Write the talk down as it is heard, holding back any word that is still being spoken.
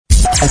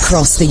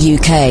Across the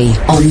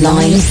UK,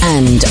 online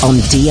and on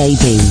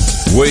DAB.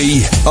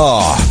 We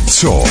are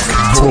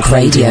Talk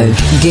Radio.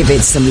 Give it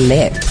some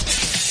lip.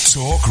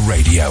 Talk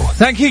Radio.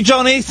 Thank you,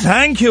 Johnny.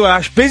 Thank you,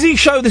 Ash. Busy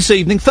show this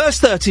evening.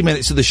 First 30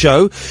 minutes of the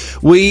show,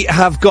 we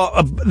have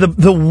got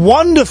the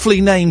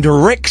wonderfully named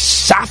Rick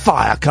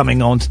Saphire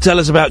coming on to tell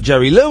us about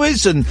Jerry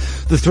Lewis and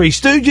the Three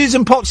Stooges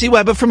and Potsy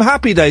Weber from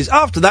Happy Days.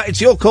 After that, it's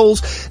your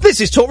calls.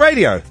 This is Talk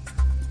Radio.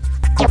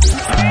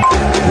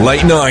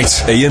 Late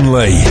night, Iain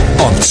Lee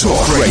on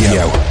Talk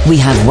Radio. We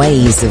have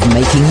ways of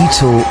making you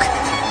talk.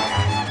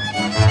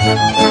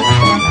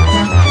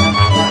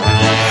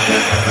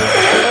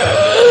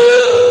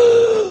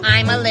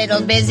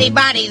 Little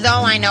busybody,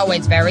 though I know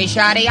it's very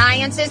shoddy. I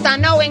insist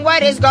on knowing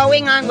what is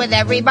going on with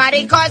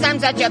everybody, cause I'm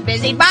such a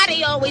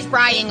busybody, always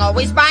prying,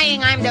 always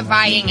spying. I'm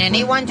defying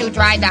anyone to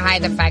try to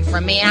hide the facts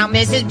from me. Now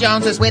Mrs.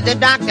 Jones is with the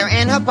doctor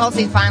and her pulse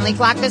is finally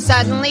clocked, as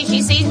suddenly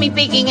she sees me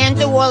peeking, and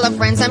to all her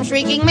friends I'm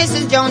shrieking,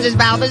 Mrs. Jones's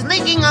valve is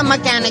leaking, a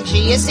mechanic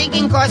she is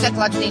seeking, cause her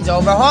clutch needs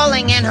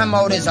overhauling and her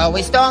motor's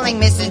always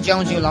stalling. Mrs.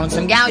 Jones, you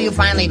lonesome gal, you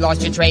finally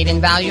lost your trade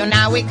in value.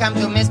 Now we come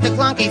to Mr.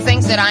 Clunk, he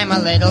thinks that I'm a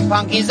little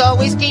punk. He's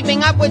always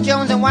keeping up with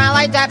Jones, and while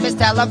I tap his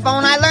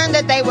telephone, I learned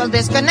that they will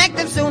disconnect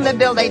if soon the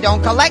bill they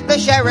don't collect. The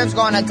sheriff's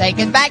gonna take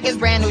it back, his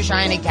brand new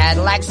shiny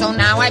Cadillac. So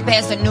now I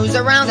pass the news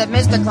around that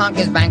Mr. Clunk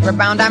is bankrupt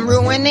bound. I'm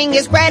ruining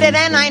his credit,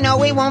 and I know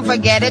he won't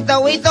forget it,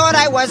 though he thought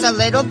I was a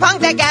little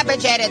punk that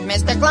cabbage-headed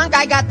Mr. Clunk.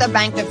 I got the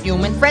bank to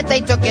fume and fret.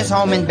 They took his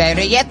home and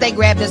better yet, they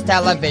grabbed his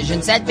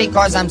television set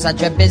because I'm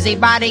such a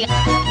busybody.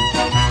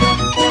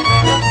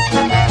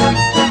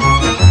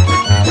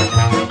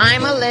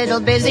 I'm a little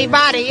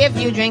busybody. If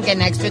you drink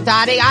an extra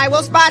toddy, I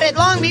will spot it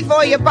long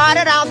before you pot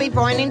it. I'll be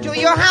pointing to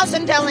your house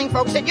and telling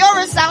folks that you're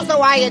a souse.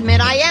 So I admit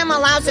I am a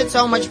louse. It's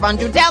so much fun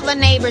to tell the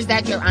neighbors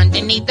that you're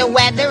underneath the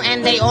weather,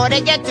 and they ought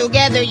to get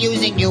together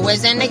using you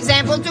as an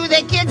example to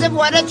their kids of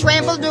what a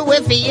tramp will do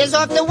if he is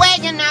off the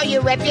wagon. Now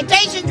your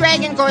reputation's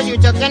dragging cause you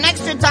took an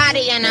extra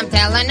toddy, and I'm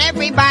telling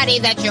everybody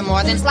that you're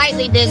more than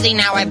slightly dizzy.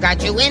 Now I've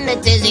got you in the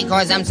tizzy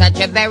cause I'm such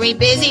a very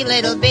busy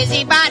little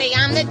busybody.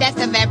 I'm the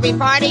death of every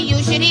party.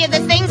 You should hear the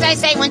things I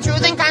say when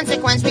truth and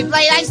consequence we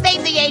play. I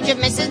state the age of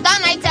Mrs.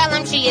 Dunn. I tell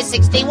him she is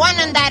 61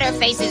 and that her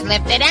face is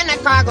lifted and her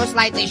cargo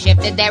slightly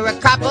shifted. There are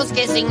couples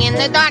kissing in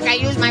the dark. I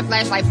use my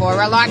flashlight for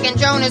a lark, and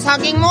Joan is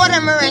hugging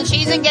Mortimer and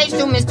she's engaged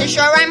to Mr.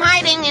 Shore. I'm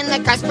hiding in the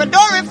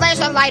cuspidor and flash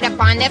a light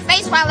upon their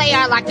face while they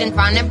are locked in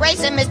fond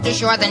embrace. And Mr.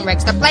 Shore then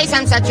wrecks the place.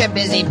 I'm such a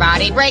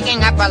busybody,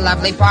 breaking up a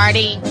lovely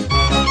party.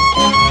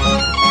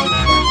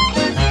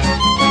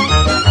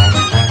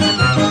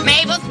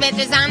 Mabel Smith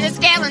is on the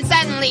scale and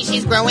suddenly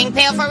she's growing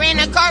pale, for in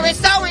a chorus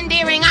so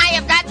endearing I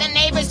have got the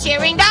neighbors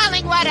cheering.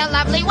 Darling, what a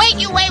lovely weight.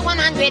 You weigh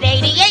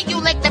 188. You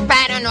lick the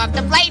pattern off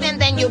the plate and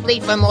then you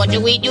bleed for more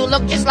to eat. You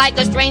look just like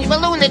a strange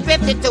balloon that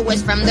drifted to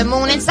us from the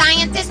moon, and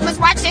scientists must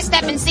watch their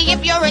step and see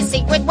if you're a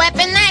secret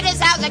weapon. That is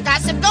how the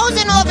gossip goes,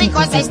 and all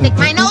because I stick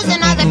my nose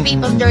in other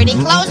people's dirty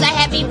clothes. A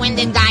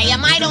heavy-winded guy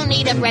I don't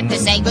need a breath to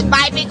say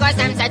goodbye because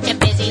I'm such a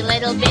busy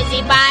little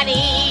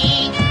busybody.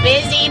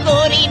 Busy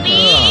booty,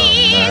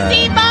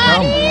 busy body.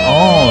 Come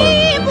on.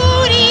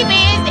 Booty,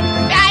 busy.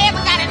 I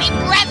haven't got any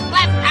breath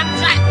left. I'm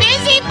trying.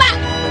 Busy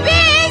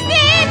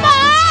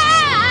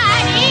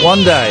body.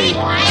 One day.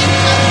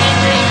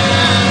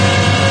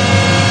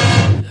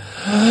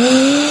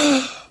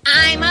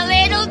 I'm a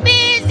little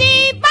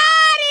busybody.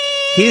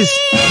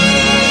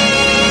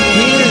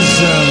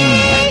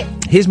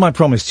 Here's my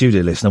promise to you,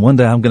 dear listener. One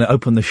day I'm going to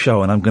open the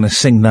show and I'm going to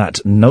sing that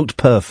note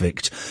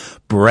perfect,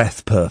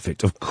 breath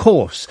perfect. Of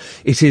course,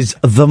 it is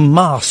the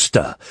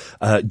master,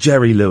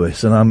 Jerry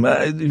Lewis. And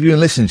if you're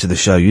listening to the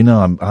show, you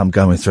know I'm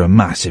going through a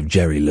massive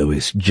Jerry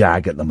Lewis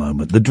jag at the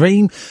moment. The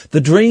dream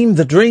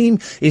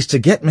is to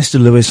get Mr.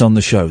 Lewis on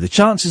the show. The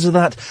chances of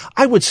that,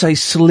 I would say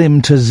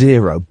slim to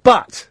zero.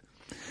 But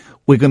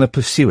we're going to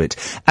pursue it.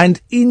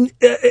 And in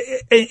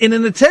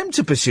an attempt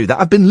to pursue that,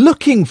 I've been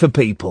looking for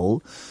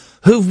people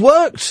who've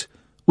worked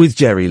with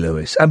Jerry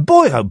Lewis. And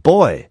boy, oh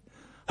boy,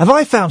 have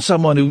I found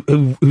someone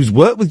who's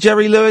worked with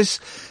Jerry Lewis,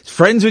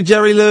 friends with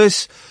Jerry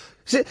Lewis,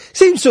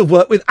 seems to have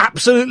worked with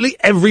absolutely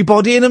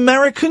everybody in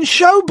American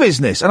show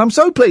business. And I'm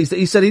so pleased that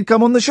he said he'd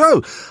come on the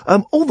show.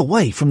 All the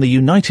way from the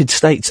United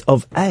States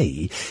of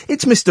A,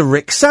 it's Mr.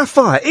 Rick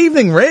Saphire.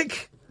 Evening,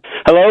 Rick.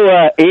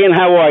 Hello, Ian.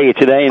 How are you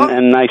today?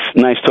 And nice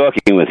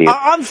talking with you.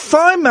 I'm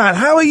fine, man.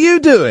 How are you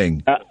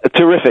doing?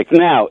 Terrific.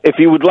 Now, if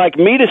you would like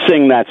me to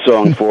sing that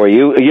song for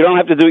you, you don't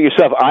have to do it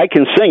yourself. I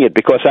can sing it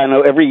because I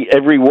know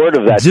every word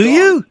of that song. Do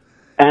you?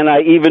 And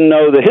I even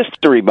know the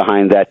history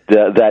behind that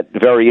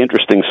very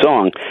interesting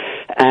song.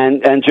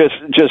 And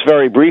just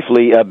very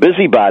briefly,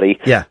 Busybody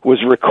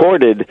was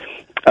recorded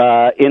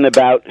in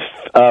about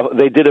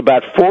they did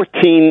about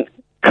 14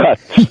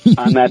 cuts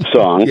on that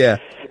song. Yeah.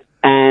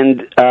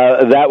 And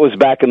that was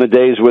back in the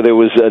days where there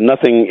was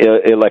nothing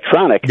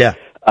electronic. Yeah.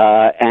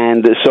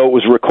 And so it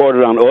was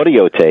recorded on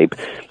audio tape.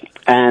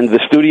 and the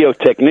studio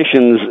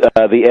technicians,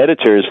 the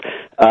editors,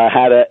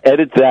 had to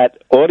edit that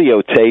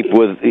audio tape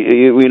with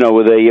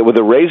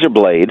a razor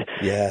blade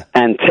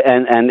and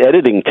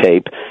editing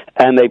tape,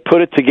 and they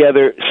put it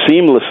together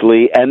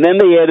seamlessly, and then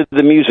they added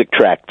the music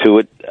track to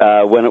it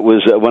when it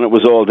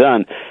was all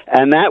done,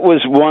 and that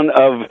was one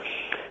of.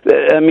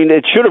 I mean,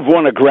 it should have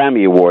won a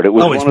Grammy Award. It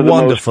was it's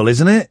wonderful,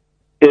 isn't it?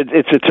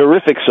 It's a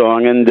terrific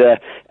song,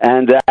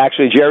 and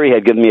actually Jerry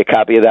had given me a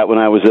copy of that when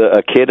I was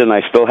a kid, and I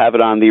still have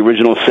it on the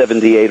original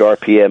 78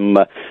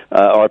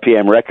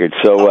 RPM record.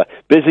 So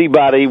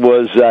Busybody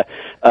was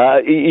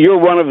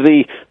you're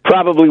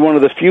probably one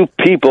of the few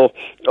people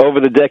over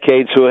the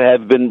decades who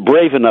have been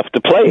brave enough to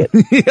play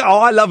it. Oh,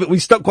 I love it. We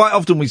start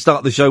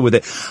the show with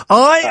it.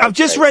 I've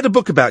just read a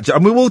book about,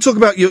 and we will talk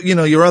about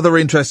your other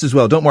interests as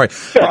well. Don't worry.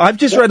 Sure. I've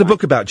just read a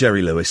book about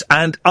Jerry Lewis,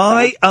 and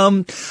I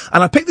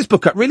picked this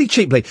book up really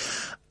cheaply,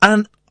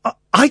 and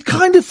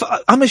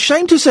I'm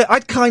ashamed to say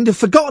I'd kind of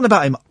forgotten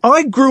about him.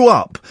 I grew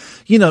up,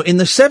 in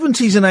the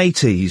 70s and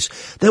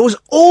 80s. There was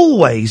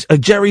always a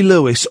Jerry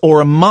Lewis or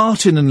a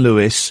Martin and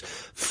Lewis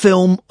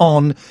film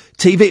on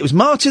TV. It was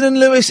Martin and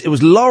Lewis, it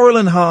was Laurel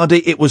and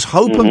Hardy, it was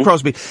Hope and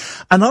Crosby.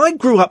 And I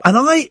grew up, and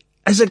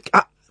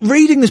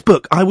reading this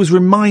book, I was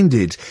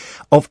reminded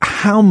of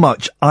how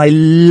much I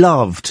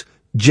loved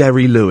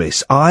Jerry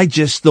Lewis. I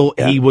just thought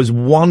he was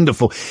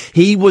wonderful.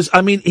 He was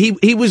great,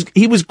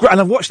 and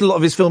I've watched a lot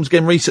of his films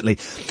again recently.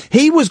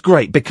 He was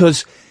great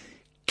because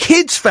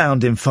kids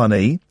found him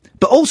funny,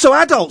 but also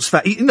adults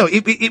found,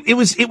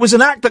 it was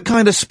an act that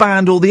kind of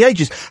spanned all the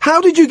ages. How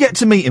did you get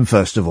to meet him,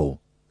 first of all?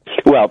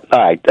 Well, all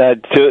right.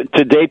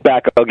 To date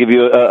back, I'll give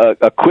you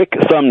a quick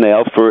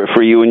thumbnail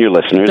for you and your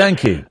listeners.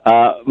 Thank you.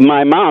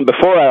 My mom,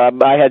 before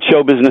I had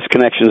show business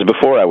connections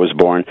before I was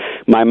born.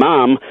 My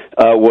mom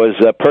was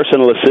a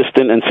personal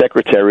assistant and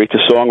secretary to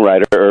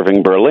songwriter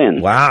Irving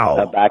Berlin.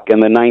 Wow. Back in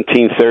the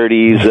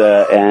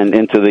 1930s and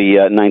into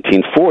the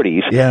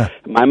 1940s. Yeah.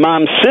 My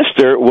mom's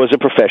sister was a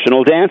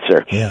professional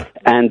dancer. Yeah.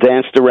 And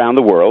danced around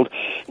the world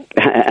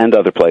and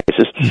other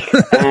places.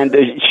 And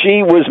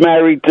she was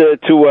married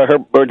to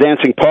her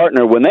dancing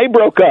partner. When they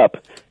broke up,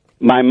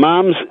 my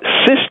mom's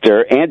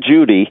sister, Aunt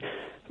Judy,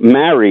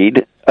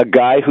 married a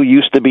guy who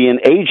used to be an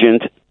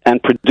agent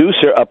and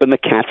producer up in the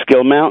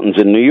Catskill Mountains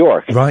in New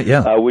York. Right,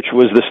 yeah. Which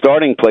was the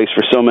starting place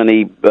for so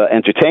many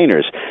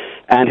entertainers.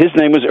 And his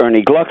name was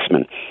Ernie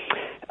Glucksman.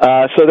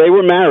 So they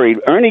were married.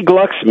 Ernie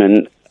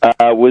Glucksman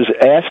was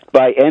asked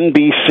by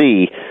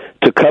NBC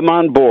to come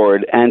on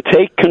board and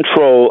take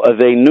control of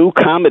a new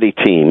comedy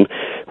team,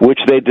 which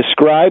they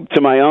described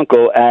to my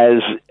uncle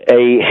as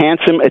a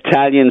handsome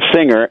Italian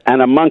singer and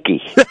a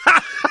monkey.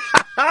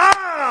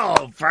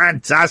 Oh,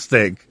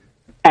 fantastic.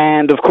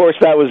 And, of course,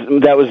 that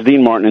was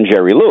Dean Martin and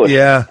Jerry Lewis.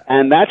 Yeah.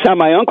 And that's how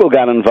my uncle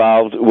got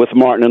involved with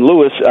Martin and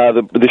Lewis.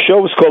 The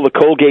show was called the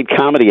Colgate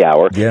Comedy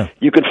Hour. Yeah.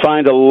 You could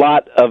find a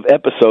lot of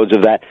episodes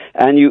of that.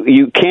 And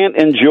you can't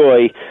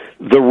enjoy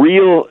the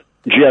real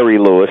Jerry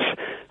Lewis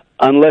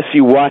unless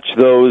you watch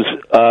those,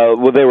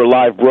 they were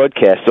live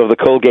broadcasts of the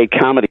Colgate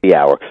Comedy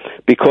Hour,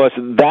 because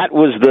that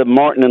was the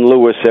Martin and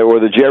Lewis,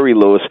 or the Jerry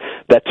Lewis,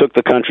 that took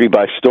the country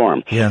by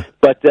storm. Yeah.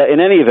 But in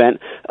any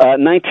event,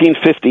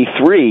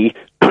 1953,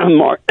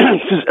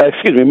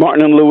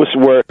 Martin and Lewis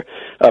were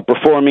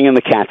performing in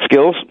the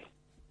Catskills,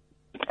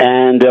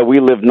 and we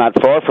lived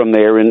not far from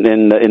there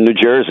in New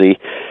Jersey,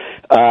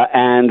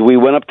 and we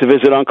went up to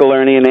visit Uncle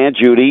Ernie and Aunt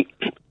Judy,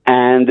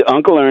 and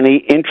Uncle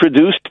Ernie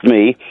introduced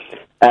me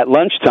at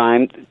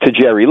lunchtime to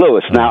Jerry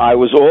Lewis. Now, I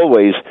was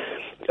always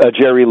a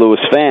Jerry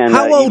Lewis fan.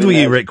 How old were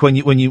you, Rick, when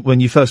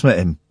you first met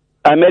him?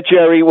 I met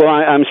Jerry,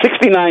 I'm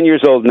 69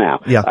 years old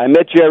now. Yeah. I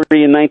met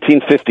Jerry in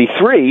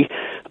 1953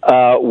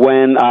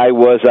 when I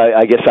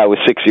guess I was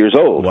 6 years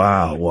old.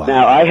 Wow.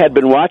 Now, I had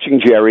been watching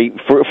Jerry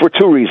for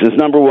two reasons.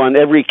 Number one,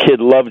 every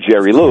kid loved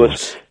Jerry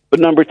Lewis. But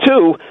number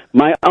two,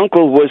 my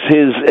uncle was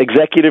his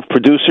executive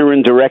producer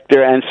and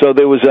director, and so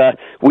there was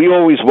we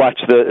always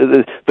watched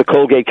the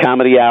Colgate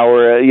Comedy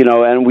Hour,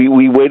 and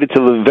we waited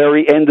till the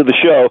very end of the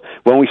show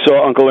when we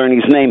saw Uncle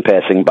Ernie's name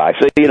passing by.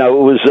 So, it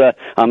was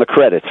on the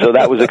credits, so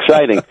that was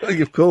exciting.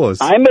 Of course.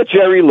 I met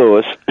Jerry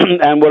Lewis,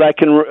 and what I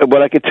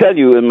could tell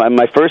you in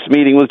my first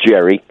meeting with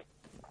Jerry,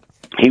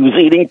 he was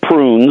eating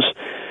prunes,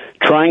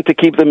 trying to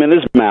keep them in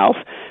his mouth.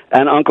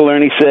 And Uncle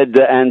Ernie said,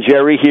 and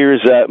Jerry,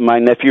 here's my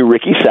nephew,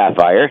 Ricky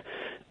Saphire.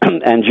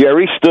 And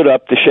Jerry stood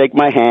up to shake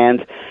my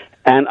hand,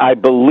 and I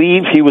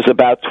believe he was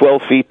about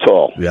 12 feet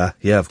tall. Yeah,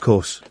 of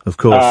course.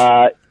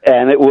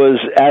 And it was,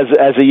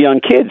 as a young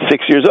kid,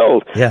 6 years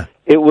old. Yeah.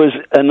 It was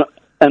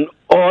an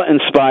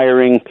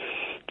awe-inspiring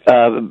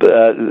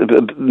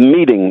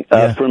meeting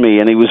for me,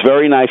 and he was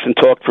very nice and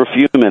talked for a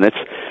few minutes.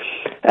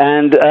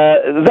 And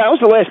that was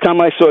the last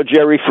time I saw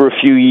Jerry for a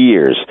few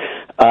years.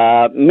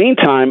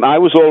 Meantime, I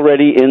was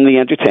already in the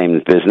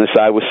entertainment business.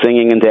 I was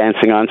singing and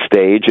dancing on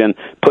stage and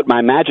put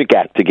my magic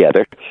act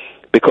together,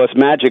 because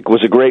magic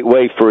was a great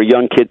way for a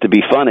young kid to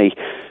be funny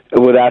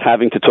without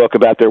having to talk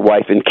about their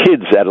wife and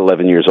kids at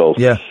 11 years old.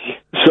 Yeah.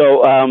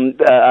 So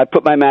I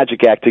put my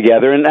magic act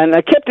together, and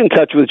I kept in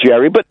touch with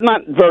Jerry, but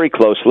not very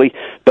closely.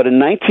 But in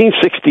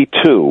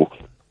 1962,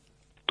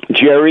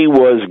 Jerry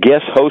was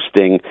guest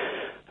hosting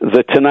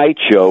The Tonight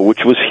Show,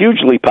 which was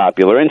hugely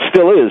popular and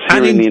still is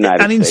here in the United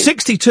States. And in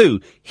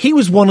 62, he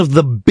was one of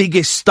the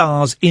biggest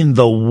stars in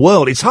the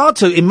world. It's hard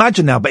to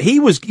imagine now, but he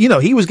was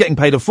getting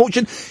paid a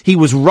fortune. He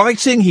was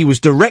writing, he was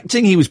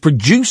directing, he was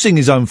producing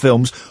his own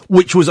films,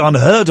 which was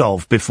unheard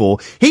of before.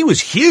 He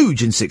was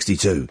huge in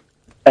 62.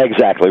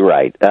 Exactly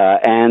right.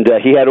 And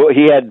he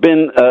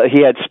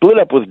had split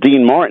up with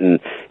Dean Martin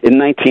in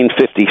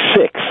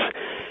 1956.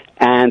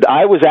 And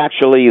I was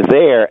actually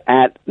there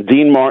at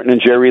Dean Martin and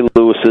Jerry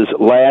Lewis's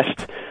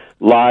last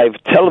live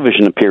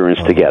television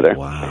appearance together.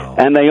 Wow.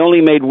 And they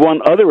only made one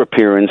other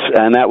appearance,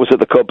 and that was at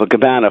the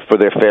Copacabana for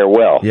their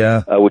farewell,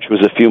 which was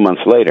a few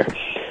months later.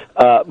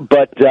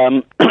 But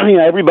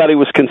everybody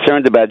was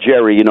concerned about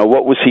Jerry.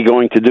 What was he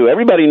going to do?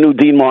 Everybody knew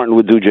Dean Martin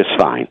would do just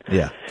fine.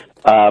 Yeah.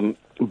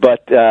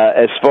 But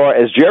as far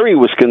as Jerry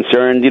was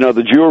concerned,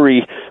 the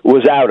jury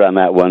was out on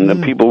that one. The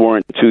people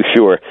weren't too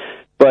sure.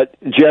 But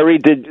Jerry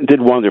did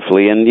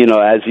wonderfully, and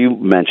as you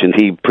mentioned,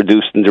 he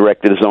produced and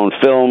directed his own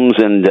films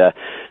and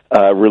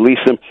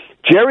released them.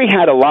 Jerry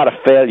had a lot of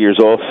failures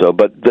also,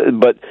 but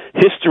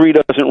history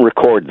doesn't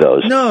record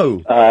those.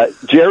 No.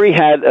 Jerry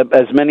had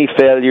as many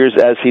failures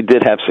as he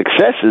did have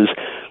successes,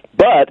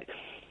 but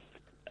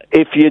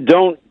if you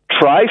don't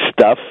try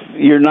stuff,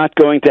 you're not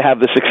going to have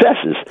the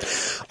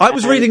successes. I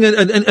was reading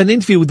an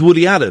interview with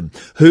Woody Allen,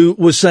 who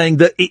was saying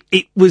that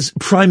it was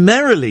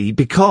primarily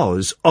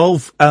because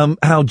of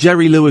how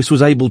Jerry Lewis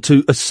was able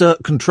to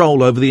assert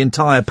control over the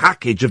entire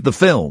package of the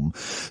film,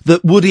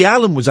 that Woody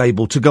Allen was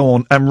able to go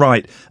on and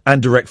write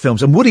and direct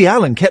films. And Woody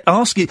Allen kept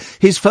asking,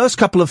 his first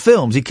couple of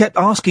films, he kept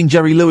asking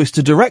Jerry Lewis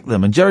to direct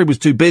them, and Jerry was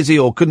too busy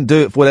or couldn't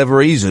do it for whatever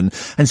reason,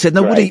 and said,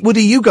 no, right.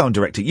 Woody, you go and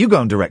direct it, you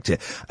go and direct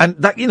it. And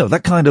that,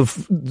 that kind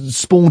of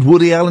spawned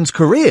Woody Allen's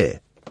career.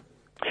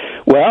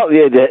 Well,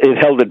 it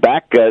held it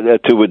back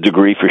to a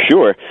degree for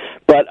sure.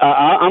 But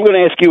I'm going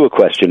to ask you a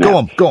question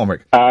now. Go on,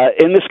 Rick.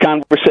 In this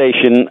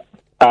conversation,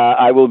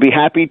 I will be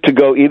happy to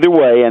go either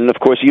way, and of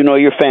course you know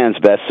your fans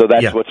best, so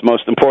that's what's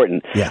most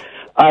important. Yeah.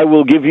 I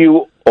will give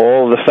you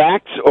all the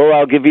facts, or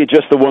I'll give you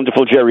just the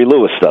wonderful Jerry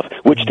Lewis stuff.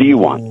 Which do you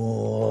want?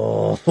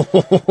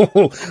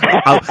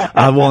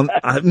 I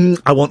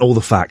want all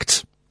the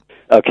facts.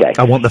 Okay.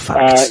 I want the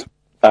facts.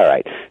 All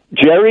right.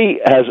 Jerry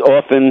has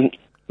often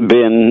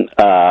been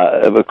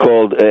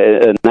called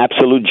an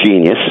absolute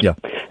genius,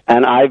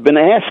 and I've been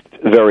asked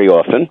very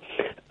often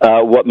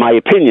what my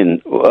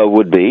opinion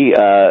would be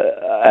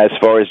as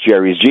far as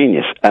Jerry's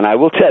genius. And I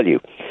will tell you,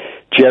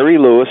 Jerry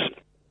Lewis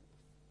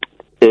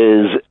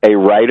is a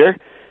writer,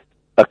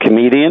 a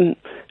comedian,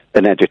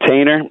 an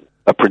entertainer,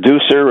 a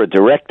producer, a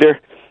director,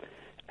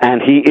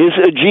 and he is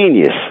a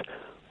genius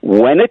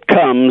when it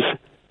comes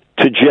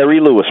to Jerry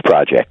Lewis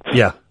projects.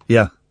 Yeah.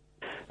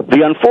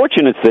 The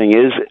unfortunate thing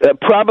is,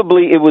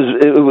 probably it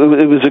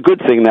was a good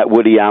thing that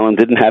Woody Allen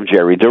didn't have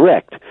Jerry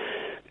direct.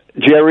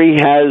 Jerry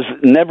has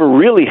never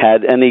really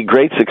had any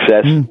great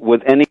success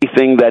with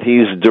anything that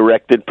he's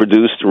directed,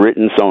 produced,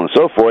 written, so on and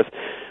so forth,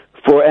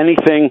 for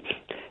anything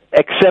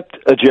except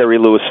a Jerry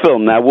Lewis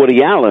film. Now,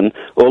 Woody Allen,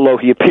 although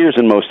he appears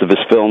in most of his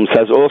films,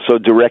 has also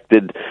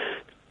directed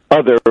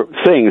other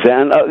things.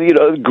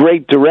 And,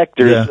 great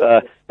directors,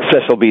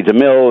 Cecil B.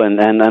 DeMille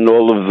and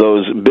all of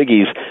those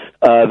biggies,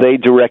 they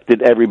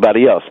directed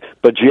everybody else.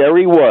 But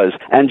Jerry was,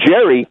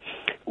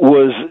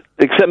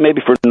 except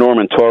maybe for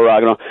Norman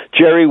Taurog,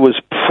 Jerry was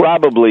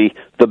probably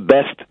the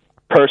best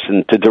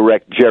person to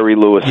direct Jerry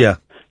Lewis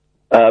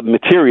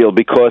material,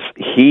 because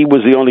he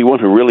was the only one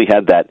who really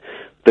had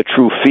the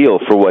true feel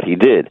for what he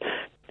did.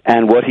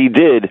 And what he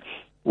did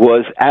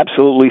was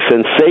absolutely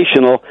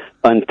sensational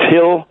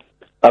until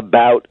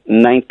about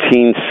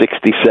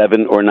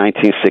 1967 or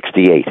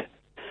 1968.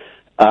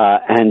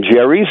 And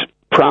Jerry's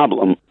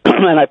problem,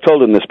 and I've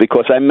told him this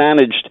because I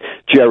managed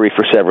Jerry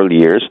for several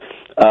years,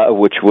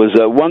 which was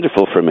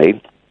wonderful for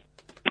me.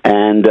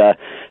 And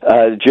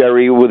with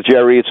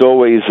Jerry, it's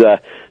always a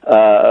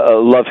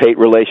love-hate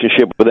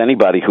relationship with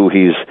anybody who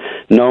he's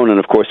known, and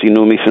of course he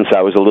knew me since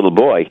I was a little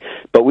boy.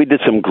 But we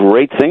did some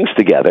great things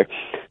together.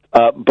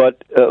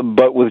 But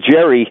with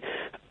Jerry,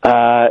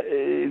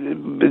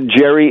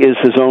 Jerry is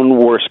his own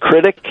worst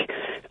critic,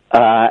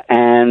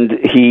 and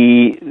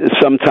he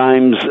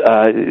sometimes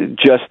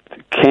just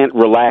can't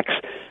relax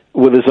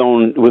with his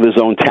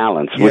own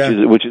talents,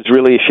 which is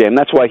really a shame.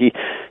 That's why he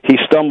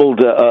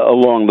stumbled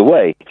along the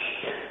way.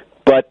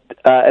 But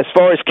as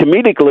far as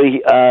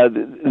comedically,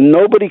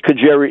 nobody could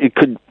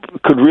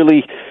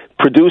really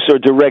produce or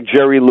direct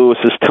Jerry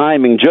Lewis's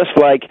timing, just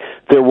like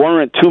there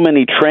weren't too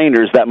many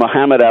trainers that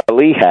Muhammad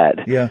Ali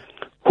had,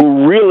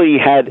 who really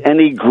had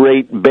any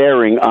great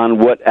bearing on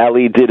what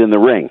Ali did in the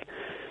ring.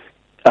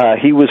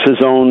 He was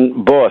his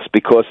own boss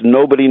because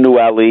nobody knew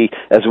Ali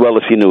as well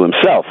as he knew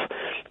himself.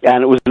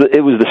 And it was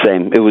the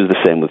same. It was the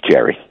same with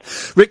Jerry.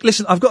 Rick,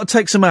 listen, I've got to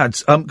take some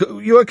ads.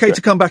 You're okay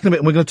to come back in a minute,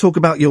 and we're going to talk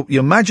about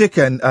your magic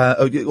and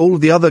all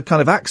of the other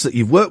kind of acts that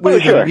you've worked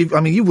with. Sure.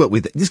 You've worked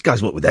with this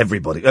guy's worked with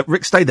everybody.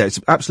 Rick, stay there. It's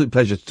an absolute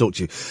pleasure to talk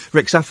to you.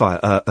 Rick Saphire,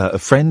 a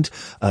friend,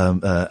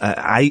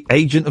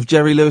 agent of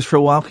Jerry Lewis for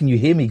a while. Can you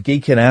hear me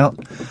geeking out?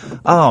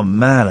 Oh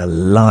man,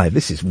 alive!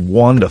 This is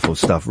wonderful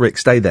stuff. Rick,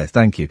 stay there.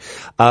 Thank you.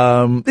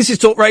 This is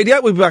Talk Radio.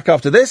 We'll be back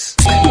after this.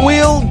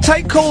 We'll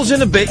take calls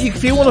in a bit.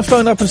 If you want to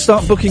phone up and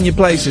start booking your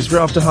places for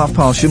after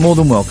 5:30, you're more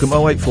than welcome.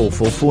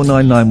 0844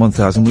 499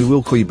 1000. We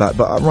will call you back,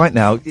 but right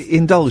now,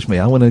 indulge me.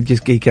 I want to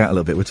just geek out a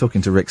little bit. We're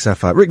talking to Rick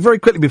Saphire. Rick, very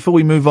quickly before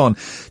we move on,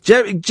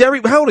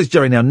 Jerry, how old is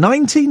Jerry now?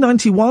 90,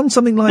 91,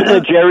 something like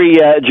that.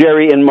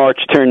 Jerry in March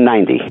turned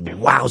 90.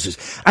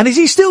 Wowzers! And is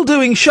he still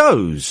doing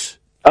shows?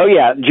 Oh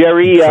yeah,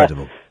 Jerry.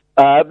 Incredible.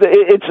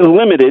 It's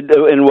limited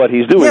in what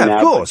he's doing now.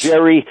 Of course.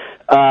 Jerry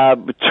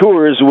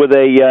tours with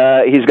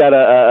he's got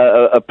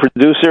a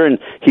producer, and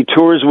he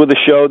tours with a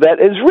show that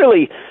is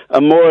really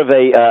more of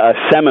a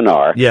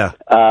seminar. Yeah.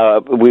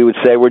 We would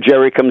say, where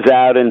Jerry comes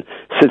out and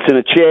sits in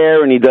a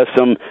chair, and he does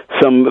some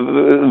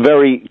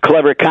very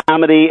clever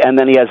comedy, and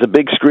then he has a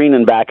big screen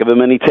in back of him,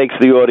 and he takes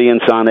the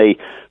audience on a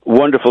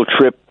wonderful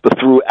trip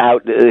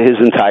throughout his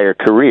entire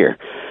career.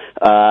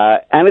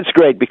 And it's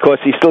great because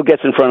he still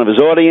gets in front of his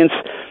audience.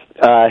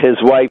 His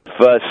wife,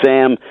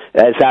 Sam,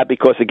 is happy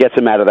because it gets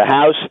him out of the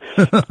house,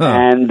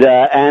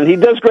 and he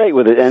does great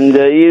with it. And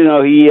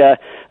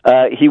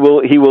he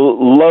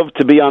will love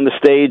to be on the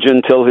stage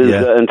until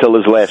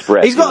his last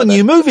breath. He's got a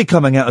new movie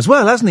coming out as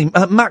well, hasn't he?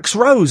 Max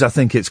Rose, I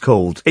think it's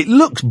called. It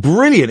looks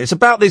brilliant. It's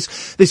about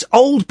this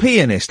old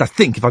pianist, I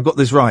think, if I got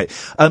this right,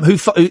 who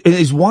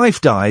his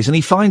wife dies, and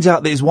he finds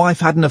out that his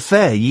wife had an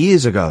affair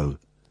years ago.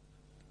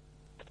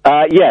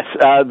 Yes,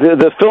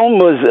 the film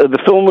was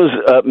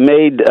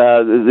made.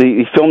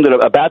 He filmed it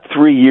about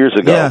 3 years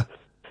ago.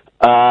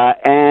 Yeah.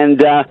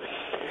 And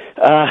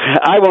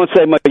I won't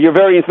say much. You're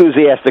very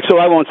enthusiastic, so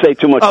I won't say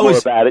too much more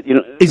about it.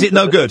 Is it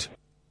no good?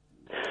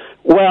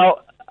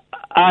 Well,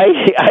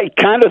 I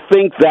kind of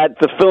think that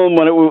the film,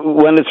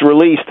 when it's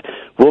released,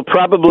 will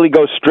probably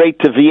go straight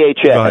to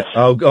VHS. Right.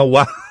 Oh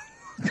wow.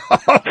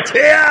 Oh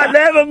dear.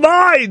 Never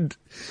mind.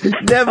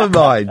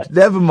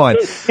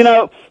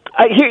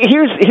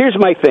 Here's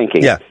my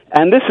thinking. Yeah.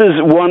 And this is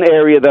one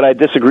area that I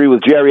disagree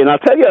with Jerry, and I'll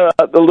tell you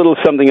a little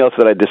something else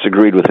that I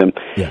disagreed with him.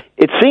 Yeah.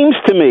 It seems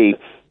to me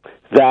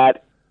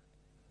that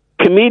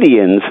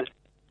comedians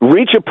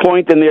reach a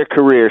point in their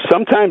career,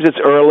 sometimes it's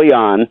early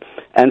on,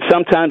 and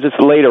sometimes it's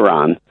later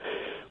on,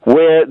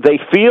 where they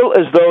feel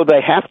as though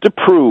they have to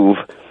prove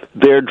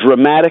their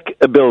dramatic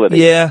ability.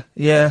 Yeah,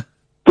 yeah.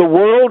 The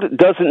world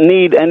doesn't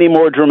need any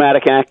more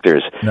dramatic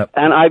actors. Nope.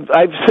 And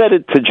I've said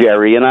it to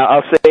Jerry, and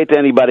I'll say it to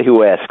anybody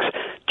who asks.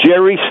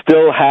 Jerry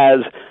still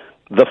has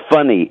the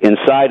funny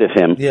inside of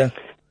him. Yeah.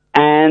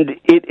 And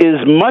it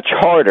is much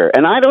harder,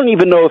 and I don't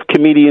even know if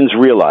comedians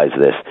realize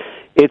this,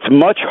 it's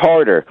much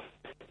harder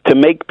to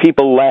make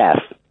people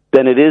laugh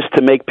than it is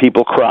to make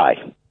people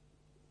cry.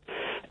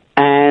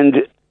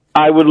 And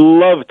I would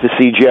love to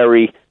see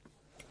Jerry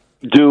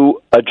do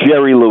a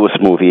Jerry Lewis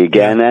movie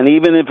again, and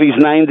even if he's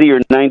 90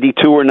 or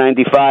 92 or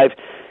 95,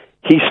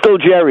 he's still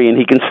Jerry, and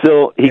he can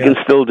still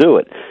do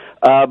it.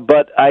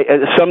 But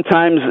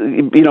sometimes,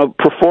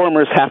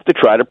 performers have to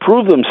try to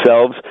prove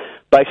themselves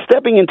by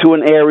stepping into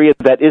an area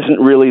that isn't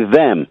really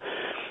them.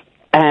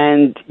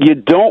 And you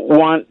don't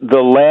want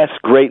the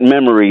last great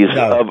memories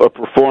of a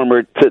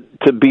performer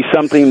to be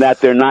something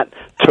that they're not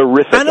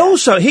terrific and at.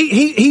 Also,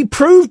 he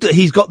proved that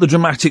he's got the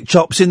dramatic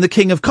chops in The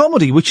King of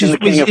Comedy, which is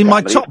in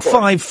my top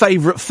 5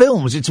 favourite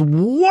films. It's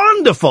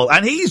wonderful,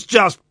 and he's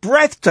just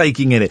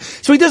breathtaking in it.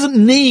 So he doesn't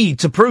need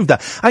to prove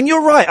that. And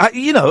you're right,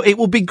 it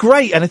will be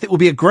great, and it will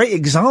be a great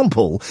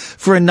example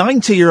for a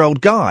 90-year-old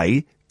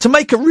guy to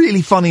make a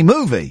really funny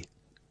movie.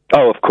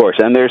 Oh, of course,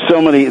 and there are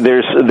so many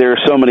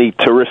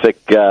terrific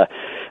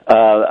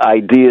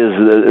ideas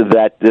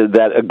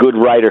that a good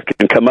writer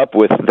can come up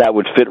with that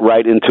would fit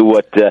right into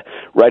what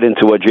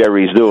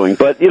Jerry's doing.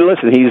 But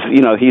listen, he's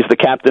the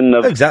captain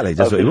of his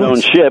own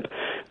ship.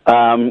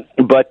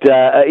 But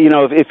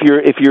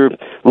if your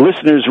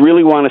listeners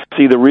really want to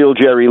see the real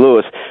Jerry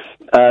Lewis,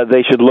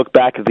 they should look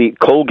back at the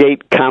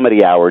Colgate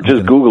Comedy Hour.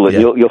 Just Google it.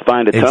 Yeah. You'll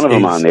find a ton of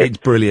them on there. It's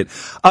brilliant.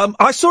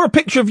 I saw a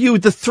picture of you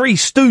with the Three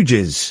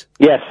Stooges.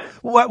 Yes.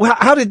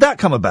 How did that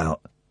come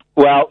about?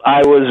 Well,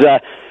 I was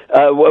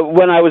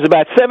when I was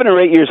about 7 or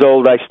 8 years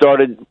old, I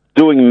started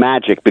doing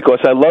magic because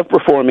I love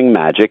performing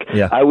magic.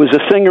 Yeah. I was a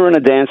singer and a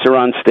dancer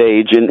on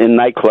stage in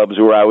nightclubs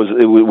where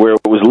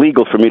it was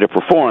legal for me to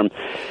perform.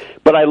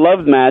 But I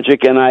loved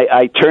magic, and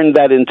I turned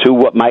that into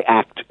what my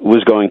act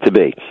was going to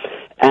be.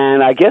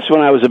 And I guess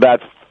when I was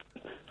about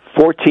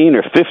 14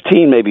 or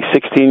 15, maybe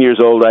 16 years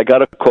old, I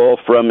got a call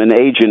from an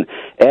agent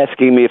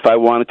asking me if I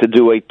wanted to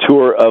do a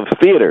tour of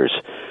theaters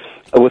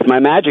with my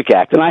magic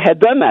act. And I had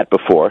done that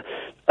before,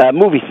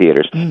 movie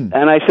theaters. And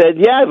I said,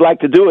 yeah, I'd like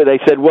to do it. They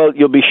said, well,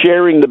 you'll be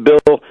sharing the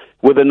bill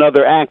with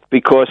another act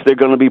because they're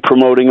going to be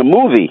promoting a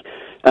movie.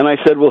 And I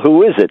said, well,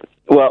 who is it?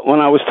 Well, when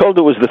I was told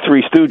it was the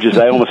Three Stooges,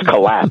 I almost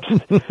collapsed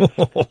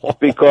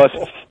because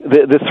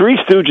the Three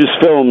Stooges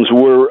films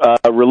were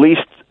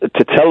released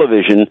to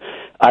television.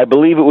 I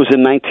believe it was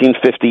in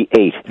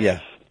 1958.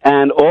 Yeah.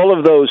 And all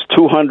of those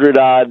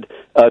 200-odd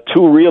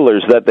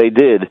two-reelers that they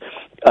did,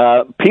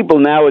 people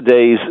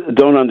nowadays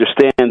don't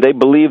understand. They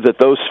believe that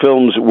those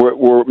films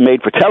were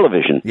made for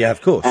television. Yeah,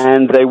 of course.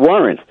 And they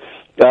weren't.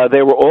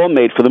 They were all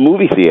made for the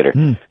movie theater.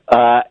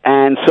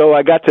 And so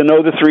I got to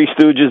know the Three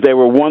Stooges. They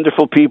were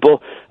wonderful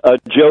people.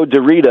 Joe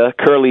DeRita,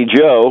 Curly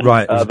Joe.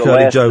 Right,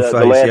 Curly Joe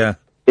face,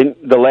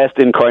 the last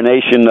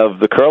incarnation of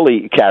the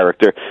Curly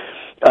character.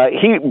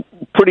 He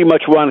pretty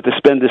much wanted to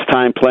spend his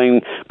time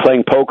playing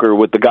poker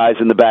with the guys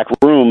in the back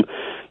room.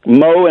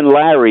 Mo and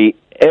Larry,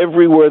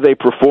 everywhere they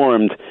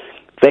performed,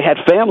 they had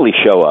family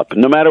show up,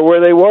 no matter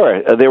where they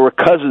were. They were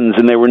cousins,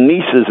 and they were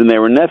nieces, and they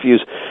were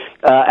nephews,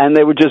 and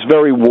they were just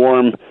very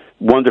warm,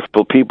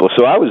 wonderful people.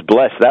 So I was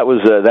blessed. That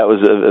was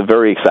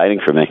very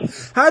exciting for me.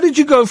 How did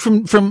you go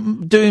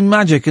from doing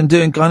magic and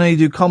I know you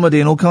do comedy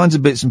and all kinds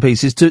of bits and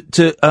pieces to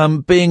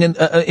being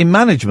in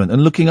management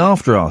and looking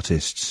after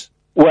artists?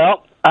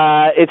 Well,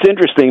 it's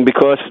interesting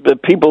because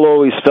people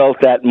always felt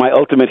that my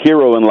ultimate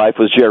hero in life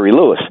was Jerry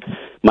Lewis.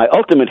 My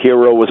ultimate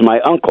hero was my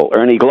uncle,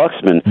 Ernie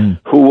Glucksman,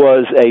 who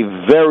was a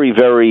very,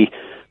 very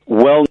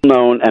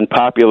well-known and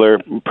popular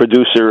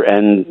producer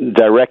and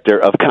director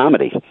of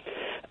comedy.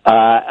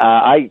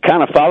 I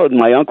kind of followed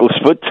my uncle's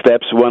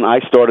footsteps when I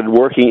started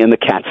working in the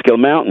Catskill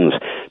Mountains.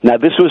 Now,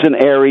 this was an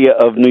area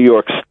of New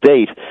York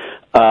State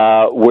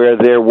where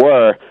there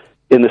were,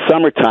 in the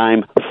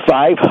summertime,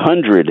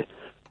 500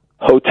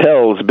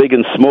 hotels, big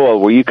and small,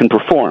 where you can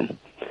perform.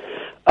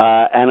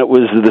 And it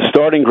was the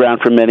starting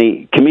ground for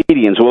many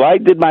comedians. Well, I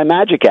did my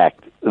magic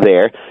act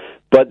there,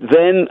 but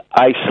then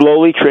I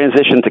slowly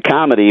transitioned to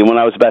comedy, and when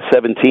I was about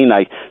 17,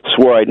 I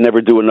swore I'd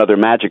never do another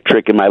magic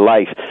trick in my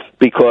life,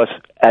 because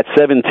at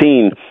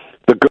 17,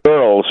 the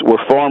girls were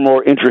far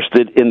more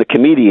interested in the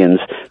comedians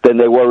than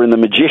they were in the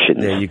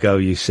magicians. There you go,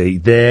 you see.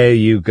 There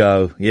you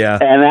go, yeah.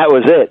 And that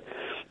was it.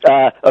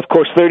 Of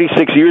course,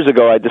 36 years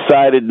ago, I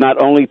decided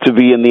not only to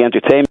be in the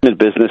entertainment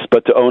business,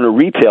 but to own a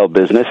retail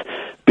business,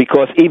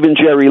 because even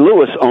Jerry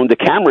Lewis owned a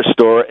camera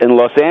store in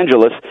Los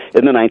Angeles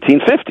in the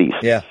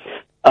 1950s. Yeah.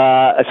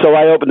 So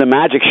I opened a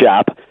magic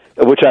shop,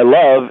 which I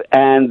love,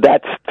 and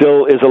that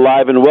still is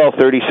alive and well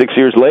 36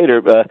 years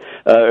later.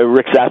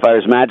 Rick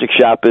Saphire's Magic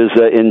Shop is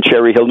in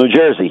Cherry Hill, New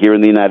Jersey, here in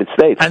the United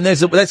States. And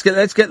let's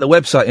get the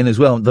website in as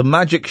well,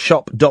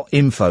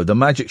 themagicshop.info,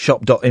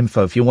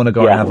 themagicshop.info, if you want to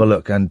go and have a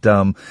look. And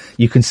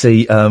you can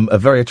see a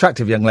very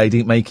attractive young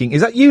lady making...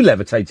 Is that you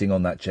levitating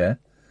on that chair?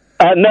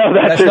 No,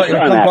 that's her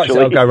son,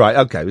 actually. Okay, right,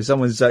 okay.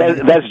 Someone's...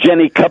 That's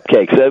Jenny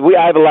Cupcakes. I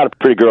have a lot of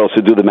pretty girls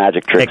who do the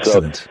magic tricks.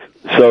 Excellent.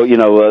 So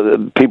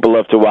people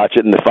love to watch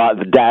it, and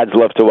the dads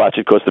love to watch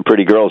it because they're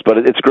pretty girls, but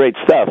it's great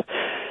stuff.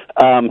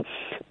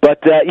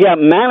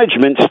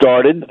 Management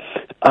started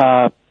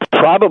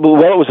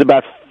probably, it was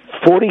about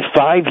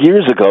 45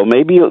 years ago,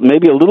 maybe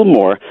a little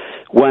more,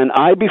 when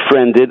I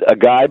befriended a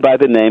guy by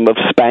the name of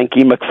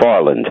Spanky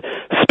McFarland.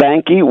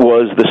 Spanky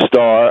was the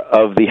star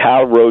of the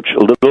Hal Roach,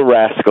 Little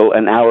Rascal,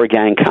 and Our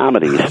Gang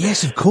comedies.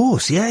 Yes, of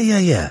course.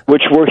 Yeah.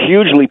 Which were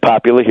hugely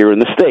popular here in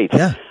the States.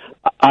 Yeah.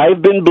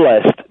 I've been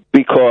blessed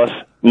because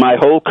my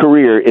whole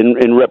career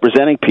in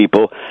representing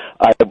people,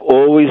 I have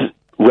always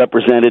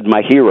represented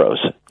my heroes,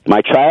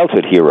 my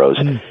childhood heroes,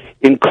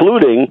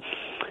 including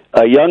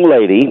a young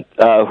lady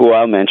who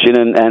I'll mention.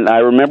 And I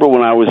remember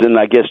when I was in,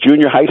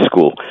 junior high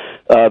school,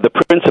 the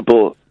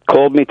principal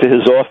called me to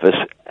his office,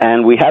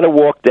 and we had to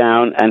walk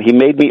down, and he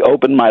made me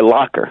open my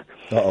locker.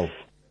 Uh-oh.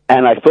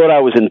 And I thought I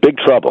was in big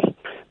trouble.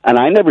 And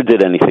I never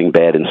did anything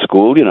bad in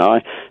school,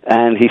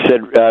 And he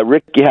said,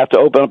 Rick, you have to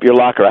open up your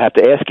locker. I have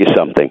to ask you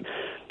something.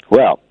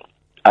 Well,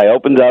 I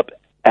opened up,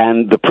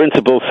 and the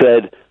principal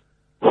said,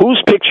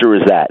 whose picture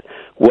is that?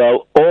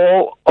 Well,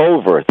 all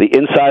over the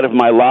inside of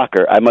my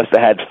locker, I must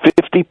have had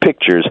 50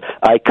 pictures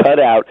I cut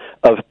out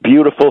of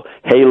beautiful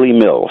Haley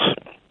Mills.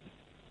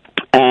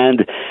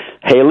 And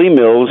Haley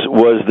Mills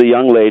was the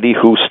young lady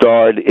who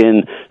starred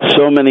in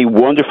so many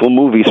wonderful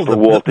movies for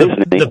Walt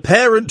Disney. The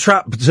Parent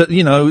Trap,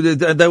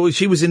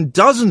 she was in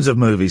dozens of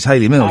movies,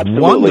 Haley Mills.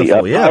 Absolutely.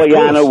 Wonderful,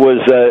 Pollyanna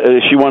was,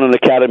 she won an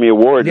Academy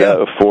Award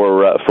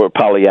for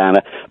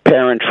Pollyanna.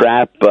 Parent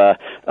Trap,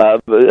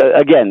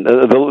 again,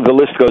 the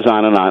list goes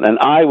on. And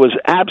I was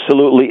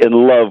absolutely in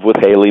love with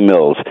Haley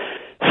Mills.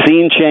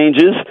 Scene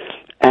changes.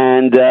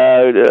 And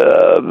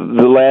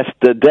the last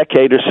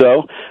decade or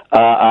so,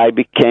 I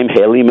became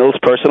Haley Mills'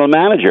 personal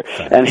manager.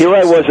 And here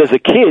I was as a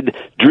kid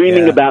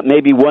dreaming about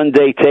maybe one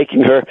day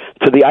taking her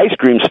to the ice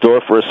cream store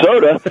for a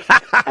soda.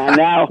 And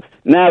now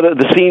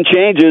the scene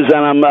changes,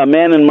 and I'm a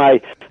man in my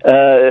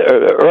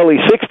early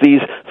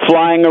 60s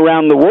flying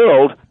around the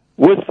world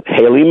with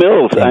Haley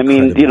Mills. Incredible. I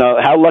mean,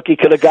 how lucky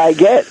could a guy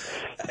get?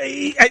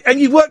 And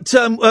you worked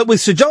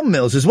with Sir John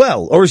Mills as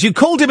well, or as you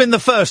called him in the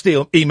first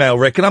email,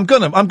 Rick. And I'm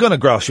gonna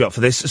grass you up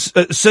for this.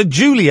 Sir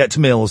Juliet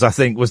Mills, I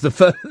think, was the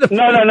first.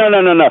 No.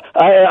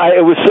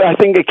 I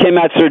think it came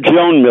out Sir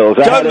Joan Mills.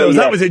 Joan Mills,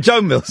 that was it.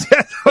 Joan Mills.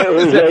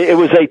 It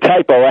was a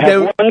typo. I had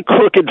one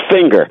crooked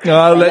finger.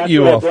 I'll let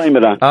you off. Blame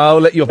it on. I'll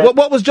let you off.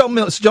 What was John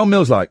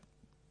Mills like?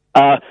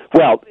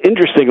 Well,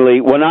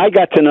 interestingly, when I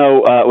got to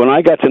know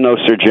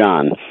Sir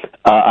John,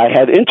 I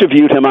had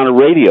interviewed him on a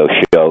radio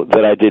show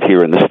that I did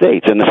here in the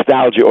States, a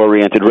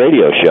nostalgia-oriented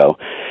radio show.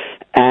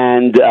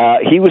 And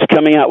he was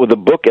coming out with a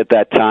book at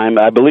that time.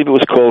 I believe it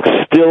was called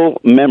Still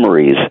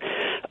Memories.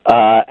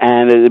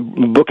 And the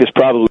book is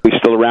probably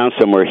still around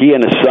somewhere. He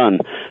and his son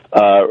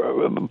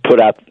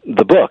put out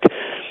the book.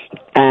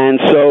 And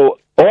so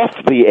off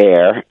the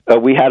air,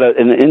 we had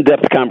an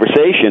in-depth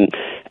conversation,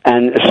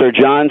 and Sir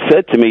John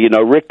said to me,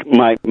 Rick,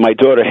 my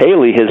daughter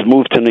Haley has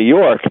moved to New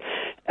York.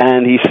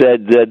 And he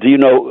said, do you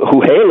know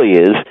who Haley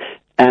is?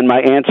 And my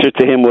answer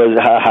to him was,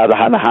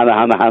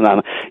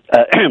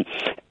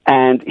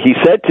 and he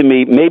said to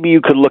me, maybe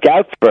you could look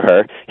out for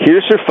her.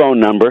 Here's her phone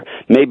number.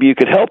 Maybe you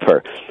could help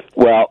her.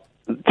 Well,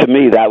 to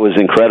me, that was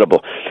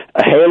incredible.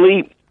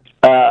 Haley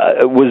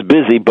was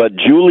busy, but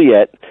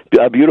Juliet,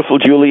 beautiful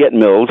Juliet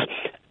Mills,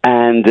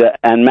 and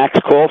Max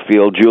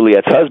Caulfield,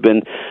 Juliet's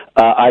husband,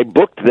 I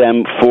booked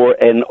them for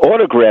an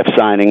autograph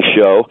signing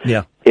show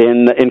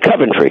in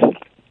Coventry.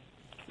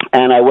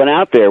 And I went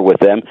out there with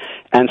them,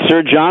 and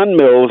Sir John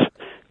Mills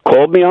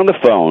called me on the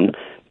phone,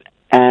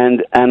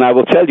 and I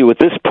will tell you, at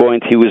this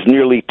point, he was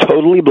nearly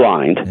totally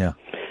blind,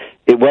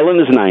 well in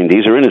his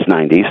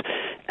 90s,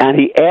 and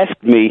he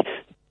asked me,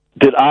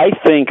 did I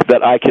think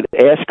that I could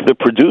ask the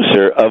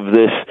producer of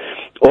this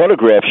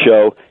autograph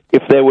show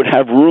if they would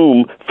have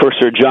room for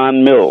Sir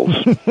John Mills?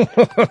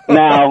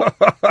 Now,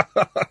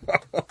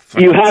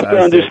 you have to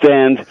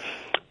understand,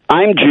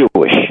 I'm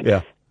Jewish.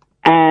 Yeah.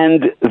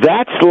 And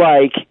that's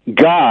like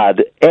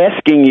God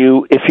asking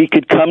you if he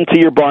could come to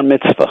your bar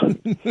mitzvah.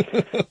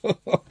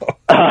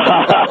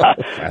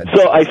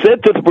 So I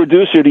said to the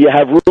producer, do you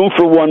have room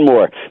for one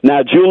more?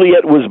 Now,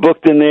 Juliet was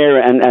booked in there,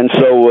 and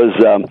so was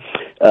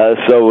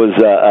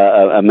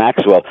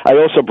Maxwell. I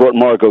also brought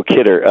Margot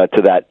Kidder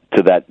to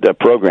that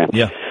program.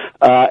 Yeah.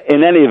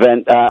 In any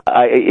event,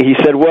 he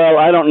said, well,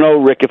 I don't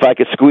know, Rick, if I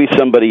could squeeze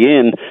somebody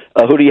in.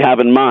 Who do you have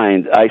in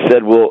mind? I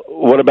said, well,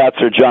 what about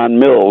Sir John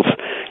Mills?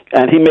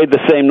 And he made the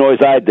same noise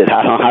I did,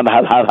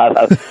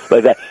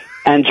 like that.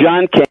 And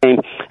John came,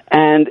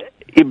 and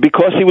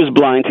because he was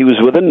blind, he was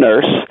with a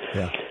nurse.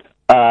 Yeah.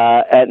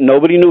 And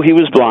nobody knew he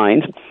was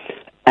blind.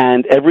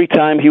 And every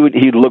time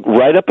he'd look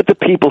right up at the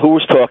people who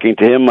was talking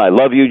to him. I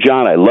love you,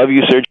 John. I love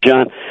you, Sir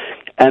John.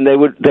 And they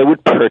would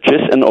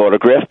purchase an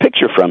autographed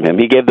picture from him.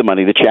 He gave the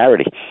money to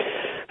charity.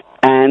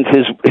 And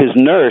his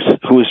nurse,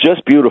 who was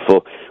just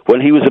beautiful,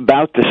 when he was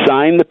about to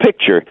sign the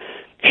picture,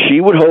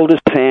 she would hold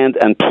his hand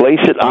and place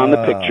it on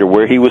the picture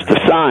where he was to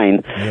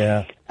sign.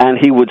 Yeah. And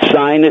he would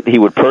sign it, he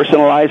would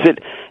personalize it,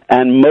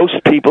 and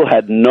most people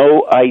had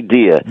no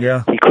idea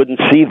he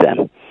couldn't see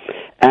them.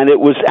 And it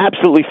was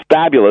absolutely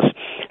fabulous.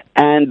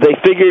 And they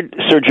figured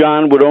Sir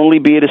John would only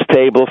be at his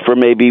table for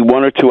maybe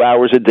 1 or 2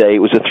 hours a day. It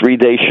was a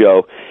 3-day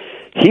show.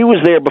 He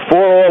was there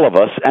before all of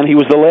us, and he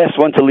was the last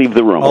one to leave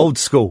the room. Old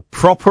school.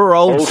 Proper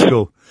old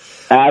school.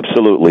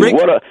 Absolutely.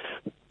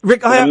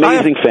 Rick,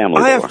 amazing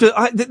family.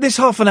 This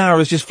half an hour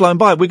has just flown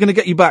by. We're going to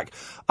get you back.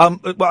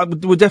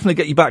 We'll definitely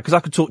get you back because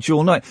I could talk to you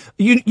all night.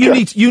 You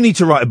need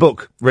to write a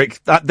book, Rick.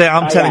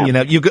 I'm telling you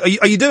now.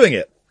 Are you doing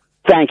it?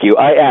 Thank you.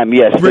 I am.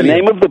 Yes. Brilliant. The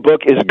name of the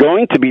book is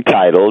going to be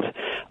titled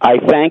 "I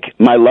Thank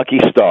My Lucky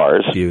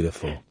Stars."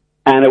 Beautiful.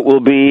 And it will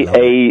be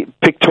a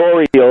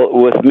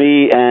pictorial with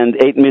me and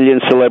 8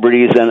 million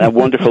celebrities and a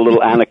wonderful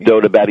little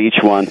anecdote about each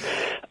one.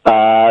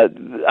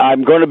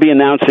 I'm going to be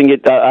announcing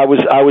it. I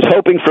was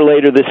hoping for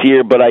later this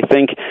year, but I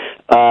think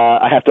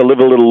I have to live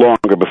a little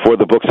longer before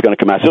the book's going to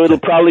come out. So it'll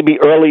probably be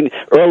early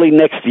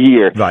next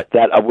year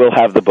that I will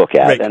have the book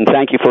out. Rick, and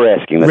thank you for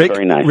asking. That's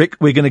very nice. Rick,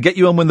 we're going to get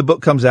you on when the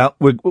book comes out.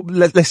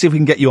 Let's see if we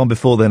can get you on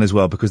before then as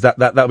well, because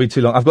that'll be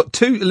too long. I've got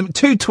two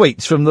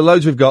tweets from the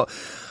loads we've got.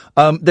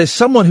 There's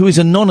someone who is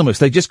anonymous.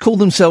 They just call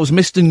themselves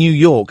Mr. New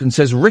York and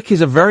says, Rick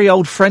is a very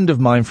old friend of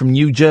mine from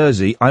New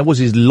Jersey. I was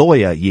his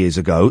lawyer years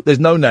ago. There's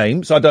no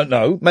name, so I don't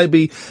know.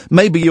 Maybe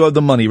you owe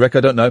them money, Rick.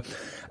 I don't know.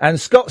 And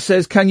Scott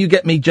says, can you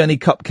get me Jenny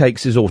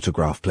Cupcakes'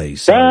 autograph,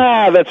 please? So,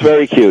 that's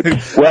very cute.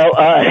 Well,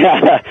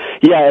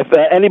 if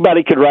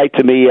anybody could write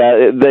to me,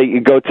 they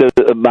go to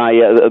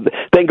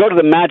they go to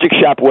the Magic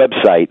Shop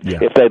website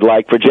if they'd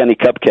like for Jenny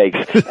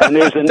Cupcakes. And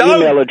there's an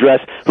email address.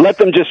 Let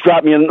them just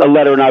drop me a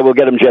letter and I will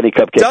get them Jenny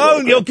Cupcakes.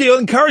 Don't! You'll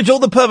encourage all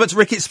the perverts,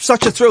 Rick. It's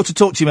such a thrill to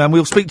talk to you, man.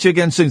 We'll speak to you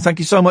again soon. Thank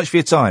you so much for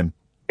your time.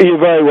 You're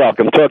very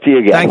welcome. Talk to you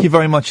again. Thank you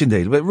very much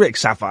indeed. But Rick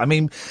Saphire, I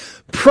mean,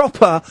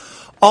 proper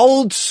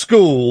old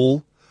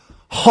school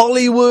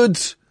Hollywood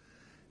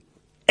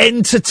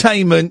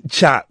entertainment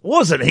chat.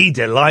 Wasn't he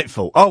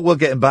delightful? Oh, we'll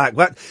get him back.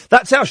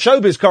 That's our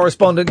showbiz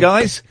correspondent,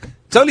 guys.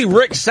 It's only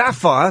Rick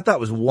Saphire.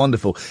 That was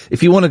wonderful.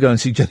 If you want to go and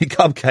see Jenny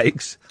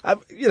Cupcakes,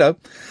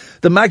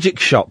 the Magic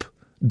Shop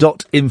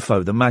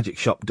magicshop.info,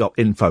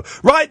 themagicshop.info.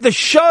 Right, the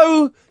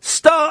show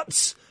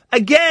starts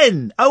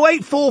again.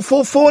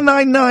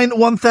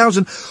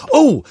 08444991000.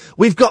 Oh,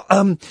 we've got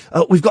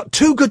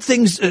two good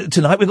things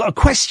tonight. We've got a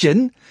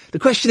question. The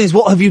question is,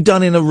 what have you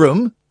done in a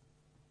room?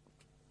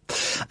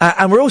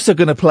 And we're also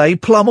going to play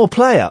Plum or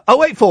Player.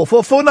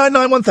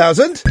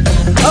 08444991000.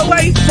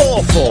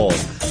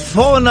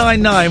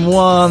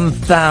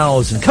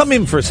 08444991000. Come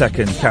in for a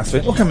second,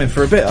 Catherine. Or come in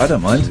for a bit. I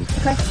don't mind.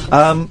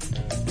 Okay.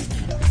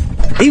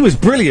 He was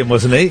brilliant,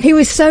 wasn't he? He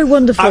was so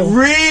wonderful. I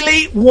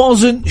really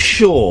wasn't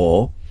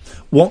sure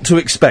what to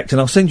expect, and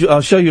I'll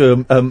show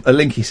you a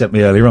link he sent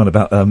me earlier on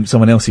about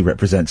someone else he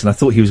represents, and I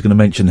thought he was going to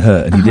mention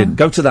her, and he didn't.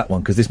 Go to that one,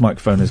 because this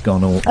microphone has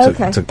gone all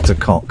to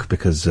cock,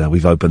 because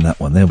we've opened that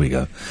one. There we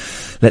go.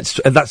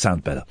 That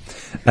sounds better.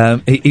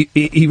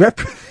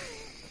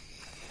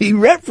 He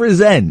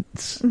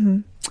represents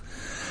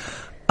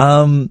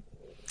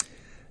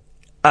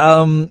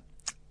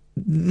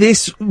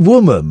this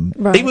woman,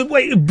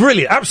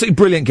 brilliant, absolutely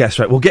brilliant guest,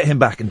 right? We'll get him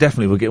back, and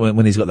definitely we'll get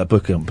when he's got that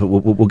book on, but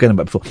we'll get him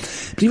back before.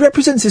 But he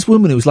represents this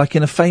woman who was like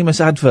in a famous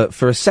advert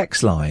for a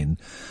sex line,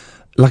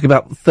 like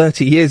about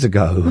 30 years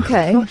ago.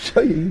 Okay. I'll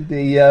show you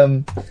the,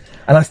 and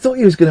I thought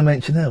he was going to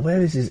mention her.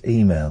 Where is his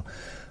email?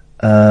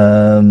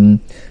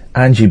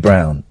 Angie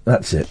Brown.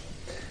 That's it.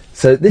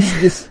 So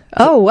this.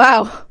 Oh,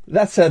 wow.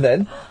 That's her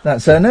then.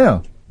 That's her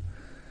now.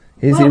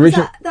 Here's the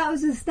original. That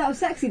was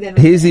sexy then.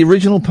 Here's the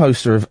original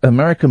poster of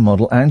American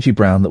model Angie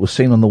Brown that was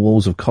seen on the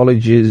walls of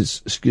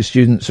colleges,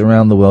 students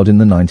around the world in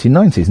the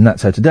 1990s, and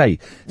that's her today.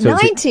 So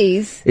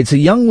 90s? It's a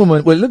young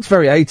woman. Well, it looks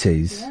very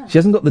 80s. Yeah. She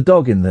hasn't got the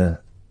dog in the.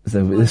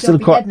 There's still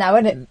quite dead now,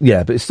 isn't it?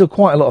 Yeah, but it's still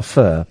quite a lot of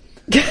fur.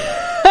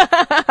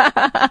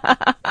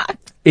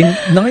 In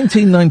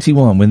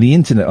 1991, when the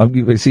internet, I'll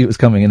see what's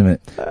coming in a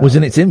minute, was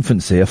in its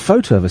infancy, a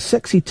photo of a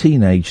sexy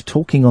teenage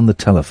talking on the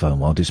telephone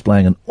while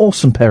displaying an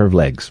awesome pair of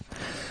legs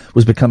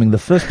was becoming the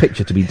first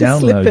picture to be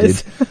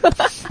downloaded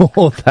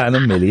more than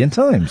 1 million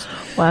times.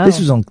 Wow.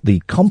 This was on the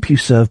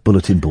CompuServe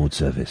bulletin board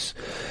service.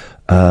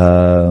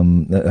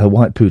 Her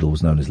white poodle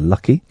was known as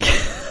Lucky.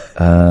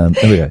 There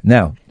we go.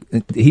 Now,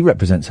 he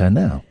represents her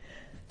now.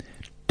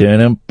 Oh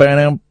my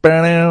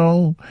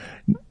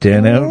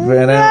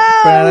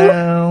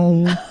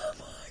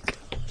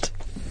God.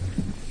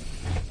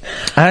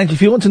 And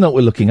if you want to know what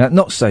we're looking at,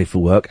 not safe for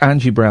work,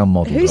 Angie Brown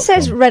model. Who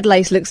says red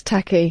lace looks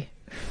tacky?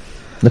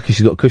 Lucky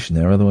she's got a cushion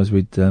there, otherwise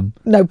we'd...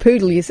 No,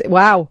 poodle, you say.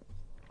 Wow.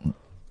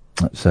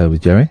 That's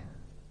with Jerry.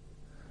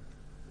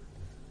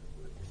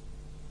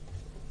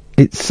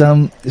 It's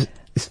strange,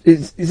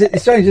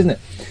 isn't it?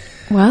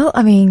 Well,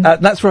 I mean...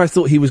 that's where I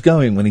thought he was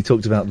going when he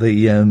talked about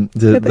the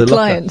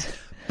client.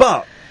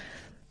 But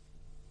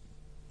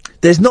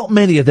there's not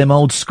many of them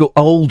old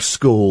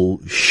school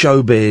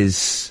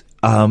showbiz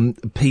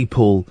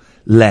people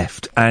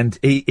left, and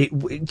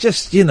it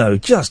just,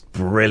 just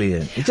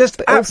brilliant. It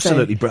just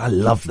absolutely brilliant. I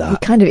love that. He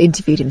kind of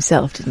interviewed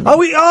himself, didn't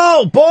he?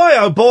 Oh boy.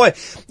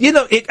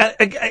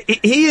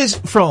 He is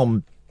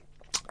from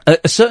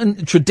a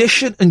certain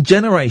tradition and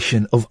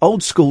generation of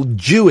old school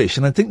Jewish,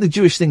 and I think the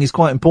Jewish thing is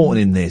quite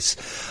important in this,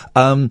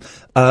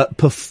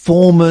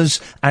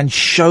 performers and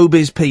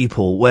showbiz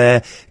people,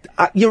 where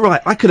you're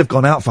right, I could have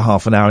gone out for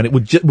half an hour and it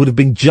would have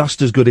been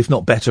just as good, if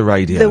not better,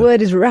 radio. The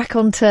word is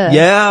raconteur.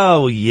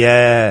 Yeah,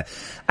 yeah.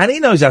 And he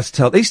knows how to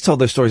tell. He's told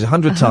those stories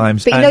 100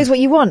 times. But he knows what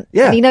you want.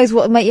 Yeah. And he knows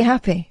what will make you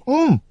happy.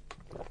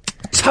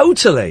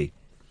 Totally.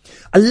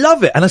 I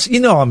love it. And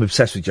I'm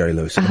obsessed with Jerry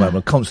Lewis at the moment.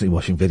 I'm constantly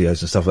watching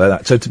videos and stuff like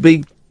that. So to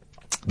be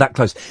that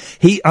close,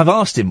 I've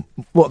asked him,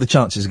 what are the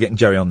chances of getting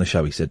Jerry on the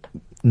show? He said,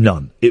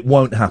 none. It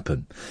won't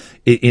happen.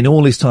 In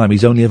all his time,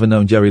 he's only ever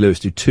known Jerry Lewis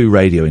do 2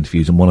 radio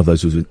interviews, and one of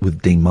those was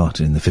with Dean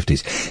Martin in the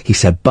 50s. He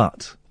said,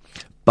 but,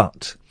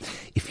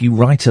 if you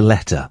write a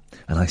letter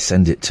and I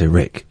send it to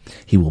Rick,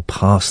 he will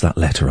pass that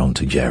letter on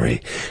to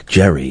Jerry.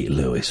 Jerry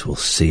Lewis will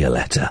see a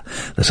letter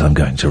that I'm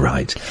going to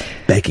write,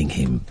 begging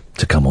him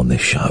to come on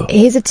this show.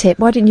 Here's a tip.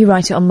 Why didn't you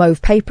write it on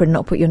mauve paper and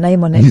not put your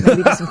name on it?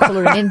 Maybe do some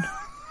colouring in.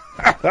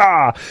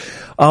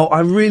 Oh, I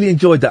really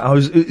enjoyed that.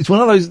 It's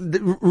one of those,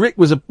 Rick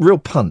was a real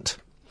punt.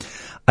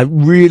 I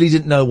really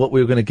didn't know what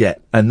we were going to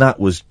get, and that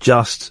was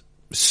just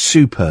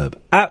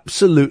superb.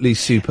 Absolutely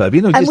superb.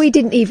 And we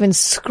didn't even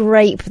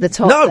scrape the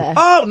top there.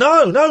 Oh,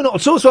 no, not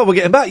at all. So we're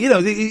getting back.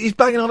 He's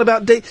banging on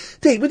about Dean.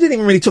 We didn't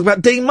even really talk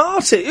about Dean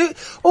Martin.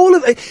 All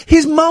of it.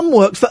 His mum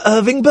worked for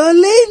Irving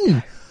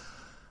Berlin.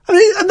 I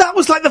mean, and that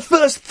was like the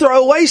first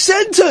throwaway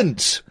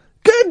sentence.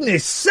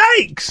 Goodness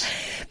sakes!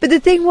 But the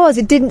thing was,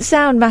 it didn't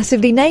sound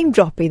massively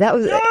name-droppy. That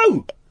was...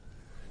 No!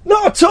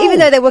 Not at all! Even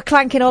though they were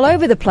clanking all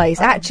over the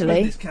place,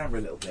 actually. This camera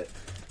a little bit.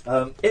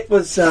 It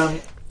was,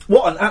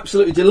 what an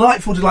absolutely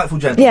delightful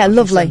gentleman. Yeah,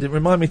 lovely.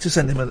 Remind me to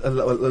send him a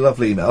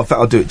lovely email. In fact,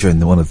 I'll do it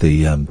during one of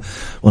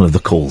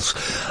the calls.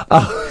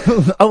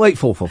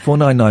 0844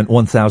 499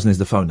 1000 is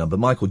the phone number.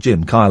 Michael,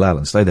 Jim, Kyle,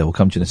 Allen, stay there. We'll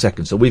come to you in a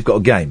second. So we've got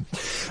a game.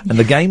 And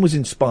the game was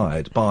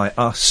inspired by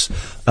us,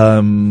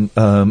 out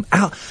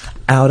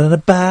and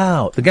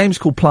about. The game's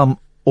called Plum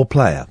or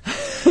Player.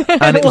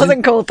 And it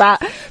wasn't called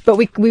that, but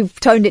we've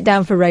toned it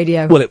down for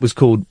radio. Well, it was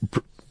called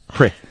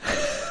Prius.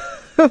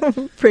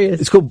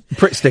 It's called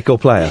Pritt Stick or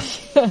Player.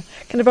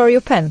 Can I borrow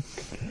your pen?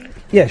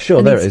 Yeah, sure,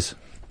 And there it is.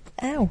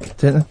 Ow.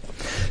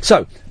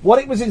 So, what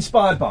it was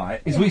inspired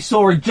by is we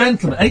saw a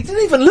gentleman, and he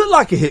didn't even look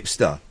like a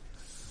hipster,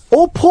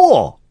 or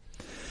poor,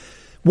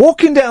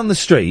 walking down the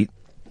street,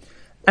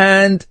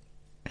 and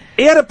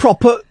he had a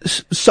proper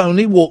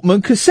Sony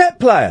Walkman cassette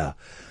player,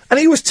 and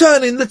he was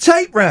turning the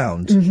tape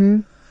round. Mm-hmm.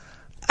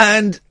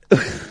 And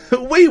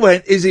we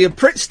went, is he a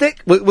Pritt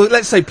Stick? Well,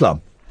 let's say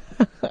Plum.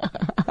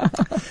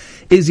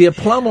 Is he a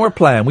Plum or a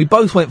player? And we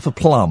both went for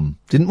Plum,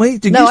 didn't we?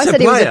 No, I said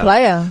he was a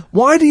player.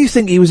 Why do you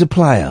think he was a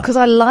player? Because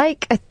I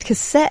like a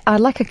cassette. I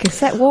like a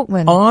cassette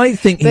Walkman. I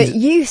think But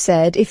you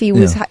said if he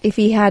was, if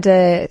he had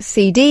a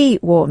CD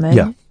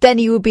Walkman, then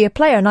he would be a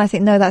player. And I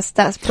think, no, that's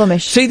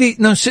Plumish.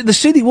 The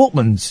CD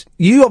Walkmans,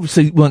 you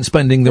obviously weren't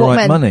spending the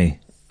right money.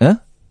 Huh?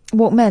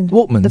 Walkmans.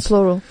 The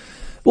plural.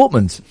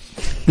 Walkmans.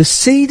 The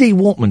CD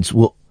Walkmans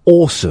were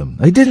awesome.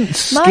 They didn't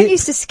skip. Mine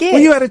used to skip.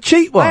 Well, you had a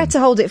cheap one. I had to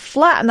hold it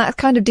flat, and that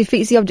kind of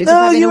defeats the object of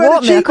having a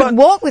Walkman. I couldn't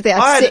walk with it.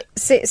 I'd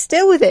sit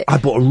still with it. I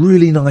bought a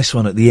really nice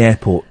one at the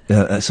airport,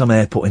 at some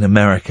airport in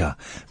America.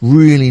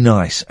 Really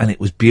nice, and it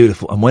was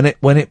beautiful. And when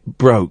it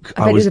broke,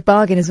 I bet it was a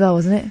bargain as well,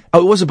 wasn't it?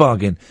 Oh, it was a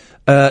bargain.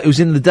 It was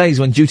in the days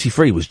when duty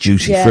free was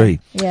duty free.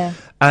 Yeah.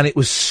 And it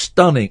was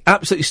stunning,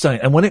 absolutely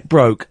stunning. And when it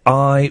broke,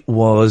 I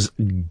was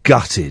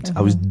gutted.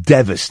 I was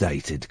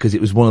devastated because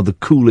it was one of the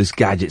coolest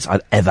gadgets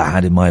I'd ever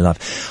had in my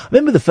life. I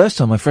remember the first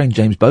time my friend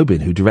James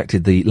Bobin, who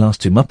directed the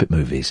last two Muppet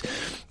movies,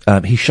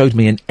 he showed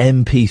me an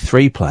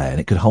MP3 player and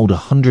it could hold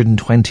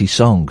 120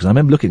 songs. And I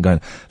remember looking and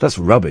going, that's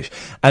rubbish.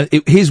 And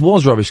his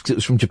was rubbish because it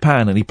was from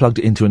Japan and he plugged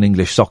it into an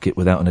English socket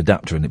without an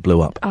adapter and it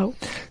blew up. Oh.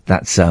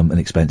 That's an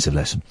expensive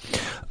lesson.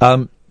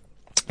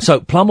 So,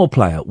 Plum or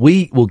Player,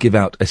 we will give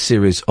out a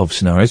series of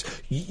scenarios.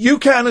 You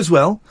can as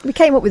well. We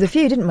came up with a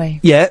few, didn't we?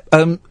 Yeah,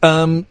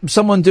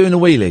 someone doing a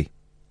wheelie.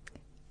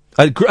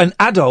 An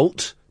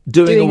adult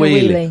doing a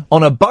wheelie.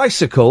 On a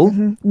bicycle.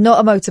 Mm-hmm. Not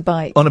a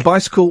motorbike. On a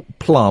bicycle,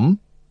 Plum.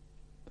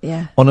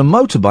 Yeah. On a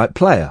motorbike,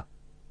 Player.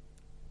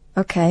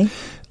 Okay.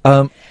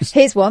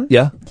 Here's one.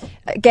 Yeah.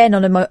 Again,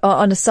 on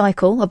a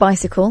cycle, a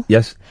bicycle.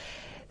 Yes.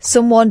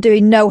 Someone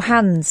doing no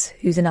hands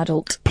who's an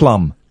adult.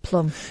 Plum.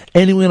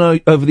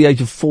 Anyone over the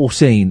age of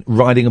 14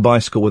 riding a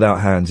bicycle without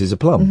hands is a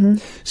Plum.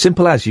 Mm-hmm.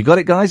 Simple as. You got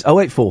it, guys?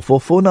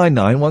 0844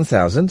 499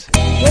 1000.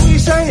 What were you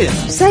saying?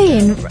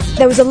 Saying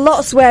there was a lot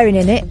of swearing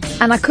in it,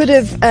 and I could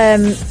have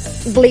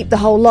bleeped the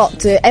whole lot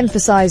to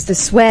emphasise the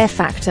swear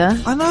factor.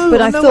 I know,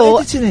 but I thought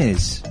what editing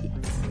is.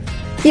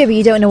 Yeah, but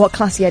you don't know what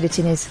classy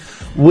editing is.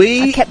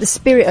 I kept the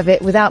spirit of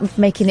it without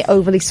making it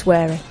overly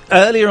sweary.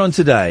 Earlier on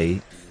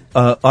today,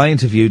 I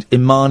interviewed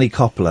Imani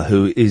Coppola,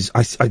 who is,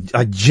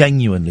 I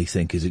genuinely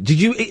think is it. Did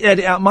you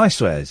edit out my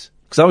swears?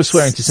 Because I was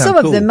swearing to sound cool.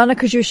 Some of them, Manna,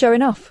 because you were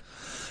showing off.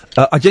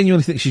 I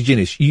genuinely think she's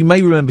genius. You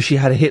may remember she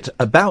had a hit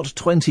about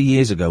 20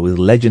 years ago with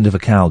Legend of a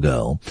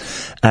Cowgirl.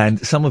 And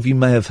some of you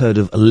may have heard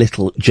of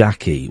Little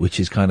Jackie, which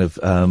is kind of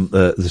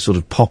the sort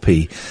of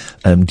poppy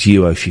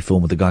duo she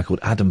formed with a guy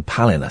called Adam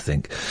Pallin, I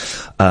think.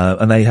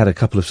 And they had a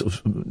couple of sort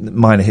of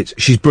minor hits.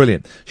 She's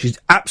brilliant. She's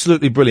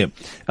absolutely brilliant.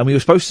 And we were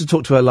supposed to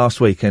talk to her last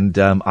week, and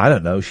I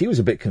don't know, she was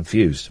a bit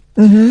confused.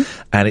 Mm-hmm.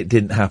 And it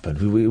didn't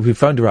happen. We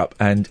phoned her up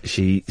and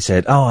she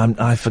said,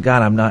 I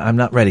forgot, I'm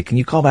not ready. Can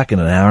you call back in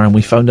an hour? And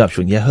we phoned up.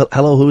 She went, yeah,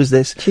 hello, who is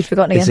this? She'd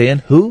forgotten again. It's Iain.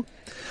 Who?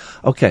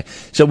 Okay.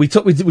 So we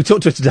talked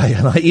to her today,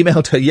 and I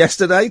emailed her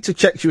yesterday to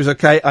check she was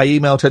okay. I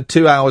emailed her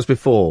 2 hours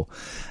before.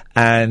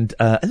 And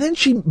then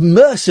she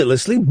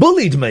mercilessly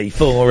bullied me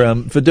for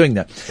doing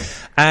that.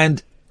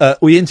 And,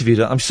 we interviewed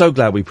her. I'm so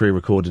glad we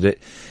pre-recorded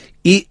it.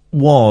 It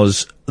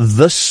was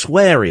the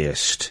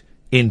sweariest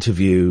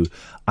interview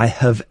I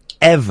have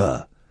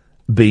ever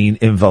been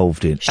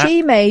involved in.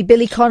 She made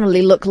Billy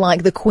Connolly look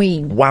like the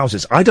Queen.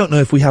 Wowzers. I don't know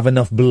if we have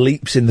enough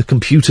bleeps in the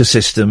computer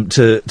system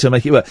to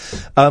make it work.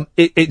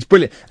 It's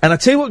brilliant. And I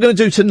tell you what we're going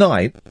to do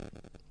tonight.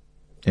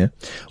 Yeah.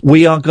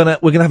 We're going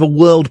to have a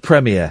world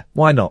premiere.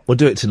 Why not? We'll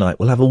do it tonight.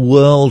 We'll have a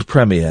world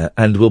premiere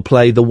and we'll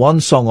play the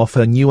one song off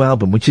her new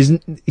album, she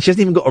hasn't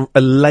even got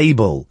a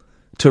label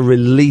to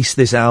release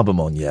this album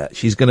on yet.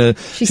 She's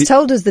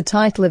told us the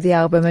title of the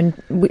album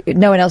and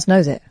no one else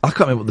knows it. I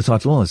can't remember what the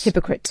title was.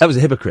 Hypocrite. That was a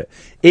Hypocrite.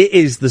 It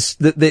is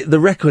the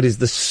record is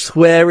the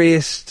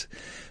sweariest,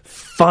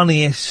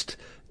 funniest,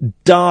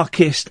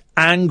 darkest,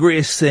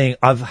 angriest thing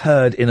I've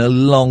heard in a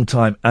long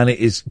time, and it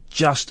is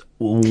just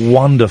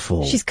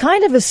wonderful. She's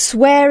kind of a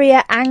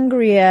swearier,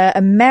 angrier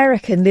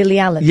American Lily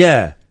Allen.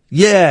 Yeah.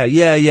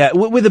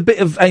 With a bit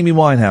of Amy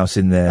Winehouse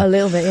in there. A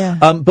little bit, yeah.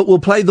 But we'll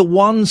play the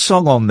one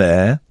song on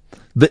there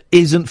that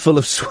isn't full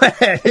of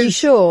swears. Are you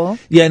sure?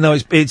 Yeah, no,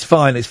 it's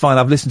fine. It's fine.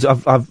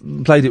 I've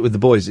played it with the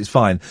boys. It's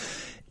fine.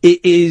 It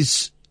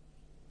is.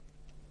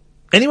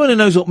 Anyone who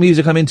knows what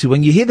music I'm into,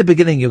 when you hear the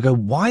beginning, you'll go,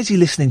 why is he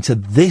listening to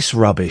this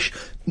rubbish?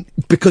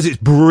 Because it's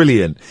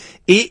brilliant.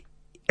 It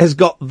has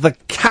got the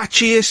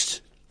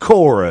catchiest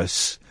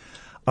chorus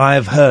I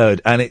have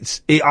heard, and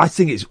I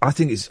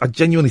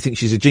genuinely think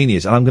she's a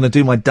genius, and I'm going to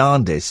do my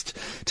darndest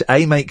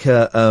to make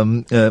her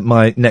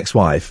my next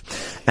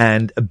wife,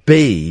 and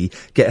B,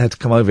 get her to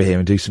come over here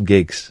and do some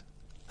gigs.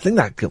 I think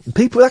that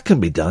can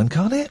be done,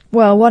 can't it?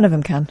 Well, one of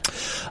them can.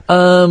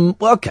 Well,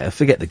 okay,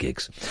 forget the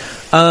gigs.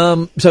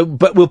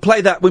 But we'll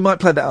play that. We might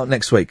play that out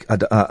next week. Play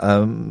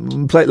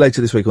it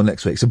later this week or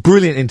next week. It's a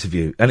brilliant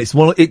interview, and it's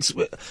one of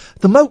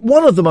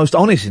the most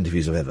honest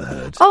interviews I've ever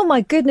heard. Oh my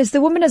goodness, the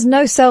woman has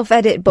no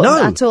self-edit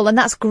button at all, and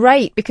that's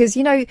great because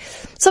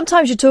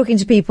sometimes you're talking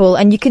to people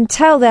and you can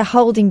tell they're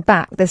holding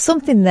back. There's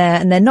something there,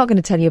 and they're not going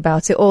to tell you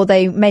about it, or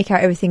they make out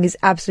everything is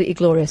absolutely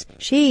glorious.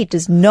 She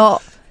does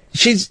not.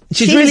 She's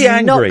really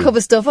angry. Not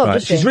cover stuff up, right,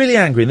 does she? She's really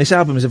angry, and this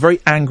album is a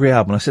very angry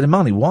album. I said,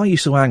 Imani, why are you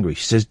so angry?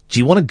 She says, do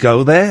you want to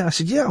go there? I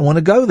said, yeah, I want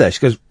to go there. She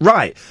goes,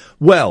 right,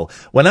 well,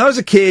 when I was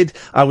a kid,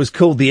 I was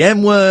called the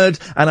N-word,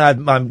 and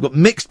I've got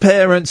mixed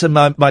parents, and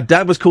my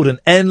dad was called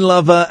an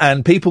N-lover,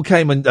 and people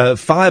came and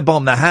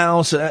firebombed the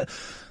house.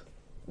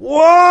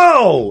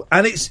 Whoa!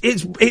 And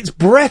it's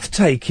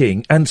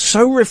breathtaking and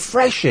so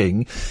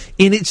refreshing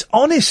in its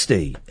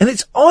honesty.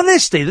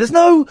 There's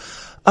no,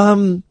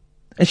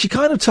 and she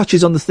kind of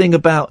touches on the thing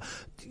about,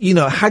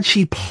 had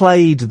she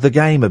played the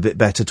game a bit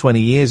better 20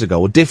 years ago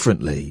or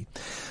differently,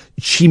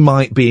 she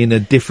might be in a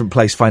different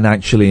place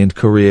financially and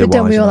career-wise. But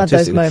don't we all have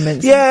those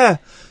moments? Yeah.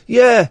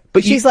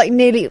 But she's like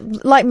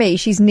me,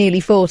 she's nearly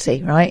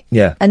 40, right?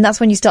 Yeah. And that's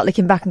when you start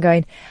looking back and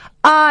going,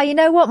 you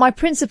know what, my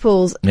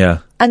principles. Yeah.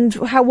 And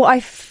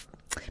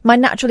my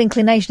natural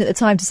inclination at the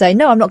time to say,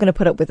 no, I'm not going to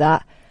put up with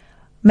that.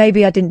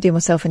 Maybe I didn't do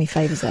myself any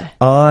favours there.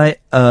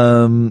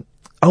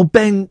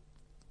 Ben,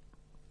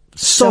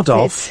 sod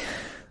off.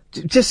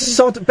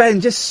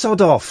 Ben, just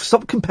sod off.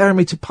 Stop comparing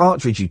me to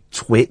Partridge, you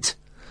twit.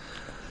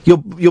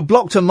 You're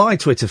blocked on my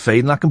Twitter feed,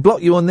 and I can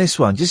block you on this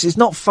one. It's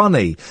not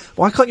funny.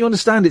 Why can't you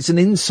understand it's an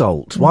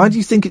insult? Why do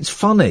you think it's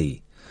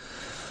funny?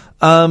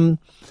 What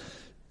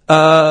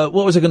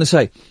was I going to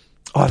say?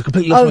 Oh, I've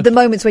completely lost the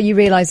moments where you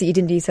realise that you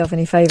didn't do yourself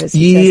any favours.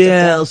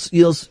 Yes.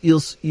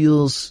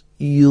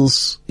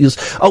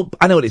 Oh,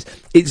 I know what it is.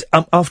 It's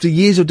after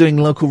years of doing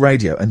local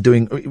radio and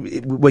doing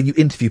where you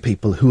interview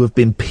people who have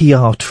been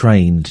PR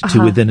trained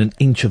to within an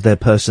inch of their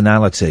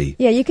personality.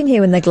 Yeah, you can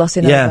hear when they're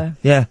glossing over.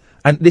 Yeah.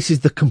 And this is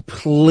the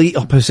complete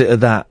opposite of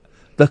that.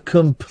 The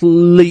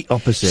complete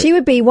opposite. She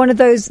would be one of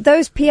those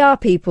PR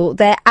people,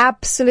 their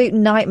absolute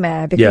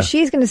nightmare, because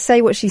she's going to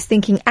say what she's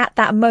thinking at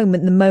that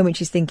moment, the moment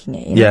she's thinking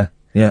it.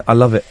 Yeah, I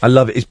love it.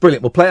 It's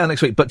brilliant. We'll play it out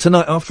next week. But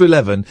tonight, after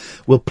 11,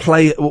 we'll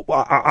play.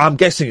 I'm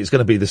guessing it's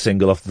going to be the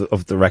single off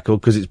the record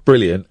because it's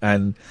brilliant.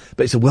 But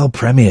it's a world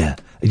premiere,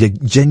 a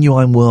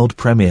genuine world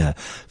premiere.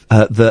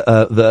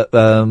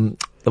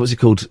 What's it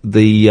called?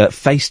 The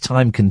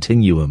FaceTime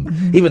Continuum.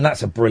 Mm-hmm. Even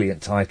that's a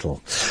brilliant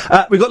title.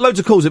 We've got loads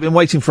of calls that have been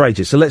waiting for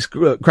ages, so let's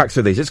crack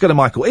through these. Let's go to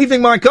Michael.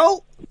 Evening,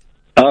 Michael.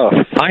 Oh,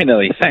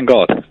 finally! Thank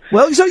God.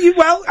 Well,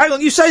 hang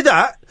on. You say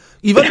that.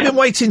 You've only been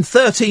waiting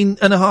 13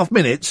 and a half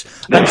minutes,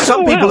 and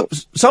some people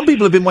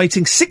have been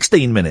waiting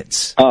 16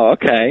 minutes. Oh,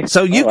 okay.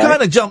 So you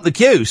kind of jumped the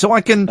queue, so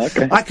I can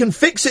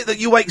fix it that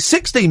you wait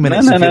 16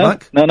 minutes if you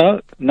like.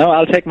 No,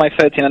 I'll take my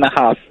 13 and a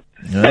half.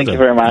 Thank you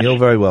very much. You're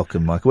very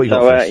welcome, Michael. What you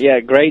got for us?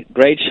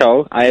 Great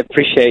show. I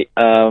appreciate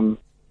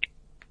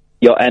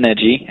your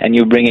energy, and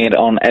you bringing it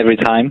on every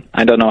time.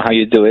 I don't know how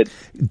you do it.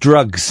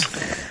 Drugs.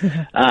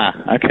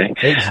 Okay.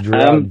 It's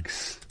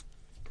drugs.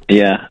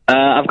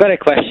 I've got a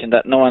question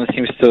that no one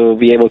seems to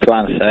be able to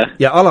answer.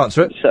 Yeah, I'll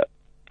answer it. Easy.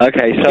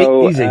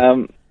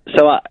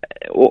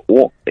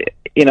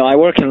 I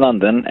work in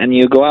London, and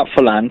you go out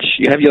for lunch,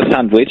 you have your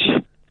sandwich,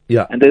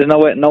 and there's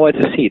nowhere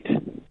to sit.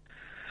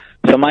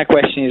 So my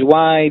question is,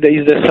 why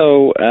is there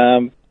so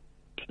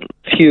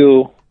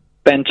few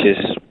benches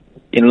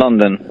in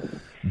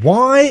London?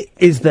 Why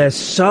is there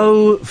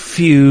so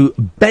few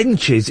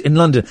benches in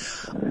London?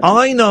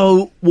 I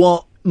know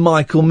what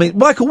Michael means.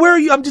 Michael, where are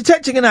you? I'm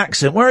detecting an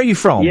accent. Where are you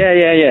from?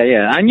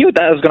 Yeah. I knew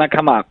that was going to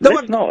come up.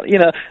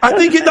 I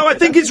think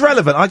it's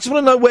relevant. I just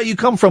want to know where you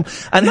come from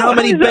and how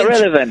many benches. How is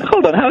that relevant?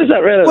 Hold on, how is that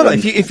relevant? Well,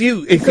 if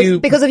you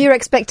because of your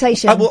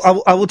expectations. I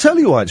will tell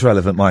you why it's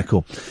relevant,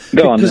 Michael.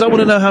 Go on. Because I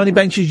want to know how many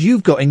benches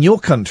you've got in your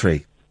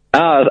country.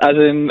 As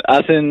in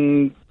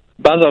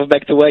buzz off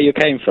back to where you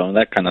came from,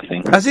 that kind of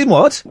thing. As in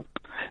what?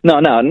 No,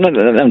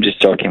 I'm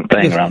just joking,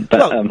 playing around.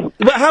 But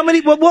how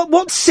many?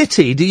 What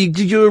city did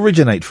you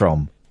originate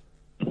from?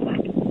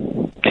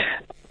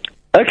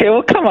 Okay,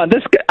 well, come on.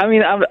 I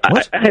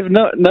have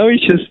no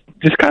issues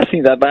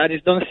discussing that, but I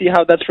just don't see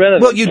how that's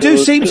relevant. Well, you do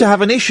seem to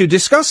have an issue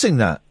discussing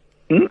that.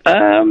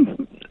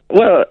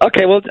 Well,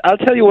 okay. Well, I'll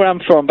tell you where I'm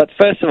from, but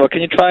first of all,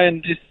 can you try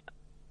and just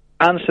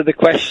answer the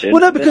question?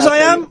 Well, no, because I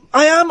am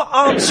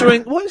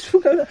answering.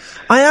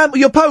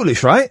 You're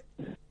Polish, right?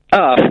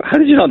 Oh, how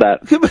did you know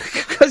that?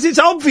 Because it's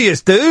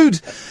obvious, dude.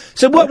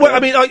 So what? Okay. I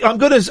mean, I'm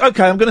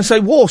gonna say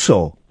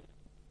Warsaw.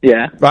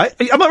 Yeah. Right?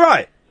 Am I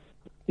right?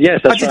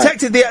 Yes, that's right. I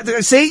detected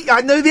the. See,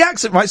 I know the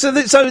accent, right? So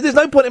there's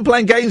no point in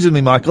playing games with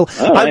me, Michael.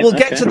 I will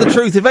get to the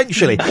truth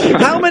eventually.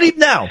 How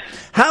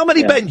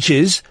many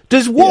benches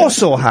does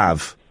Warsaw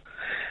have?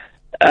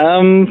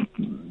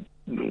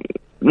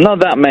 Not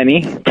that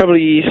many.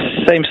 Probably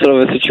same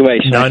sort of a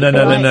situation. No.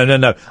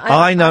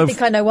 I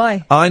think I know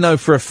why. I know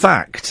for a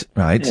fact,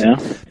 right,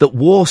 that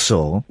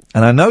Warsaw,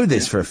 and I know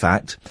this for a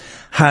fact,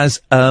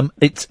 has,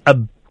 it's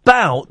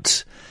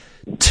about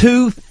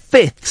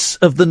 2/5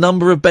 of the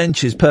number of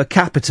benches per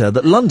capita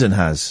that London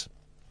has.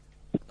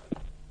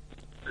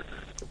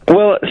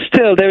 Well,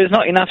 still, there is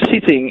not enough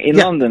seating in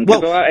London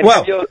to go out and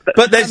have your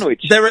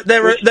sandwich. There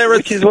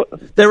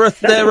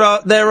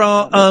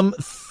are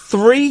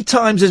 3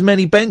 times as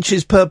many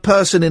benches per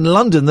person in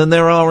London than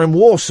there are in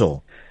Warsaw.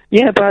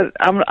 Yeah, but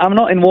I'm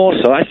not in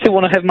Warsaw. I still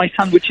want to have my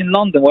sandwich in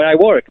London where I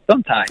work,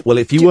 don't I? Well,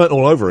 if you weren't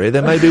all over here,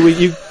 then maybe we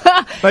could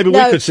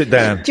sit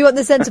down. Do you want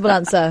the sensible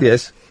answer?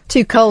 Yes.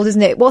 Too cold,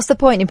 isn't it? What's the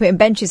point in putting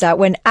benches out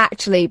when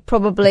actually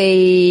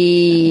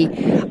probably,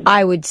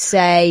 I would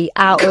say,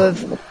 out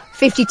of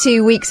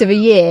 52 weeks of a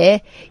year,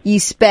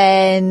 you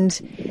spend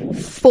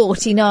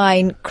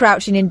 49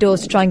 crouching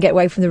indoors to try and get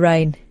away from the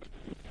rain?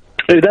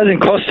 It doesn't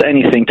cost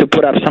anything to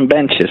put up some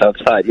benches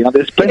outside. You know,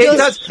 there's plenty. It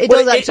does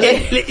actually.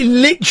 It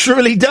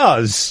literally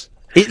does.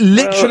 It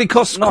literally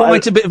costs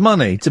quite a bit of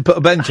money to put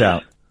a bench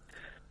out.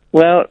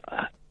 Well.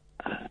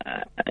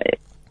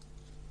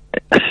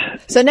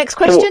 So next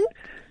question?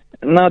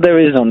 No, there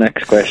is no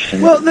next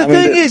question. Well, the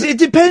thing is, it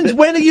depends.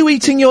 When are you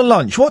eating your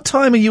lunch? What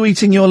time are you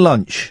eating your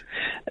lunch?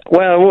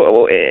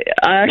 Well,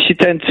 I actually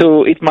tend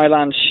to eat my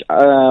lunch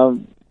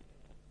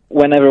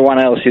when everyone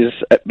else is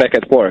back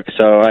at work,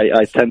 so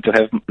I tend to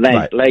have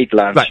late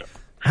lunch. Right.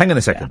 Hang on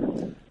a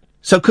second.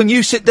 So can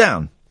you sit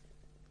down?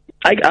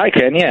 I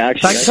can, yeah,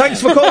 actually. Thanks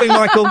for calling,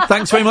 Michael.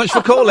 Thanks very much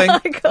for calling.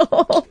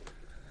 Michael.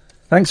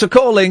 Thanks for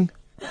calling.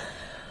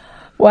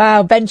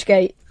 Wow,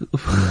 Benchgate.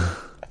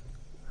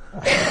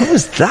 What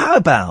was that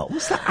about?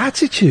 What's that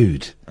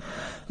attitude?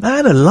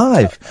 Man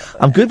alive.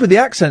 I'm good with the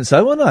accents,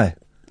 though, wasn't I?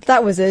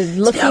 That was a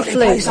lucky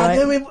fluke,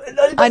 right?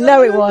 I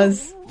know it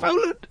was.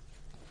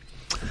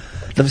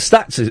 The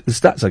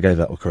stats I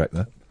gave out were correct,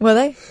 though. Were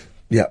they?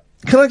 Yeah.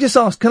 Can I just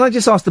ask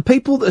the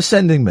people that are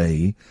sending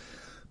me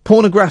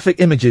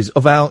pornographic images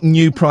of our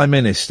new Prime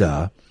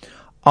Minister,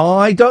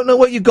 I don't know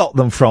where you got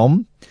them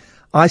from.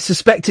 I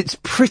suspect it's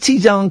pretty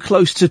darn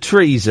close to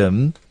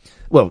treason.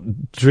 Well,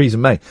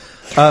 treason may.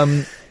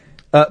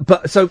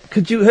 But so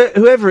could you,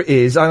 whoever it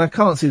is, and I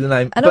can't see the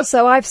name. And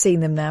also I've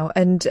seen them now,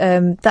 and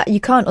that you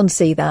can't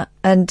unsee that.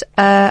 And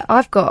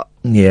I've got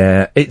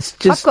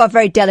a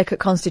very delicate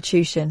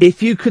constitution.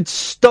 If you could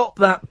stop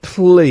that,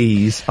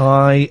 please.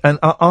 I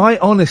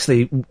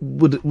honestly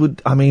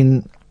would. I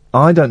mean,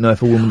 I don't know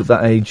if a woman of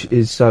that age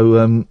is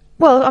so.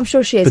 Well, I'm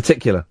sure she is.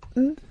 Particular.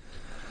 Mm.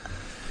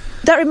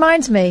 That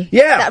reminds me.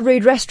 Yeah. That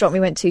rude restaurant we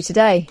went to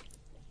today.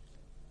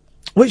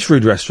 Which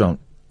rude restaurant?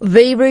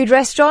 The rude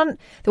restaurant,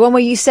 the one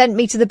where you sent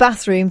me to the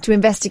bathroom to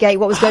investigate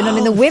what was going on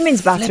in the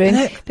women's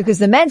bathroom, because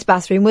the men's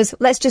bathroom was,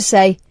 let's just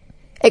say,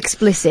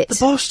 explicit. The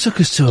boss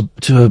took us to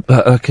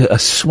a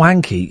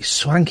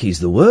swanky's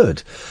the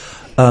word.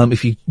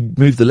 If you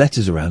move the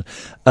letters around,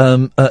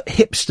 a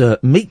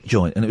hipster meat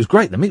joint, and it was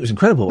great. The meat was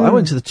incredible. I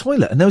went to the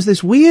toilet, and there was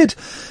this weird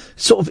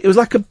sort of. It was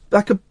like a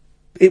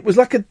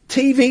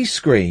TV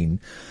screen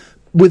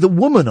with a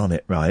woman on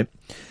it, right?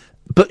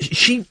 But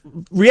she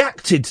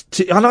reacted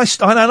to, and I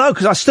know,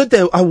 because I stood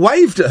there, I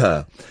waved at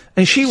her,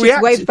 and she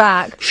reacted. Waved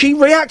back. She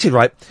reacted,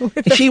 right?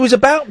 She was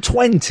about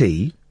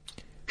 20.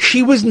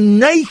 She was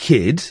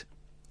naked.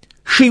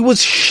 She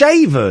was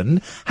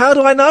shaven. How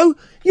do I know?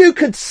 You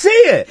could see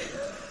it.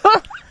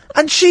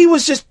 And she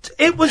was just,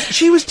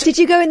 Did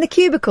you go in the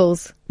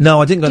cubicles?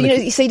 No, I didn't go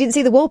So you didn't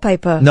see the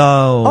wallpaper?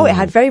 No. Oh, it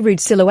had very rude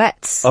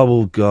silhouettes.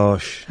 Oh,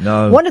 gosh,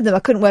 no. One of them, I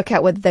couldn't work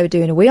out whether they were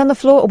doing a wee on the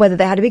floor or whether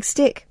they had a big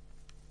stick.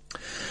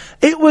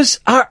 It was,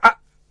 I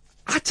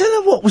don't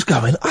know what was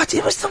going on.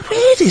 It was the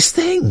weirdest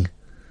thing.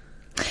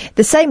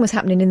 The same was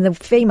happening in the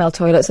female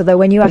toilets, although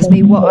when you asked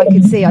me what I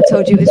could see, I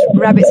told you it was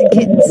rabbits and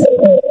kittens.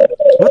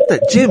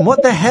 Jim,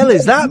 what the hell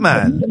is that,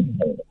 man?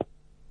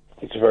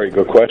 It's a very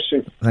good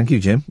question. Thank you,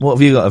 Jim. What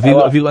have you got?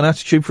 Have you got an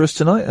attitude for us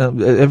tonight?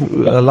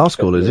 Last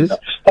call, is it?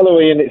 Hello,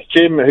 Ian. It's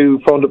Jim,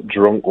 who phoned up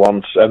drunk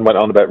once and went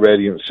on about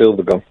Radiant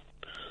Silvergun.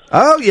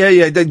 Oh,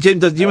 yeah. Jim,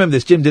 do you remember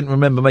this? Jim didn't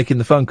remember making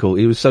the phone call.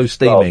 He was so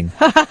steaming.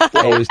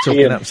 He was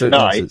talking Ian, absolute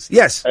tonight, nonsense.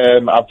 Yes.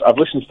 I've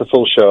listened to the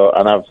full show,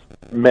 and I've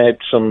made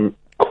some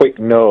quick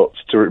notes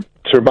to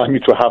remind me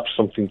to have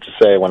something to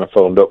say when I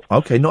phoned up.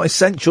 Okay, not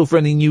essential for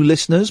any new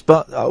listeners,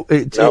 but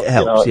it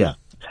helps, yeah.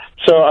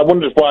 So I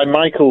wondered why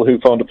Michael, who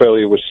phoned up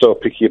earlier, was so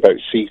picky about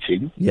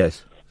seating.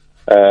 Yes.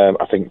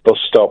 I think bus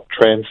stop,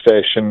 train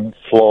station,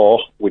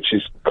 floor, which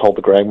is called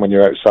the ground when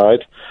you're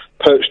outside,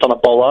 perched on a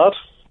bollard,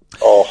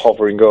 or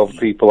hovering over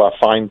people are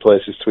fine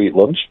places to eat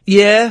lunch.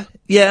 Yeah.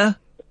 Yeah.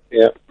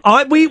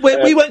 We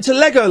went to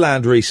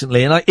Legoland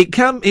recently, and it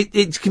can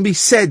be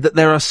said that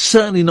there are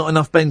certainly not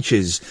enough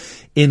benches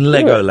in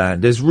Legoland.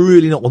 There's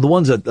really not. Well, the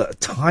ones that are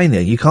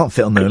tiny, you can't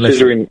fit on them.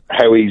 Considering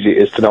how easy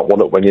it is to not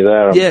one up when you're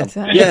there. Yeah.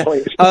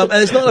 And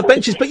there's not enough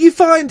benches, but you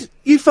find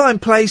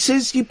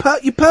places. You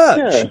perch.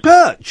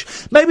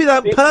 Maybe they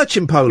don't perch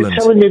in Poland.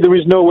 You're telling me there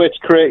is no way to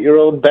create your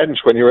own bench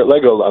when you're at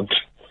Legoland.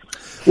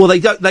 Well, they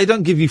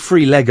don't give you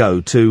free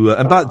Lego to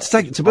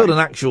build an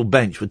actual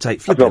bench would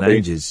take flipping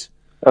ages.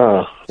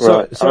 Oh,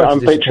 right. Sorry I'm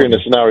picturing a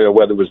scenario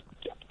where there was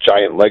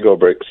giant Lego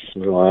bricks,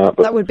 something like that.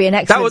 But that would be an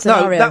excellent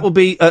scenario. That would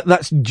be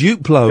that's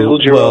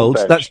Duplo World.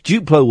 That's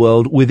Duplo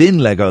World within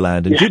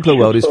Legoland, and Duplo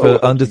World is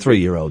for under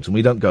 3-year-olds, and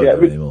we don't go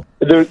there anymore.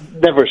 There's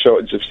never a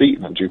shortage of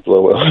seating at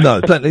Duplo World.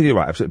 No, you're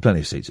right. Absolutely, plenty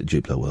of seats at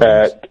Duplo World.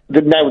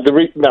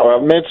 Now,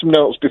 I've made some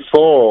notes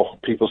before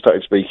people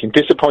started speaking.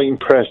 Disappointing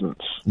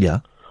presents. Yeah.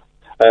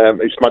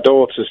 It's my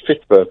daughter's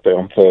 5th birthday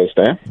on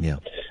Thursday. Yeah.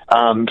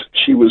 And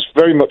she was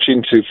very much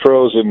into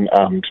Frozen,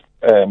 and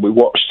we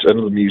watched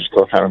another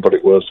musical, I can't remember what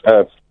it was,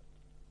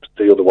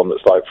 the other one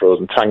that's like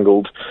Frozen,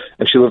 Tangled,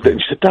 and she loved it.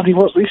 And she said, Daddy,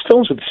 what's these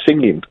films with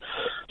singing?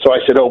 So I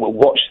said, well,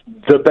 watch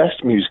the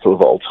best musical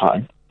of all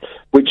time,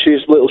 which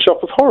is Little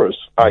Shop of Horrors,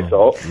 I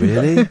thought.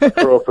 Really?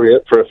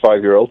 Appropriate for a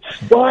 5-year-old.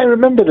 Well, I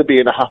remember there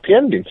being a happy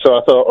ending, so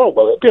I thought,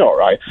 it'll be all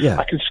right. Yeah.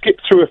 I can skip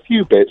through a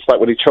few bits, like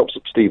when he chops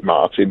up Steve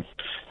Martin.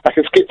 I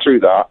can skip through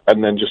that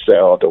and then just say,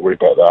 don't worry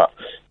about that.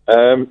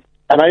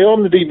 And I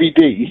own the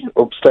DVD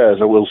upstairs,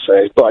 I will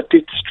say, but I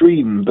did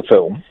stream the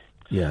film.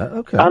 Yeah,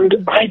 okay.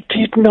 And I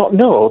did not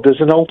know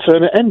there's an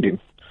alternate ending.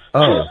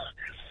 Oh.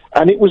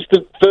 And it was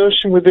the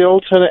version with the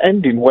alternate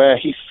ending where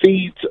he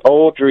feeds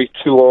Audrey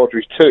to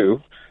Audrey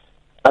 2,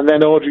 and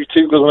then Audrey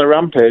 2 goes on a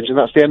rampage, and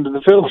that's the end of the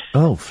film.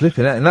 Oh,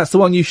 flipping it. And that's the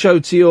one you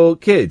showed to your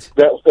kid?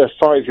 That's their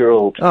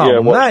 5-year-old.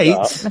 Oh, mate.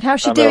 And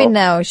how's she doing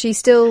now? Is she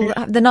still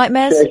the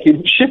nightmares?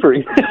 Shaking,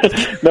 shivering.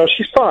 No,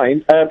 she's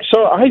fine.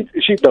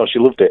 She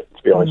loved it,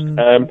 to be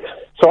honest.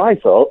 So I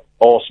thought,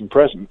 awesome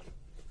present.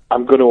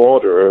 I'm going to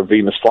order her a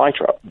Venus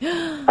flytrap.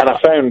 And I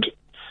found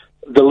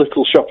the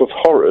Little Shop of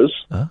Horrors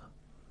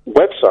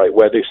website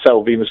where they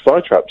sell Venus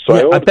flytraps.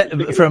 So I bet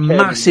for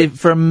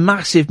a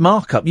massive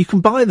markup, you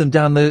can buy them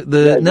down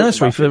the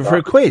nursery for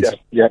 £1.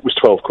 Yeah, it was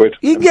 £12.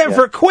 You can get them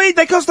for £1.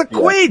 They cost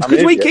 £1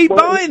 because we keep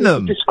buying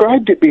them.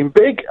 Described it being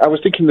big. I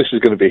was thinking this is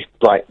going to be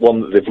like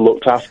one that they've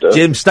looked after.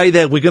 Jim, stay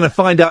there. We're going to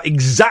find out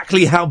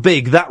exactly how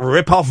big that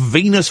rip-off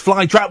Venus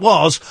flytrap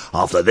was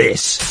after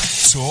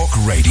this. Talk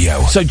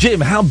Radio. So,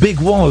 Jim, how big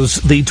was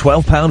the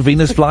 £12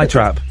 Venus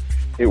flytrap?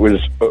 It was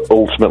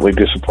ultimately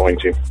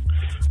disappointing.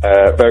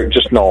 Very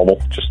just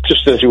normal,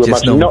 just as you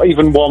imagine. Not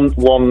even one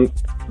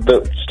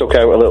that stuck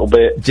out a little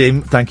bit.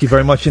 Jim, thank you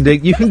very much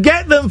indeed. You can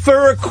get them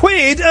for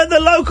 £1 at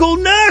the local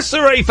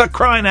nursery, for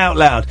crying out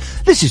loud.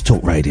 This is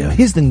Talk Radio.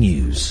 Here's the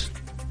news.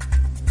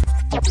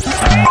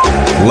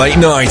 Late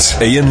night,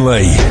 Iain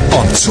Lee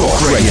on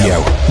Talk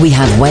Radio. We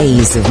have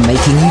ways of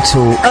making you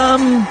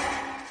talk.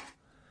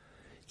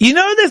 You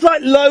know, there's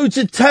like loads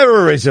of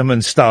terrorism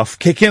and stuff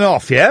kicking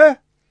off, yeah?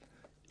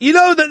 You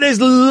know that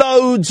there's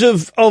loads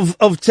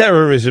of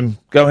terrorism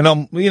going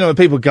on, you know,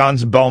 people with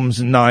guns and bombs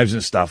and knives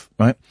and stuff,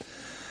 right?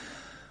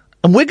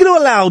 And we're going to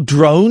allow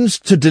drones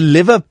to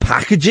deliver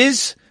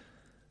packages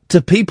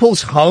to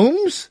people's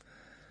homes?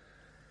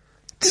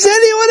 Does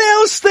anyone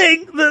else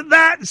think that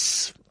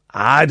that's,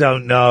 I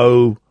don't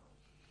know,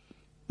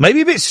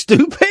 maybe a bit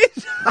stupid?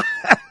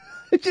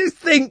 I just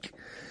think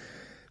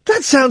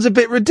that sounds a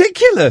bit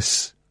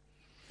ridiculous.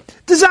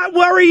 Does that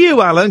worry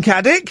you, Alan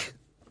Caddick?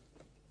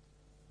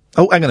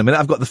 Oh, hang on a minute,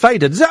 I've got the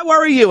fader. Does that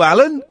worry you,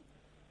 Alan?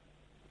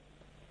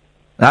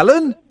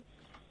 Alan?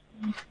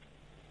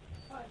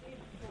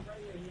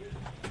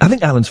 I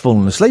think Alan's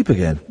fallen asleep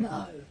again.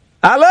 No.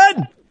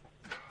 Alan!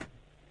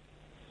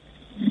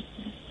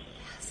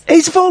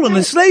 He's fallen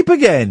asleep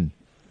again.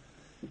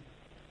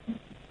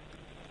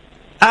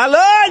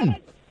 Alan!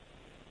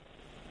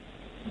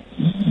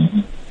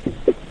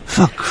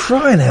 For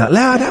crying out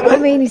loud. I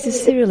mean, he's a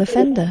serial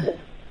offender.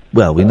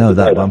 Well, we know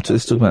that, but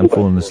let's talk about him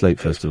falling asleep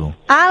first of all.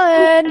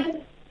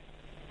 Alan!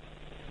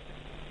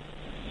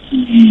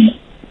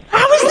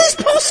 How is this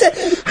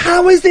possible?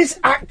 How is this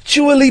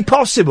actually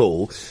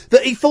possible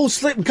that he falls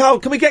asleep? Carl,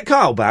 can we get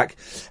Carl back?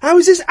 How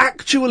is this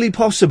actually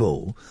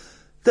possible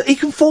that he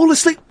can fall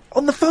asleep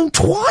on the phone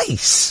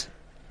twice?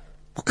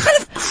 What kind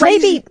of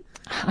crazy...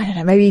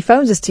 Maybe he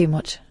phones us too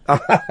much. Well,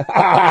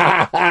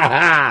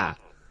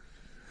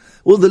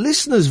 the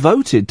listeners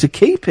voted to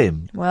keep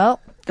him. Well,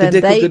 then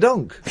they...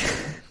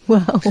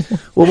 Well,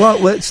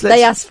 let's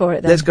they asked for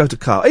it then. Let's go to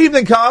Carl.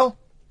 Evening, Carl.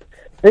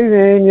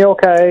 Evening, you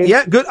okay?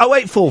 Yeah, good.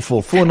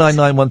 0844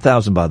 499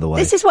 1000, by the way.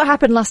 This is what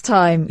happened last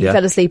time you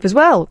fell asleep as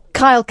well.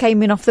 Kyle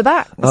came in off the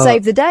bat and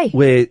saved the day.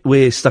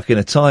 We're stuck in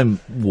a time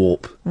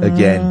warp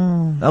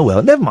again. Oh,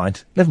 well, never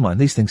mind.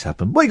 These things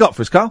happen. What you got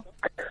for us, Carl?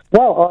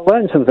 Well, I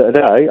learned something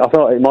today. I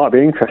thought it might be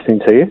interesting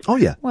to you. Oh,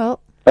 yeah. Well...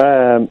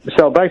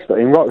 so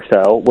basically, in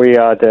Rochdale,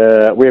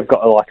 we've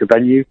got a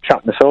venue,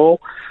 Chapness Hall.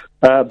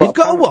 You've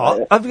got a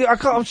what?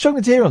 I'm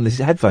struggling to hear on these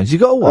headphones.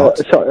 You've got a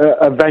what?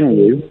 A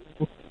venue.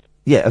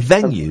 Yeah, a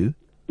venue?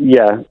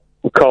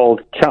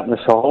 Called Chapness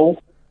Hall.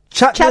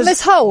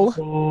 Chapness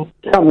Hole?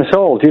 Chapness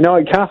Hall. Do you know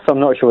it, Kath? I'm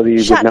not sure whether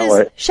you would know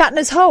it.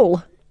 Shatner's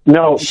Hole?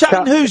 No.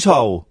 Whose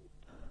hole?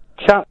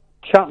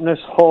 Chapness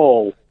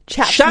Hall.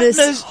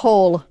 Chapness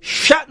Hall.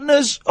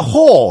 Shatner's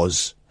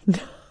whores.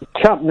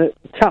 Chapness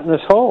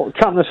Hall.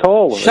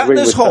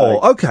 Shatner's Hall.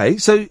 Okay,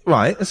 so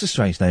right, that's a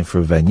strange name for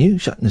a venue,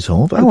 Shatner's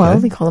Hall. But oh well,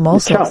 they call them all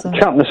sorts.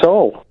 Chapness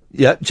Hall.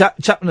 Yeah,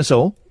 Chapness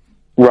Hall.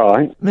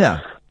 Right. Yeah.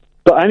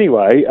 But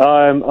anyway,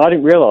 I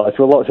didn't realise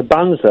there were lots of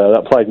bands there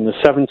that played in the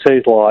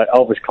 70s, like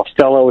Elvis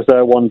Costello was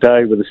there one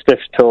day with the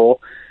Stiffs tour.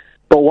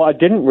 But what I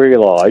didn't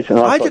realise, and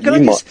let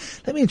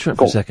me interrupt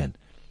for a second.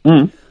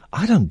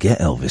 I don't get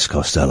Elvis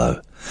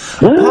Costello.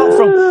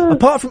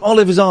 Apart from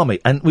Oliver's Army,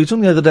 and we were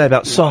talking the other day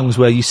about songs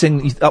where you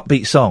sing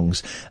upbeat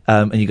songs,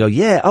 and you go,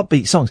 yeah,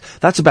 upbeat songs.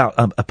 That's about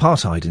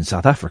apartheid in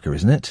South Africa,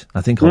 isn't it?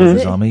 I think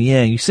Oliver's Army,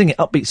 yeah, you sing it,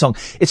 upbeat song.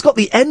 It's got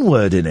the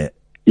N-word in it.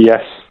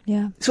 Yes.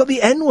 Yeah. It's got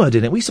the N-word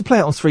in it. We used to play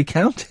it on 3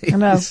 Counties. I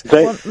know.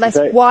 Less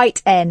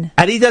white N.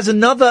 And he does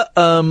another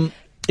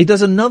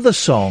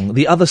song,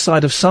 The Other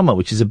Side of Summer,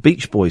 which is a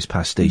Beach Boys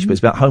pastiche, but it's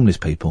about homeless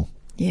people.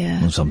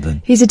 Yeah. Or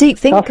something. He's a deep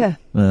thinker.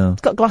 Well,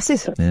 he's got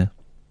glasses. Yeah.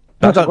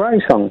 That's a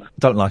great song.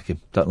 Don't like him.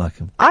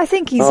 I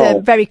think he's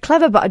very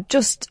clever, but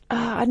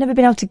I've never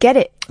been able to get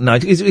it. No,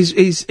 he's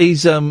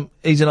an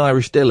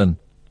Irish Dylan.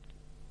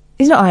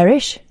 He's not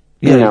Irish.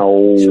 Yeah.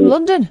 No. He's from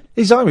London.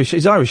 He's Irish.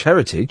 He's Irish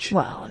heritage.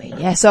 Well, I mean,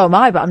 yeah, so am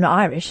I, but I'm not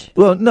Irish.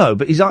 Well, no,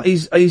 but he's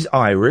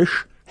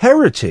Irish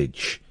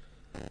heritage.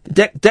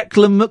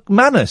 Declan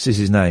McManus is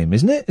his name,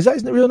 isn't it? Is that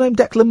his real name?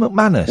 Declan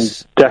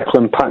McManus.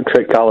 Declan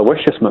Patrick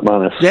Aloysius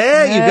McManus.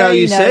 There you go,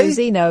 you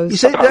see? He knows. You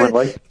see,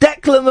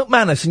 Declan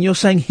McManus, and you're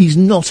saying he's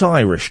not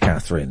Irish,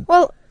 Catherine.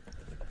 Well...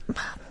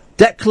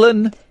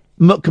 Declan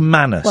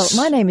McManus. Well,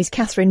 my name is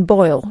Catherine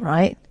Boyle,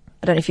 right?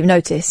 I don't know if you've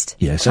noticed.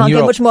 Yes. Can't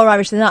get much more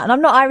Irish than that. And I'm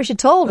not Irish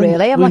at all,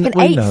 really. I'm like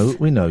an eighth.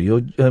 We know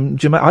you're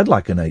Jamaican. I'd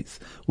like an eighth.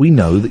 We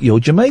know that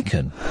you're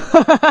Jamaican.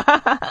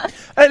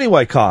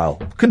 Anyway, Kyle,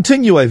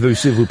 continuez-vous,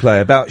 s'il vous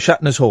plaît, about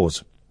Shatner's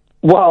Hawes.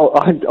 Well,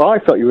 I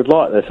thought you would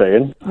like this,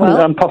 Ian,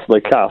 and possibly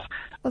Kath.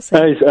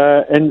 So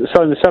in the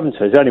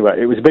 70s,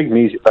 anyway, it was a big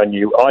music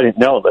venue. I didn't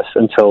know this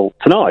until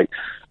tonight.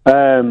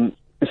 So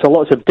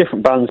lots of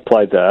different bands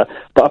played there,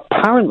 but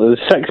apparently the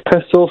Sex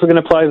Pistols were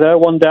going to play there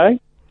one day.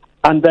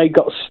 And they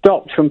got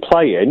stopped from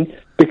playing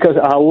because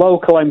our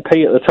local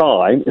MP at the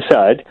time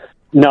said,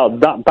 no,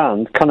 that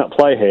band cannot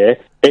play here.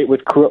 It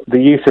would corrupt the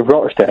youth of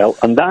Rochdale.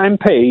 And that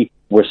MP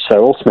was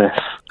Cyril Smith.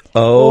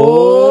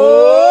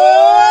 Oh!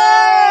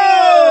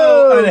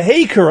 And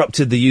he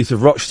corrupted the youth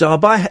of Rochdale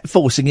by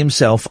forcing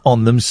himself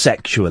on them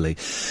sexually.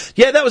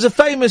 Yeah, that was a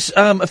famous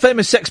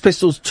Sex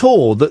Pistols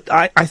tour that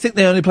I think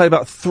they only played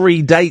about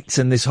 3 dates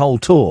in this whole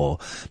tour.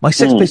 My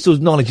Sex Pistols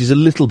knowledge is a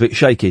little bit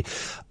shaky.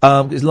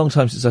 It's a long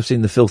time since I've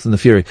seen The Filth and the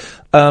Fury.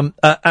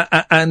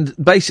 And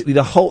basically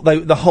the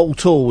whole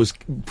tour was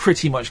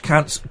pretty much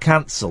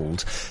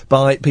cancelled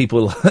by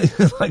people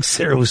like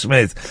Cyril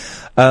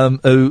Smith,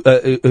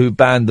 who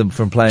banned them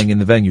from playing in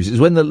the venues. It was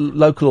when the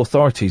local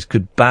authorities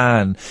could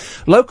ban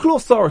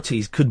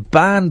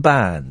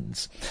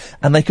bands,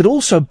 and they could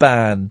also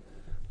ban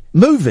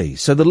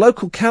movies. So the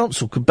local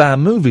council could ban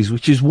movies,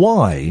 which is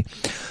why,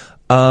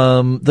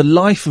 The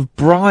Life of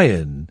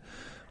Brian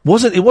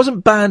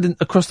wasn't banned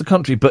across the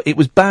country, but it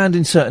was banned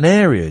in certain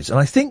areas. And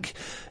I think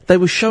they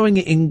were showing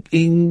it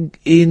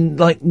in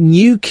like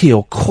Newquay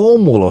or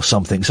Cornwall or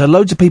something. So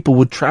loads of people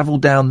would travel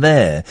down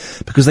there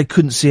because they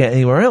couldn't see it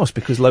anywhere else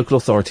because local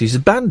authorities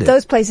had banned it.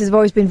 Those places have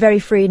always been very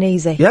free and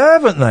easy. Yeah,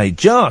 haven't they?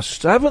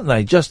 Just.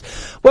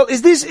 Well,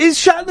 is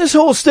Shatner's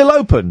Hall still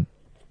open?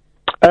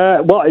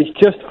 Well, it's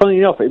just, funny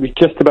enough, it was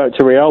just about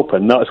to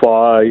reopen. That's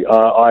why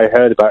I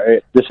heard about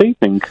it this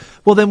evening.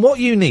 Well, then what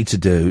you need to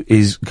do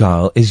is,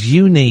 Kyle,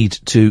 you need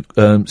to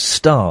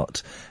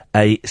start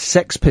a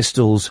Sex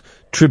Pistols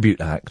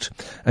tribute act,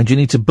 and you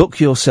need to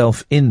book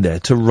yourself in there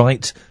to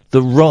right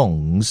the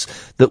wrongs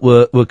that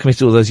were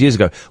committed all those years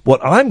ago. What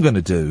I'm going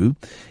to do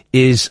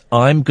is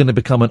I'm going to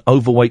become an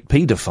overweight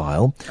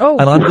paedophile,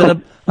 and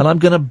I'm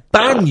going to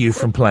ban you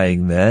from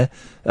playing there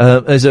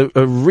as a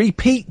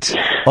repeat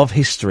of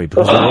history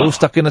because we're all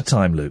stuck in a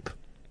time loop.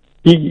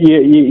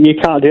 You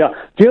can't do that.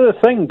 The other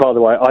thing, by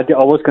the way, I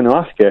was going to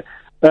ask you,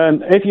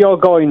 if you're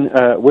going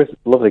with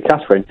lovely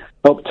Catherine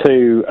up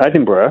to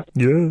Edinburgh,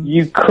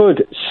 you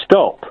could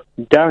stop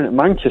down at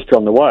Manchester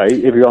on the way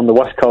if you're on the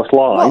West Coast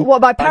line.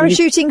 What by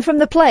parachuting from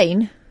the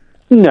plane?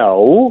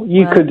 No,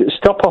 you could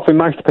stop off in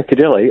Manchester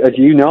Piccadilly, as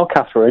you know,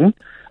 Catherine,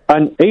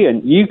 and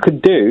Ian, you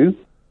could do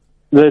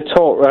the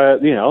talk,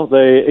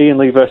 the Ian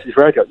Lee versus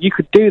Radio. You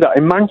could do that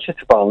in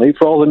Manchester, apparently,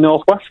 for all the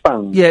North West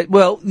fans. Yeah,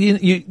 well,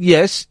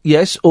 yes,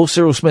 or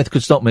Cyril Smith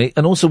could stop me,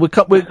 and also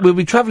we'll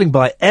be travelling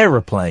by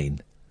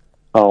aeroplane.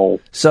 Oh.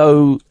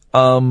 So,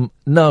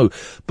 no,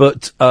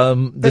 but,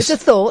 it's a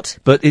thought.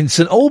 But in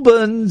St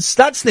Albans,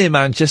 that's near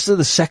Manchester,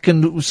 the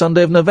second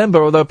Sunday of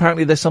November, although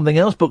apparently there's something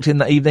else booked in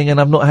that evening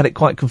and I've not had it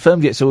quite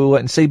confirmed yet, so we'll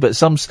wait and see, but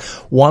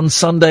one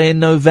Sunday in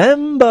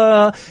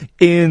November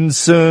in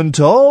St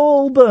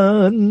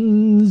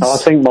Albans. I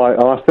think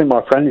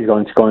my friend is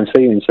going to go and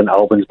see you in St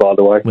Albans, by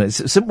the way.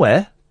 St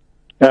where?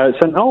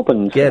 St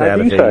Albans. Get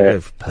out of here,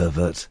 you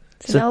pervert.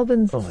 St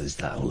Albans. What is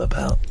that all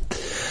about?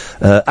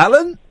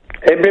 Alan?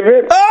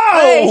 Oh!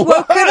 Hey, he's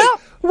woken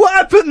up. What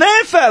happened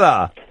there,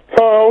 fella?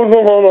 I was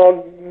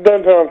on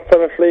don't know, I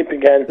fell asleep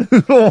again.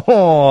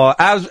 Oh,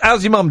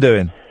 how's your mum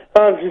doing?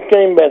 Oh, she's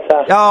getting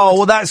better. Oh,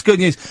 well, that's good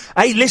news.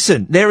 Hey,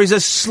 listen, there is a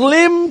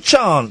slim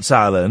chance,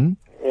 Alan.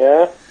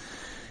 Yeah?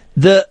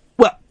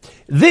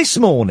 This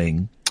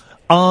morning,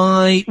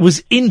 I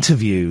was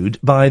interviewed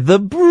by the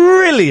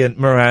brilliant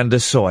Miranda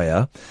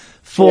Sawyer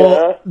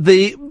for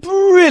the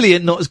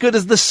brilliant, not as good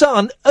as The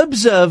Sun,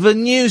 Observer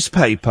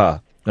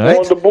newspaper. Right?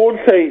 Oh, the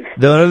broadsheets.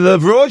 The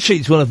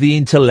broadsheets, one of the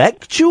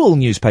intellectual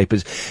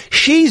newspapers.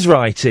 She's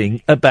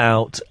writing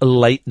about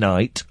late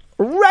night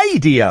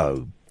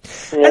radio.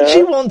 Yeah. And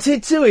she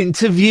wanted to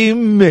interview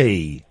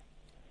me.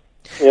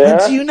 Yeah? And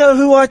do you know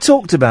who I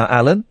talked about,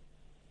 Alan?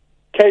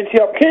 Katie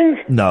Hopkins?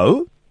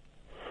 No.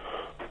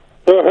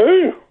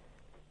 Who?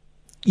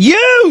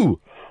 You!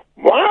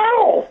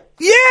 Wow!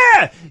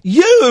 Yeah!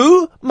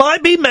 You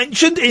might be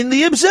mentioned in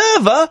The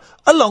Observer,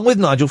 along with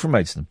Nigel from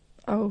Maidstone.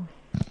 Oh.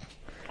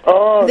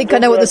 Oh, I think I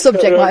know what the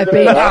subject might have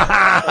been.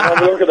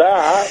 Have a look at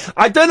that.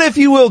 I don't know if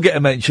you will get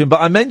a mention,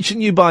 but I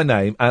mentioned you by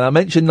name, and I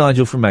mentioned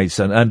Nigel from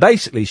Maidstone, and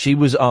basically she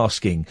was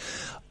asking,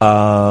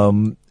 I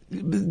mean,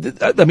 the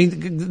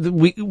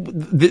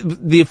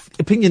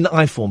opinion that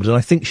I formed, and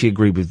I think she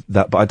agreed with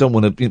that, but I don't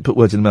want to put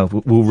words in the mouth.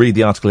 We'll read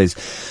the article, is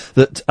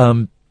that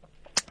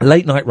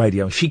late night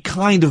radio, she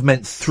kind of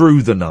meant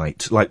through the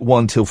night, like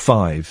 1 till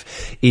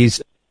 5,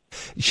 is...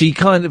 She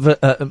kind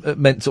of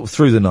meant sort of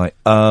through the night,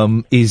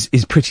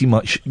 is pretty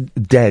much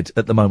dead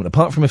at the moment,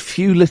 apart from a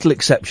few little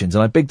exceptions,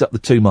 and I bigged up the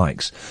 2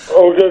 mics.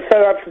 Oh, just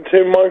set up the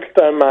 2 mics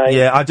then, mate.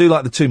 Yeah, I do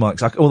like the 2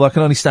 mics, although I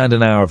can only stand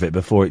an hour of it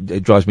before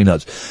it drives me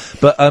nuts.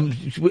 But, and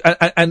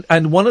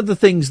one of the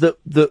things that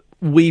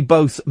we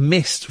both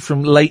missed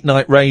from late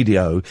night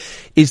radio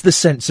is the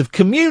sense of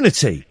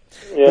community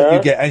that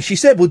you get. And she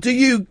said, well, do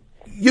you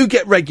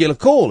get regular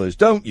callers,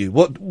 don't you?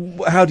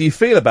 How do you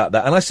feel about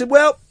that? And I said,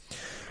 well,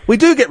 we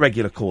do get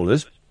regular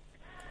callers,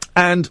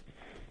 and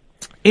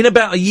in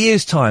about a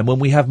year's time, when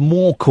we have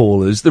more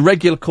callers, the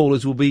regular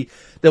callers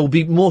there will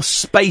be more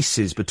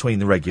spaces between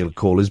the regular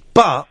callers,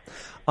 but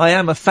I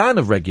am a fan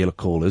of regular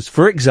callers.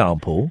 For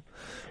example,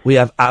 we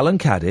have Alan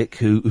Caddick,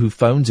 who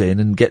phones in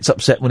and gets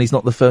upset when he's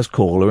not the first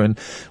caller, and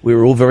we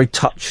were all very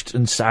touched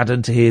and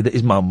saddened to hear that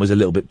his mum was a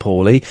little bit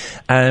poorly,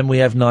 and we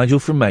have Nigel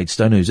from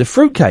Maidstone, who's a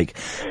fruitcake.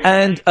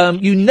 And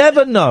you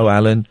never know,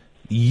 Alan,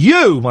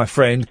 you, my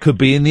friend, could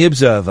be in The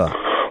Observer.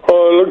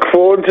 Oh, look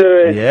forward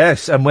to it.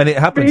 Yes, and when it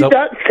happens...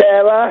 That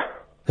Sarah.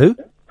 Who?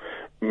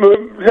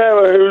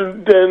 Sarah, who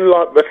didn't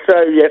like the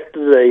show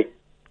yesterday.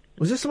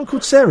 Was there someone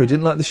called Sarah who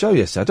didn't like the show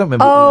yesterday? I don't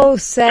remember. Oh,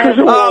 Sarah.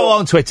 Oh,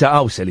 on Twitter.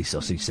 Oh, silly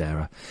sausage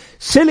Sarah.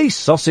 Silly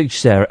sausage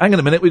Sarah. Hang on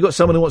a minute, we've got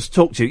someone who wants to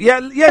talk to you.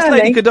 Yeah, yes, Sally.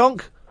 Lady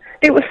Gadonk?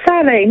 It was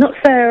Sally, not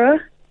Sarah.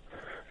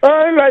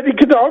 Hi, Lady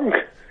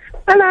Gadonk.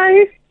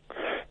 Hello.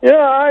 Yeah,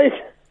 hi.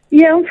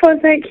 Yeah, I'm fine,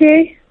 thank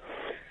you.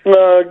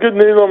 Good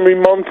news on my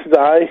mum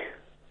today.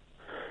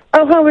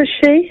 Oh, how is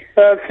she?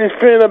 She's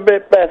feeling a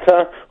bit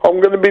better.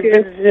 I'm going to be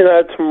visiting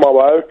her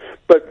tomorrow,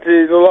 but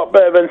she's a lot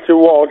better than she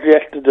was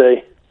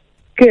yesterday.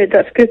 Good,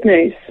 that's good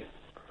news.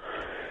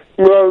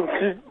 Well,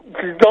 she's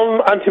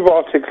on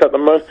antibiotics at the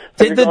moment.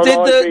 Did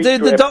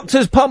the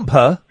doctors pump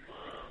her?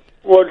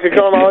 Well, she's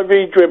got an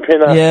IV drip in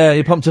her. Yeah,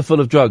 you pumped her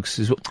full of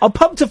drugs.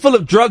 Pumped her full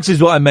of drugs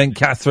is what I meant,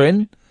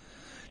 Catherine.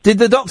 Did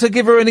the doctor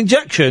give her an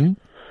injection?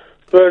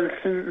 But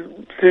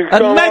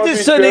a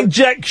medicine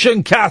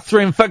injection,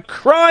 Catherine, for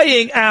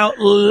crying out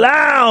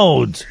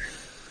loud.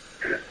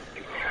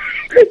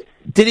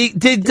 Did he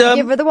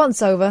give her the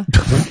once over?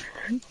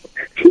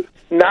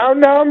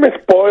 No, Miss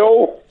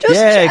Boyle. Just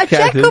a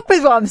check-up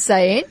is what I'm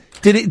saying.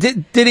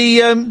 Did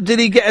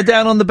he get her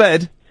down on the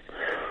bed?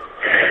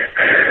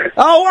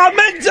 Oh, I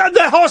meant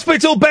the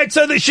hospital bed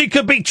so that she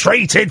could be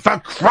treated for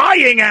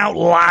crying out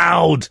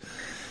loud.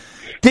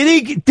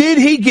 Did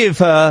he give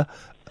her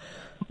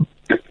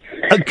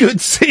a good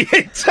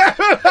seeing?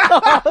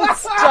 Oh,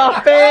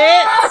 stop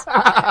it!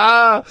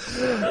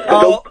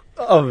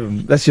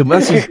 That's your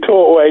message.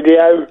 Talk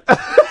radio.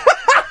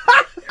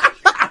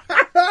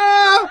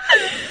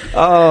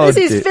 Oh,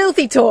 this is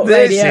filthy talk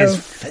radio.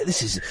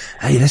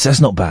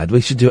 That's not bad. We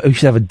should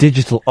have a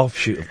digital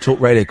offshoot of talk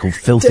radio called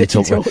Filthy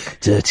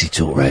Dirty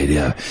Talk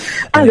Radio.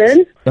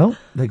 Alan?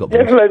 They got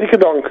yes, Lady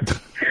Kadonk.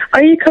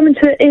 Are you coming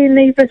to Iain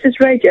Lee versus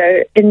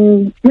Radio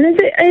in... When is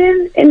it,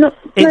 Iain? In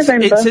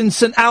November? It's in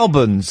St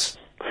Albans.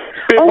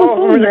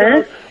 Oh,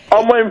 there.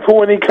 I'm waiting for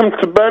when he comes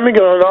to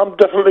Birmingham, and I'm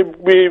definitely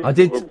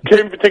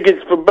getting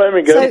tickets for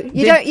Birmingham. So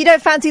you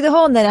don't fancy the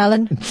Horn then,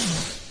 Alan?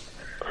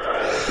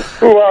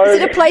 Well,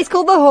 is it a place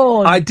called the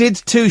Horn? I did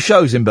 2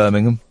 shows in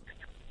Birmingham.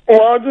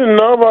 Well, I didn't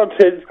know about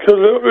it because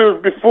it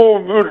was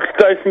before the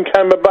station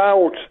came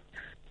about.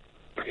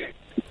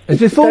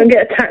 Don't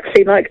get a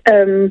taxi like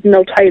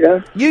Noel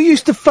Taylor. You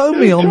used to phone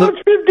me on the...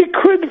 50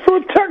 quid for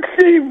a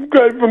taxi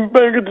going from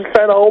Birmingham to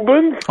St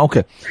Albans.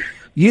 Okay.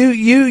 You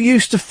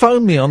used to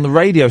phone me on the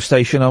radio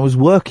station I was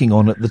working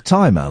on at the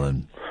time,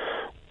 Alan.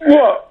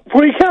 What?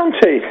 Free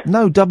County?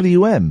 No,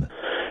 WM.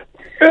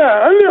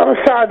 Yeah, only on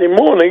a Saturday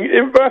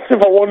morning. That's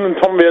if I wasn't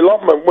on the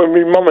allotment with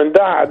my mum and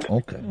dad.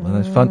 Okay, well,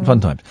 that's fun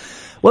times.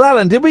 Well,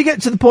 Alan, did we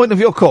get to the point of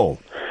your call?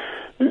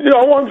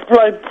 I want to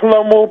play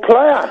Plum or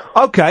Player.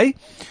 Okay.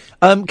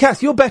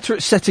 Kath, you're better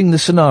at setting the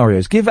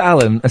scenarios. Give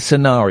Alan a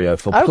scenario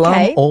for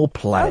Plum or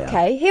Player.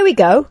 Okay, here we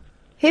go.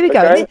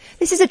 Okay.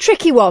 This is a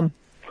tricky one.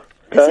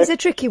 This is a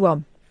tricky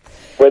one.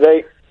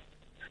 Ready?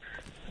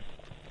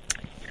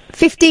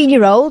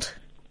 15-year-old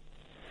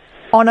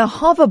on a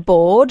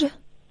hoverboard. You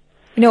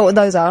know what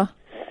those are?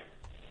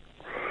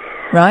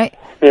 Right?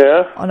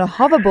 Yeah. On a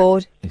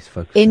hoverboard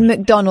in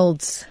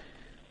McDonald's.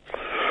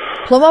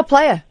 Plum or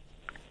Player?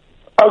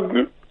 I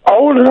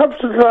would have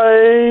to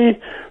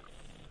say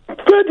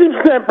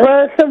 30%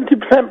 Player,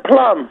 70%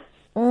 Plum.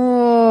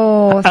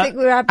 Oh, I think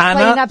we're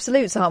playing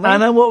absolutes, aren't we?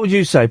 Anna, what would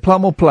you say?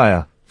 Plum or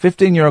Player?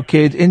 15-year-old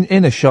kid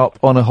in a shop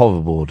on a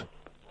hoverboard.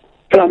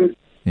 Plum.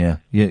 Yeah,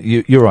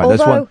 you're right.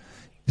 Although,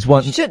 There's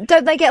one.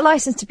 Don't they get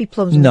licensed to be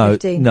plums when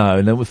 15?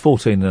 No, we're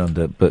 14 and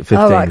under, but 15.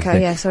 Oh, right,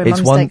 okay, yeah, sorry, my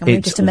mistake. I'm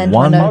going to just amend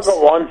my notes. I've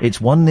got one. It's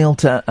 1-0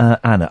 to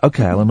Anna.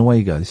 Okay, Alan, away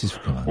you go. This is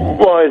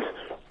Right.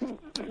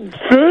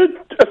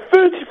 A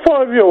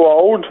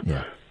 35-year-old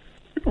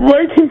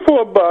waiting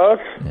for a bus,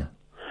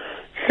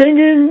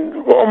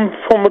 singing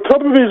from the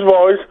top of his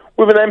voice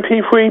with an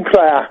MP3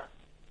 player.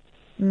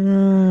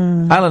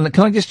 Alan,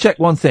 can I just check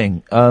one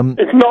thing?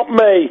 It's not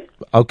me.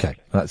 Okay,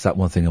 that's that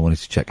one thing I wanted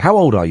to check. How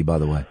old are you, by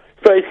the way?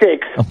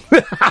 36.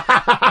 You're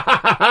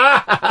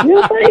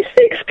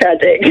 36,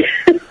 Caddick.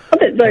 I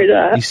didn't know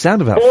that. You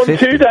sound about Born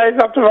 50. 2 days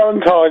after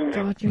Valentine's.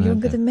 God, you're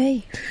younger than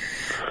me.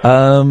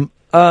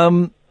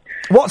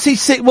 What's he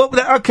sing?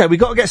 Okay, we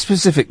got to get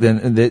specific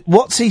then.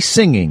 What's he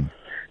singing?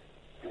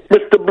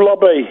 Mr.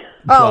 Blobby.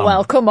 Oh,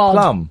 well, come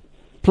on.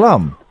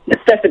 Plum.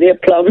 It's definitely a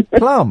plum.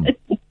 Plum.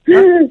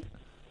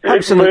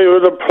 Absolutely. It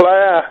was a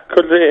player,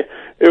 because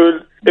it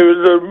was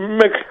a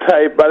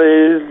mixtape that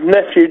his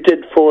nephew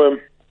did for him.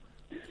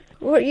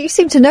 Well, you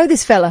seem to know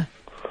this fella.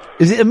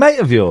 Is it a mate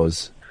of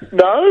yours?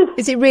 No.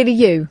 Is it really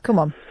you? Come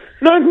on.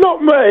 No, it's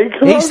not me.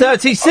 He's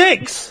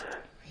 36.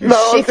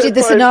 Shifted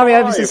the scenario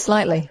ever so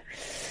slightly.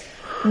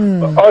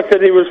 I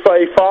said he was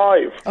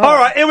 35. All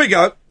right, here we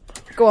go.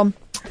 Go on.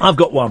 I've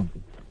got one.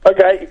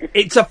 Okay.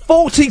 It's a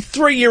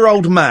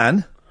 43-year-old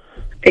man.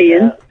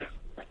 Ian.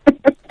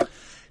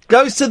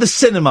 Goes to the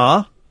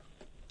cinema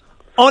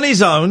on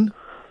his own,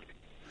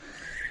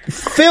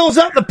 fills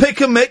up the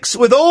pick and mix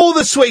with all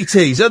the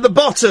sweeties. At the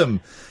bottom,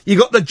 you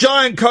got the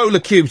giant cola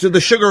cubes with the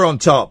sugar on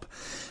top.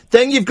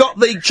 Then you've got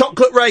the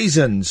chocolate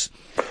raisins.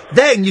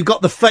 Then you've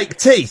got the fake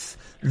teeth.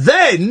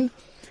 Then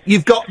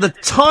you've got the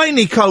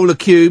tiny cola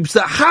cubes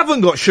that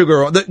haven't got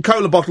sugar on, the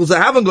cola bottles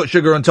that haven't got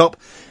sugar on top.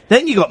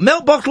 Then you've got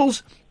milk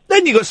bottles.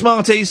 Then you've got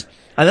Smarties.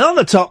 And then on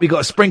the top, you've got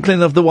a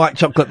sprinkling of the white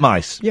chocolate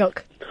mice.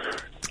 Yuck.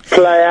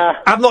 Player.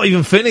 I've not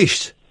even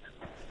finished.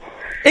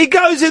 He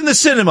goes in the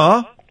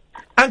cinema,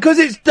 and because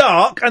it's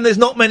dark and there's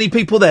not many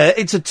people there,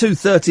 it's a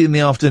 2:30 in the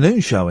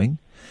afternoon showing.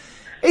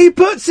 He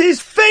puts his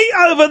feet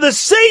over the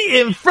seat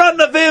in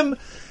front of him.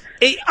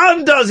 He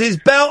undoes his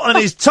belt and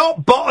his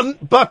top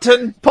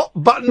button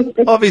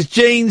of his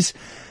jeans,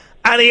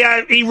 and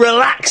he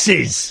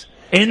relaxes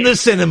in the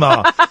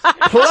cinema.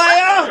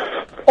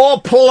 Player or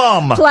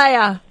Plum?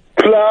 Player.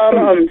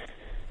 Plum.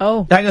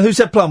 Oh. Hang on, who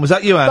said Plum? Was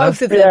that you, Anna?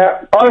 Both of them.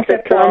 Yeah, I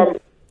said Plum.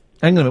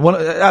 Hang on a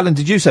minute. Alan,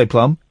 did you say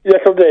Plum? Yes,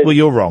 I did. Well,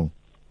 you're wrong.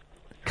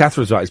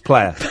 Catherine's right, it's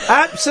Player.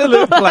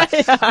 Absolute Player.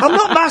 I'm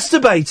not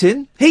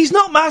masturbating. He's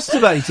not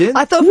masturbating.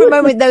 I thought for a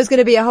moment there was going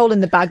to be a hole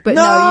in the bag, but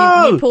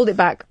no, you pulled it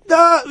back.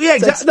 No, yeah,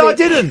 exactly. No, I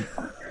didn't.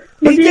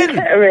 He didn't.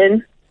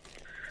 Kettering?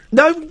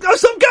 No,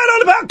 stop going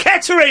on about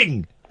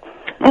Kettering!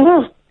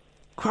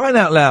 Crying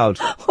out loud.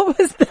 What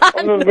was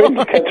that?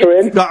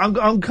 No,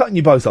 I'm cutting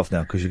you both off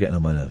now because you're getting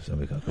on my nerves.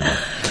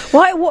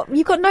 Why? What?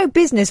 You've got no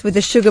business with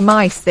the sugar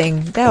mice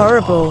thing. They're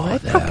horrible. They're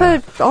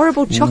proper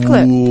horrible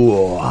chocolate.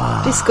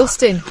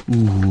 Disgusting.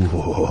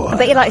 I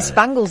bet you like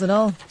Spangles and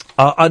all.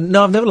 No,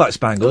 I've never liked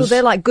Spangles. Oh,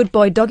 they're like good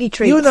boy doggy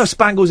treats. You know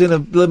Spangles in a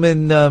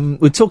blooming...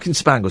 we're talking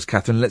Spangles,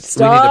 Catherine. We need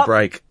a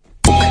break.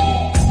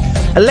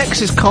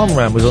 Alexis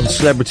Conran was on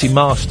Celebrity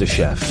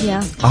MasterChef.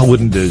 Yeah. I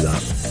wouldn't do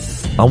that.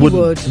 I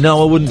wouldn't.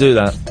 No, I wouldn't do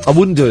that. I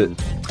wouldn't do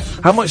it.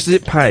 How much does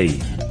it pay?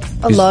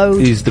 A load.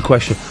 Is the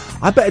question.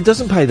 I bet it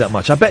doesn't pay that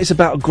much. I bet it's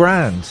about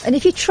 $1,000. And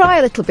if you try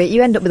a little bit,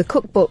 you end up with a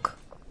cookbook.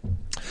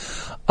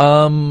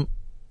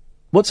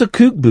 What's a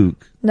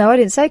cookbook? No, I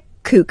didn't say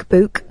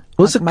cookbook.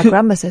 What's my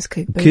grandma says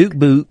cookbook.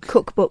 Cookbook.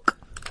 Cookbook.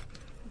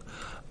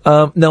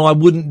 No, I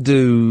wouldn't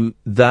do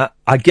that.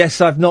 I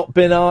guess I've not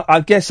been.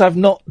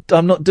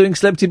 I'm not doing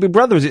Celebrity Big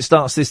Brother as it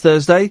starts this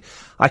Thursday.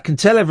 I can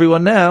tell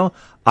everyone now.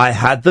 I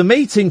had the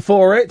meeting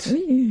for it.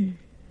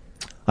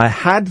 I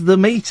had the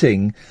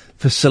meeting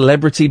for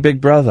Celebrity Big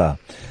Brother,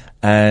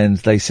 and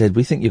they said,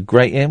 "We think you're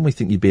great, Iain. We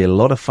think you'd be a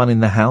lot of fun in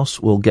the house.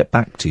 We'll get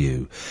back to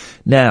you."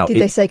 Now,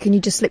 did they say, "Can you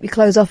just slip your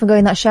clothes off and go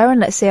in that shower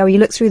and let's see how you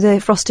look through the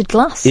frosted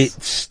glass"? It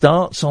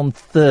starts on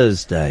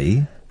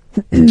Thursday.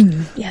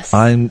 Yes.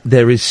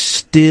 There is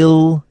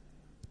still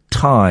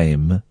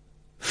time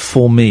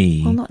for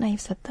me well, not now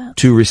you've said that.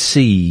 To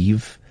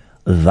receive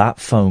that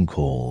phone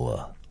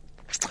call.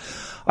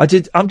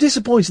 I'm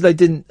disappointed they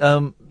didn't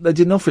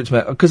offer it to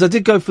me because I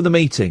did go for the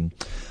meeting.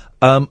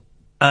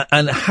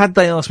 And had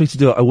they asked me to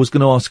do it, I was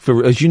going to ask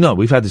for, as you know,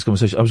 we've had this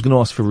conversation, I was going to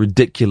ask for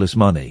ridiculous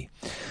money.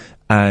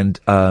 And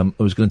I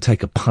was going to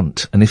take a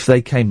punt. And if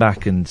they came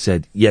back and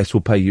said, yes,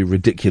 we'll pay you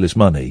ridiculous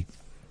money,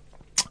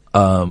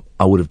 I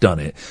would have done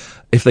it.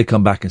 If they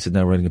come back and said,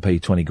 no, we're only going to pay you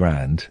 20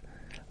 grand,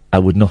 I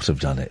would not have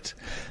done it.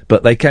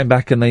 But they came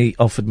back and they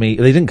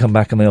didn't come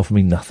back and they offered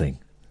me nothing.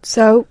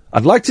 So?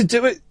 I'd like to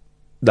do it.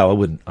 No, I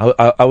wouldn't.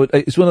 I would.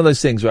 It's one of those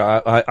things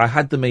where I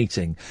had the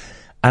meeting,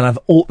 and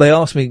they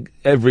asked me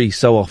every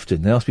so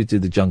often. They asked me to do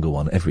the jungle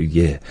one every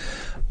year,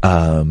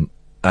 and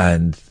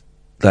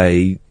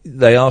they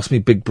asked me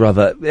Big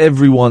Brother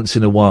every once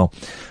in a while,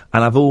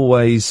 and I've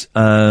always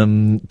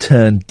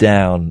turned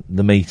down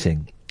the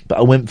meeting. But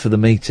I went for the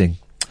meeting,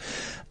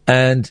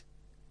 and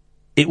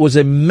it was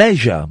a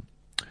measure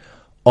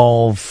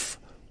of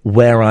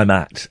where I'm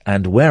at,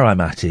 and where I'm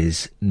at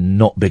is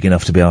not big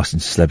enough to be asked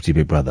into Celebrity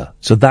Big Brother.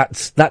 So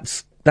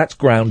that's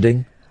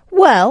grounding.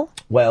 Well,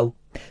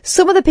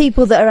 some of the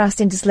people that are asked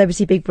into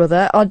Celebrity Big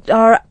Brother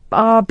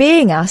are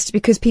being asked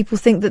because people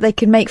think that they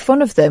can make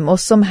fun of them or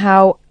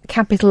somehow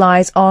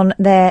capitalise on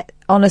a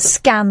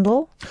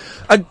scandal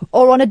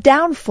or on a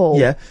downfall.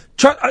 Yeah.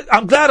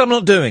 I'm glad I'm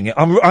not doing it.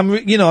 I'm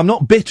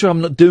not bitter.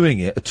 I'm not doing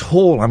it at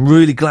all. I'm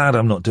really glad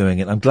I'm not doing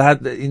it. I'm glad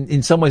that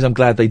in some ways I'm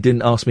glad they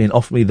didn't ask me and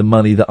offer me the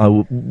money that I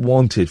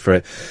wanted for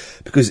it,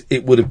 because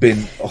it would have been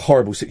a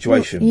horrible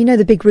situation. Well, you know,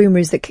 the big rumour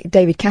is that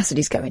David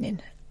Cassidy's going in.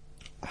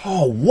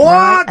 Oh,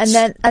 what?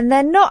 Right? And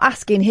they're not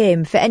asking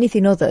him for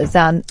anything other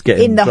than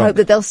in the hope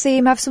that they'll see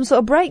him have some sort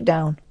of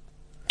breakdown.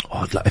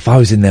 Oh, if I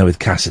was in there with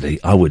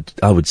Cassidy, I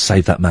would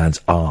save that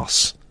man's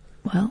arse.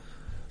 Well,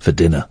 for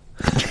dinner.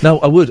 No,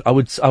 I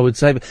would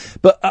save it.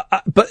 But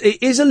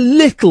it is a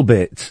little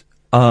bit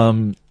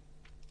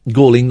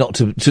galling not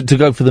to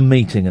go for the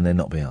meeting and then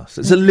not be asked.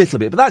 It's a little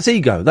bit, but that's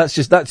ego. That's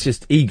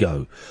just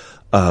ego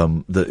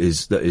that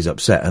is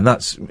upset, and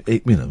that's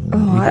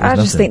I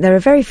just think there are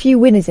very few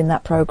winners in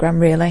that programme,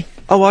 really.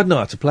 Oh, I'd know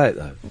how to play it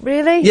though.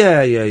 Really?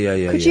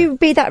 Yeah. Could you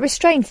be that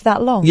restrained for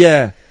that long?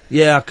 Yeah,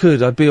 I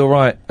could. I'd be all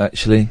right,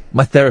 actually.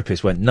 My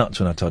therapist went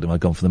nuts when I told him I'd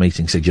gone for the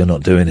meeting. He said, you're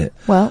not doing it.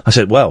 Well, I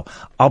said, well,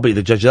 I'll be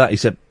the judge of that. He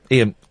said,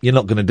 Ian, you're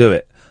not going to do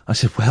it. I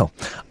said, well,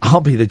 I'll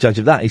be the judge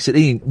of that. He said,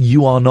 Ian,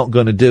 you are not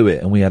going to do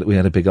it. And we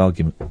had a big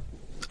argument.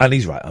 And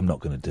he's right. I'm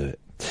not going to do it.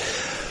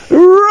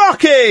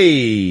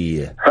 Rocky!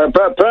 Hip,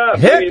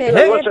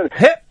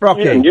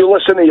 Rocky. Ian, you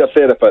listen to your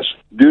therapist.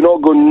 Do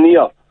not go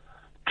near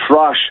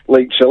trash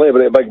like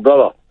Celebrity Big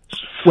Brother.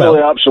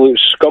 Fully absolute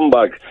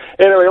scumbag.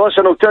 Anyway,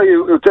 listen, I'll tell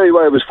you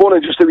why I was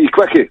phoning just a wee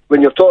quickie.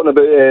 When you're talking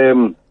about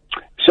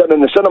sitting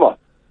in the cinema,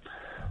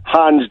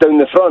 hands down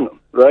the front,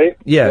 right?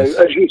 Yes.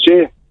 Now, as you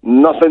say,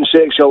 nothing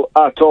sexual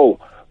at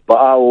all. But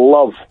I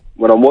love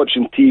when I'm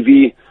watching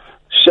TV,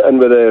 sitting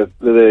with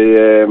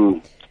the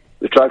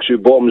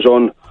tracksuit bottoms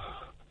on,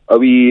 a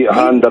wee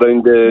hand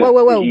around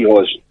the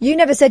hee-haws. You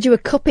never said you were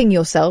cupping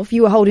yourself.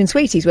 You were holding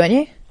sweeties, weren't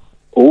you?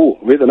 Oh,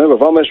 wait a minute.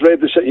 Have I misread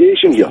the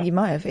situation here? You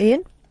might have,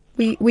 Ian.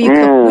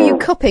 Were you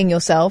cupping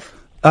yourself?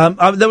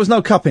 There was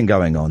no cupping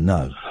going on,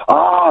 no.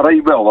 Ah,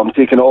 right, well, I'm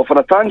taking it off on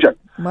a tangent.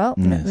 Well,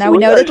 now we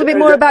know a little bit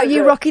more about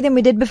you, Rocky, than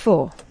we did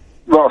before.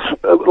 Well,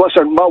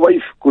 listen, my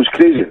wife goes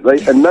crazy,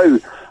 right? And now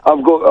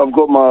I've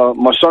got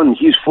my son,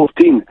 he's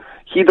 14.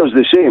 He does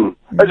the same.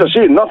 As I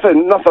say,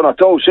 nothing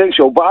at all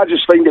sexual, but I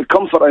just find it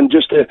comforting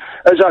just to,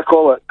 as I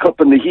call it,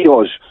 cupping the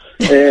hee-haws.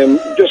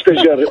 Just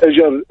as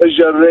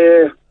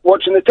you're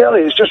watching the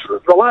telly, it's just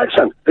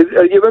relaxing.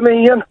 Are you with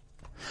me, Ian?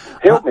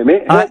 Help me,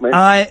 mate. Help me.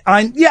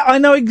 I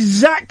know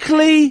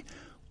exactly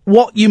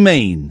what you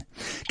mean.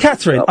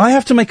 Catherine, I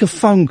have to make a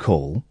phone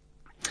call.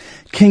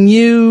 Can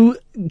you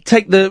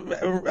take the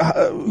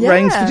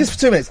reins for just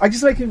 2 minutes? I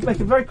just make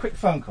a very quick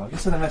phone call.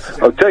 Just send a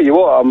message. I'll tell you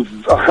what,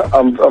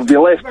 I've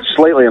been left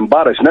slightly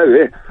embarrassed now,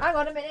 eh? Hang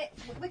on a minute.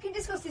 We can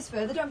discuss this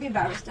further. Don't be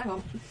embarrassed. Hang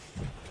on.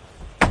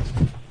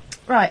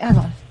 Right, hang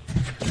on.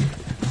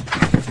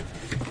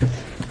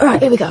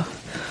 Right, here we go.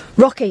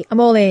 Rocky, I'm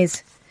all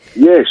ears.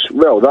 Yes,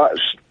 well, that's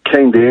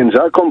kind of ends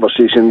that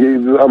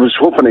conversation. I was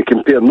hoping to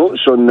compare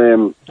notes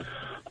on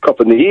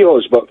cupping the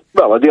hee-haws, but,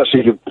 well, I dare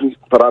say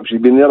perhaps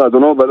you've been there, I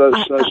don't know, but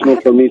that's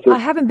not for me to... I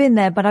haven't been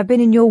there, but I've been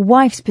in your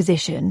wife's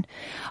position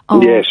of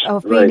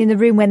being in the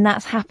room when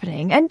that's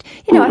happening. And,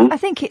 you know, I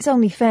think it's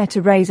only fair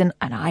to raise an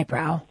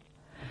eyebrow.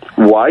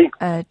 Why?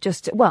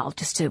 Just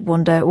to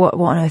wonder what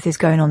on earth is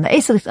going on there.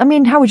 I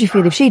mean, how would you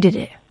feel if she did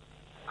it?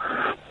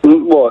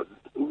 What?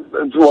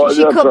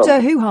 She cupped her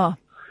hoo-ha.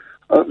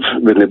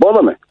 Wouldn't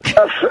bother me.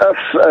 If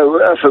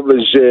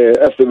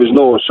there was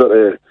no sort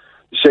of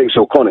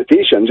sexual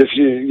connotations, if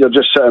you're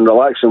just sitting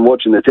relaxing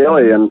watching the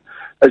telly, and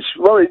it's,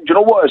 well, do you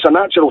know what? It's a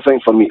natural thing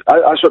for me.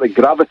 I sort of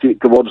gravitate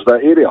towards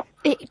that area.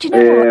 Do you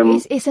know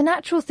what? It's a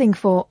natural thing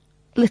for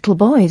little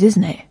boys,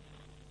 isn't it?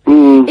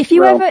 If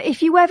you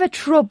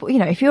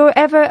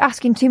ever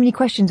asking too many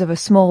questions of a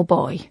small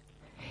boy,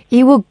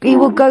 he will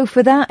go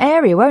for that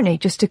area, won't he?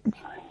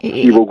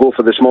 He will go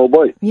for the small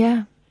boy.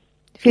 Yeah.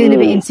 Feeling a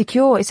bit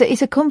insecure.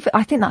 It's a comfort.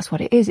 I think that's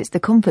what it is. It's the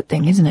comfort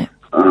thing, isn't it?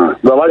 Well,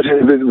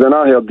 when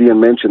I heard Iain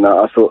mention that,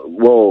 I thought,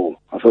 whoa,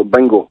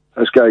 bingo.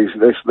 This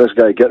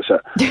guy gets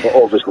it, but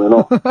obviously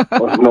not.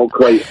 Not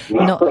quite.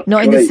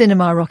 Not in the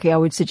cinema, Rocky. I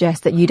would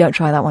suggest that you don't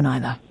try that one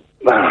either.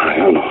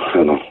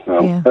 I know.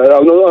 Yeah.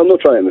 I'm not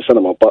trying it in the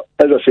cinema, but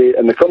as I say,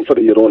 in the comfort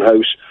of your own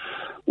house,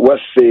 with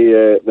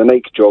the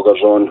Nike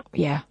joggers on,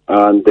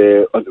 and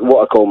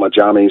what I call my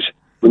jammies.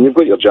 When you've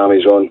got your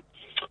jammies on,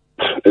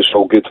 it's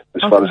all good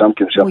as far as I'm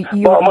concerned.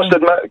 But I must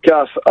admit,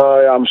 Kath,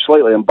 I am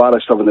slightly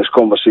embarrassed having this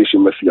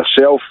conversation with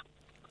yourself.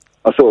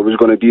 I thought it was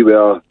going to be with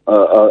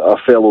a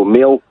fellow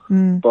male,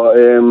 but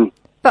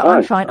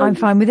I'm fine. I'm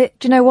fine with it.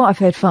 Do you know what? I've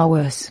heard far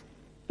worse.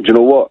 Do you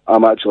know what?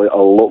 I'm actually a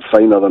lot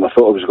finer than I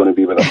thought I was going to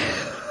be with him.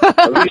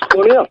 At least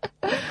on here.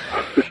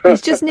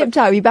 He's just nipped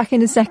out. He'll be back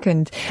in a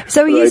second.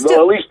 So are you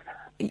still... Well, at least...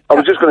 I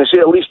was just going to say,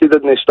 at least he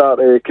didn't start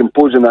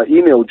composing that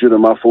email during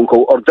my phone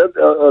call, or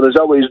is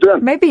that what he's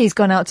doing? Maybe he's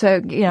gone out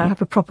to,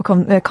 have a proper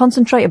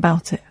concentrate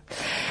about it.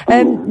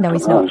 No,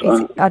 he's not.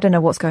 I don't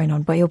know what's going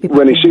on, but he'll be back.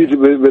 When he said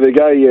with the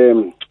guy,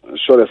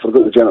 sorry, I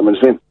forgot the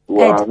gentleman's name.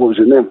 What was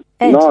his name?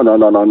 Ed. No,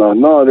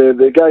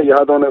 the guy you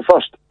had on it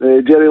first,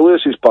 Jerry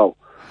Lewis's pal.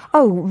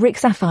 Oh, Rick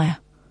Saphire.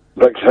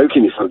 Rick, how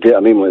can you forget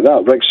a name like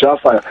that? Rick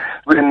Saphire.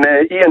 When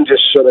Iain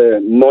just sort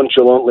of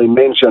nonchalantly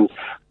mentioned,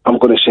 I'm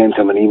going to send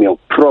him an email,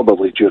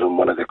 probably during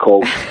one of the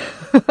calls.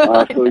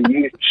 I thought,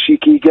 you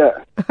cheeky git.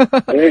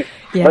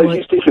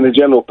 He's taking the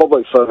general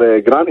public for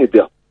granted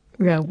there.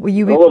 Yeah,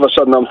 all of a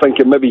sudden I'm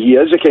thinking maybe he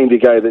is the kind of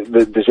guy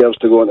that deserves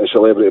to go into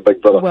Celebrity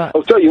Big Brother. Well,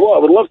 I'll tell you what, I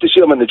would love to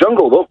see him in the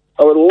jungle, though.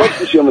 I would love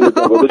to see him in the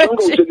jungle.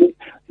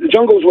 The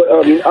jungle's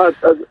I mean,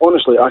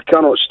 honestly, I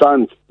cannot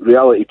stand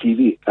reality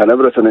TV and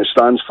everything it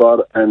stands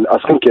for, and I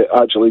think it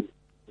actually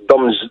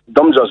dumbs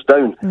us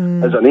down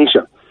as a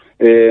nation.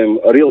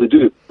 I really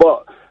do.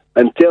 But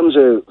in terms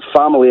of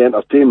family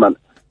entertainment,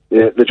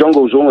 the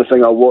jungle's the only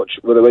thing I'll watch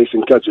with the wife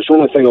and kids. It's the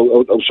only thing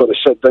I'll sort of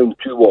sit down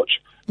to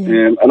watch.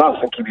 And I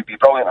think he would be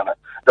brilliant in it.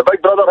 The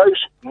Big Brother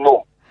house,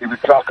 no. He would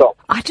crack up.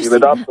 I think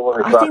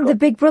the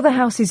Big Brother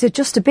houses are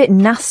just a bit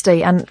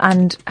nasty, and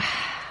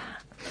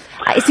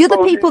it's the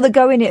other people that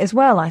go in it as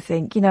well, I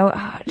think.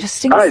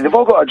 Just things... they've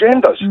all got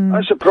agendas.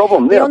 That's the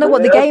problem. They all know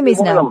what the game is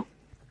now.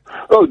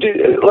 Oh,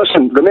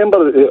 listen,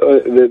 remember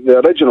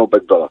the original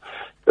Big Brother?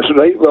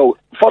 Right, well,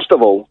 first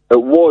of all,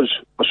 it was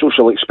a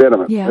social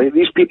experiment. Yeah. Right?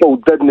 These people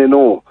didn't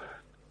know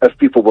if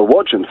people were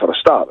watching for a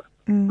start,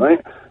 right?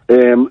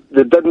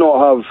 They did not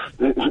have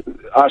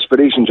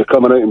aspirations of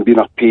coming out and being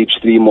a page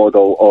 3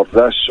 model or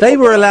this. They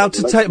were allowed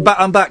to take...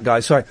 I'm back,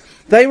 guys, sorry.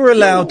 They were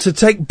allowed to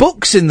take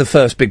books in the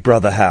first Big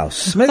Brother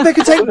house. I mean, they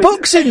could take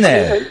books in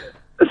there.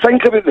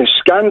 Think about the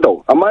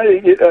scandal.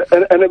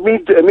 And it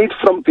made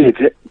front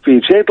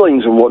page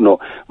headlines and whatnot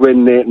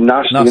when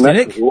Nasty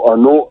Nick or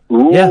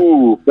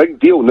no, big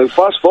deal. Now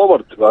fast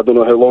forward, I don't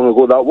know how long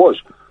ago that was,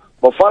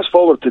 but fast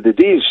forward to the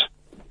days,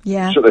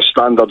 sort of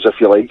standards, if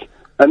you like,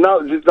 and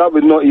that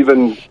would not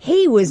even.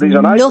 He was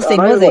nothing,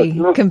 was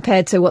he,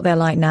 compared to what they're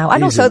like now,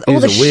 and also all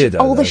the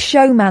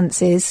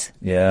showmances.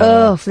 Yeah.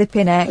 Oh,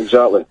 flipping heck.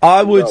 Exactly.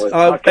 I would.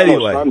 I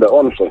anyway, stand it,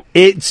 honestly.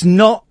 It's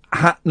not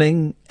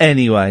happening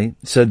anyway,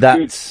 so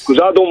that's... Because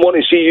I don't want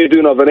to see you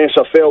doing a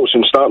Vanessa Feltz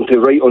and starting to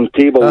write on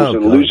tables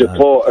and lose a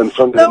plot in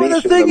front of the nation. No,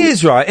 the thing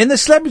is, right, in the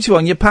celebrity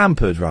one, you're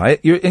pampered, right?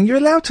 You're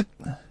allowed to...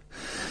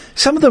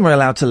 Some of them are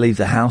allowed to leave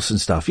the house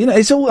and stuff.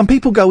 It's all... And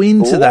people go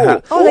into the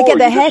house. Oh, they get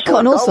their hair cut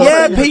and all sorts.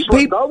 Yeah,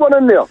 that one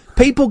in there.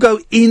 People go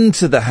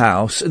into the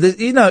house,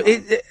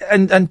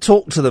 and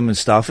talk to them and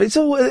stuff. It's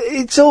all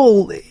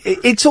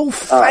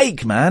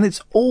fake, man.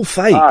 It's all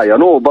fake. I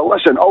know, but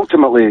listen,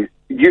 ultimately...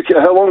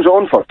 how long's it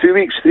on for? 2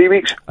 weeks? 3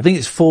 weeks? I think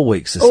it's 4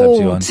 weeks, the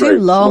subject one. Too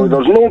long.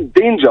 Well, there's no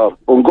danger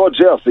on God's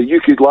earth that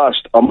you could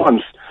last a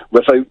month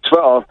without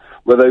Twitter,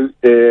 without...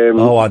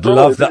 I'd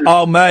love that.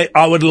 Oh, mate,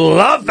 I would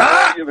love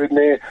that!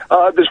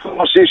 I had this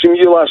conversation with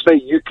you last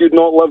night. You could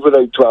not live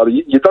without Twitter.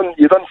 You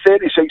done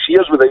 36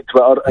 years without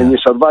Twitter and you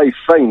survived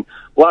fine.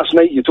 Last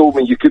night you told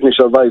me you couldn't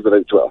survive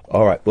without Twitter.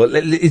 All right. Well,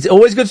 it's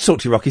always good to talk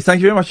to you, Rocky.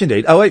 Thank you very much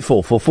indeed.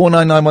 0844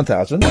 499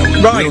 1000.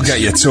 Right. We'll get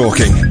you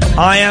talking.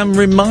 I am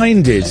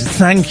reminded,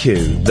 thank you,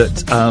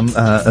 that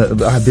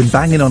I've been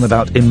banging on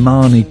about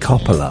Imani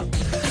Coppola.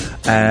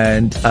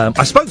 And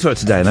I spoke to her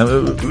today and I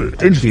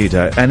interviewed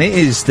her. And it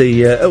is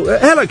the...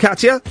 hello,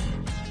 Katia.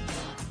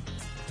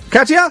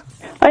 Katia?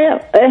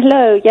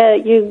 Hello,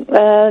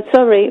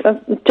 sorry, I'm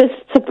just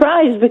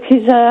surprised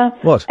because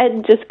what?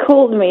 Ed just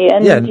called me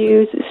and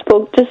you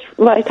spoke just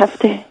right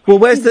after. Well,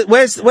 where's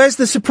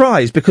the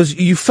surprise? Because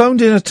you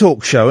phoned in a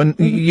talk show and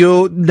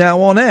you're now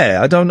on air.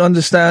 I don't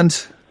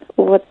understand.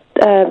 What?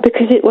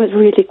 Because it was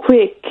really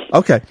quick.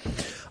 Okay.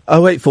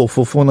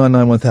 0844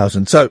 499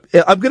 1000. So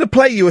I'm going to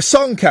play you a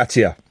song,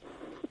 Katia.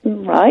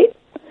 Right.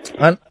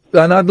 And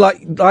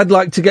I'd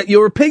like to get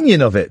your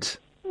opinion of it.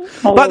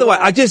 Oh, by the way,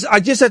 I just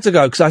had to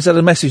go because I sent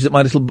a message that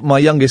my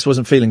youngest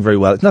wasn't feeling very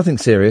well. It's nothing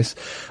serious.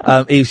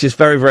 He was just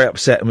very, very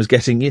upset and was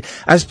getting,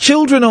 as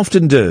children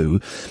often do,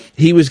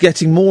 he was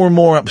getting more and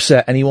more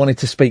upset and he wanted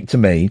to speak to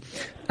me.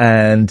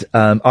 And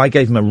I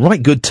gave him a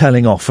right good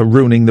telling off for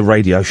ruining the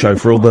radio show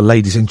for all the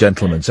ladies and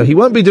gentlemen. So he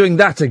won't be doing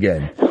that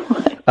again.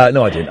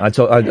 No, I didn't. I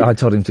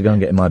told him to go and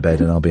get in my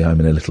bed, and I'll be home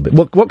in a little bit.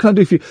 What can I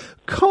do for you?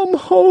 Come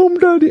home,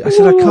 Daddy. I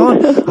said, I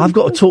can't. I've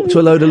got to talk to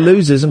a load of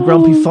losers and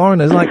grumpy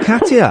foreigners like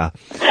Katia.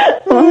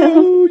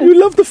 Oh, you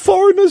love the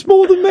foreigners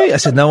more than me. I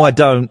said, no, I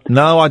don't.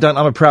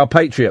 I'm a proud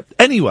patriot.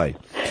 Anyway,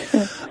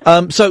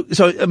 Imani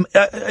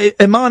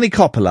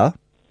Coppola.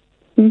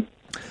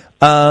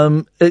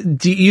 I'm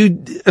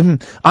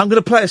going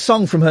to play a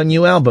song from her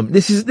new album.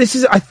 This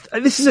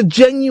is a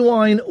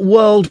genuine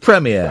world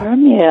premiere.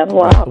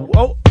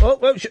 Wow.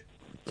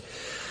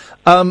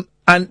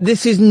 And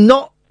this is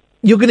not.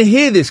 You're going to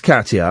hear this,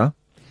 Katia,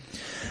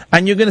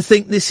 and you're going to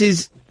think this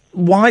is.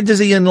 Why does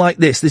Iain like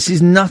this? This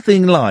is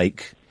nothing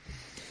like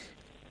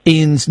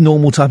Ian's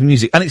normal type of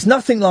music, and it's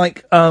nothing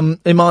like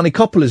Imani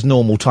Coppola's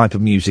normal type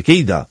of music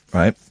either,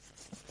 right?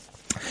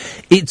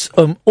 It's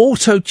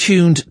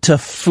auto-tuned to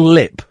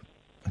flip.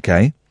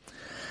 Okay,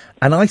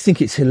 and I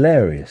think it's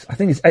hilarious. I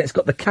think it's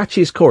got the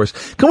catchiest chorus.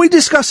 Can we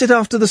discuss it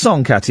after the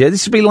song, Katia?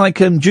 This would be like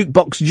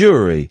Jukebox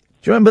Jury. Do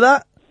you remember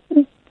that?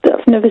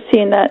 I've never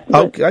seen that.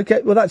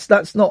 Okay. Well,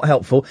 that's not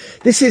helpful.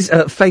 This is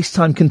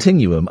FaceTime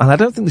Continuum, and I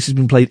don't think this has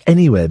been played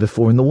anywhere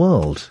before in the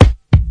world.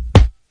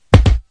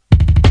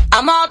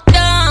 I'm all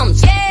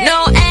thumbs,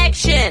 no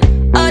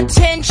action,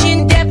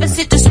 attention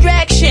deficit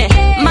distraction.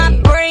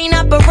 My brain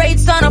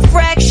operates on a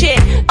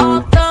fraction.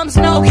 All thumbs,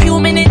 no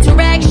human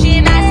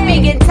interaction. I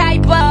speak in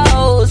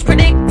typos,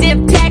 predictive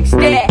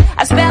texting.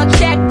 I spell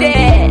checked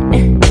it.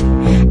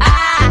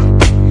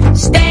 I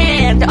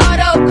stand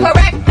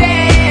auto-corrected.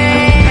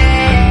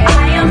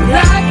 I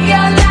unplug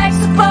your life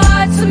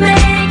support to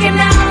make an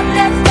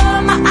outlet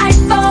for my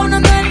iPhone,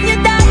 and then you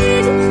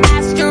died.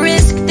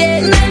 Asterisk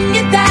dead, and then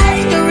you died.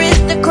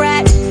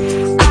 Aristocrat.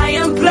 I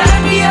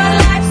unplug your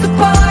life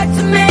support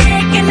to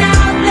make an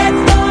outlet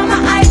for my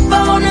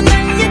iPhone, and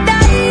then you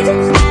died.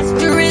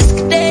 Asterisk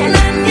dead, and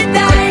then you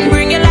died.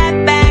 Bring your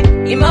life back.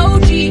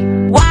 Emoji.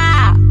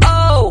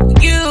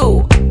 Y-O-U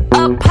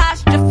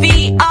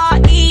apostrophe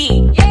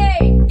R-E.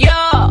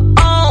 Your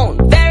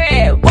own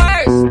very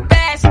worst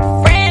best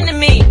friend to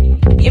me.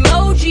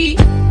 Emoji.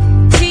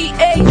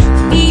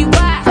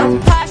 T-H-E-Y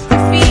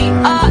apostrophe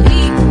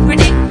R-E.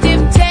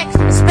 Predictive text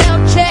spell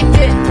checked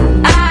it.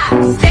 I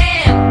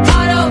stand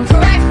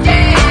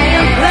auto-corrected. I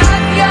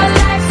unplug your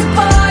life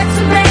support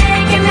to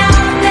make an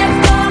outlet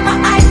for my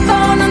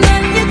iPhone, and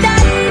then you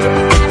died.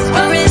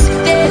 Asterisk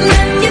dead, and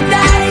then you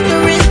died.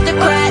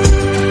 Aristocrat.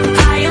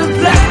 I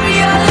unplug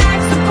your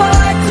life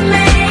support to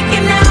make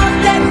an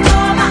outlet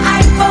for my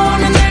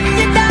iPhone, and then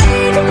you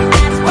died.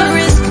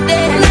 Asterisk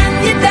dead, and then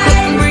you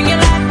died. Bring your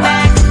life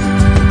back.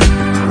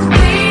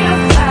 We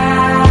defy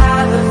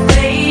the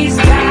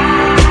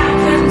FaceTime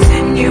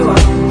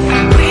continuum.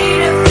 We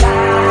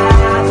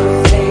defy the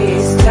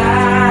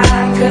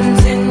FaceTime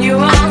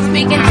continuum. I'm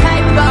speaking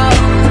typo,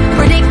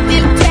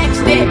 predictive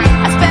texted.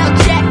 I spell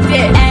checked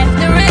it.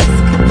 Asterisk.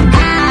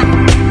 I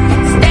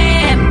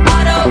stand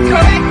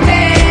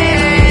auto-corrected.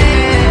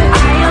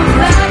 I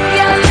unplug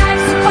your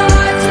life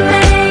support to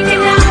make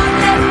an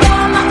outlet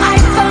for my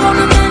iPhone,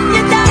 and then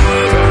you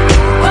died.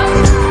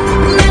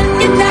 And then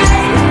you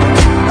died.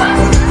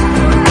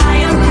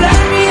 I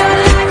unplug your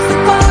life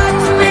support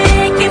to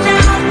make an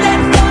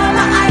outlet for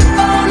my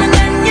iPhone, and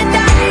then you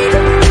died.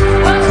 And then you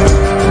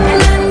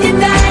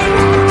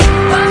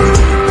died.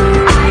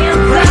 I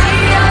unplug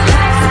your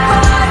life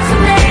support to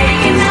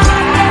make an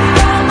outlet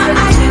for my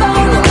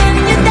iPhone,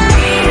 and then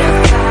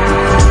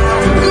you died.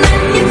 And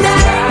then you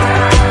died.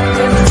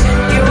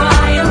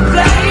 I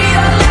unplug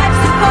your life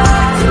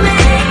support to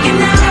make an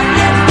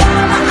outlet for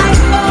my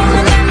iPhone,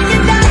 and then you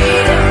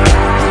died.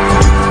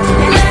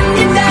 And then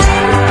you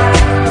died.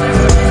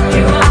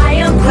 I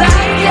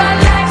unplug your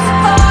life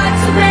support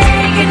to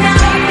make an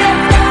outlet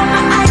for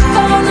my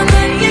iPhone, and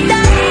then you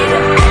died.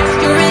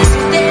 Asterisk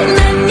dead, and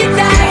then you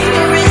died.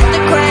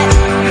 Aristocrat.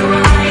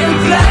 I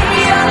unplug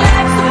your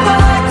life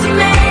support to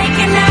make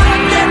an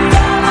outlet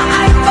for my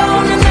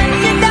iPhone, and then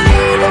you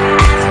died.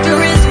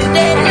 Asterisk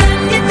dead, and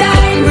then you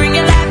died. Bring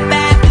your life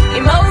back.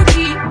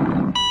 Emoji.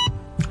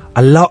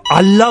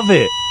 I love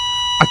it.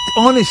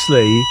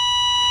 Honestly,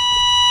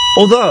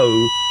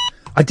 although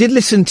I did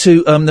listen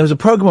to, there was a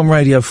programme on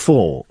Radio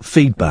 4,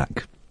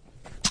 Feedback,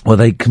 where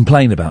they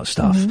complain about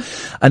stuff.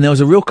 And there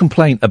was a real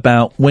complaint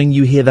about when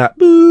you hear that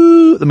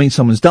boo, that means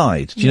someone's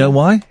died. Do you know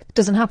why?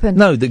 Doesn't happen.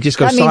 No, that just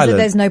goes That silent. means that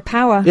there's no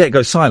power. Yeah, it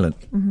goes silent.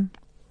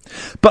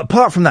 But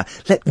apart from that,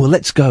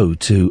 let's go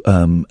to,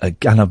 and I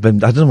don't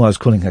know why I was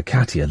calling her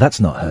Katia.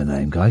 That's not her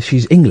name, guys.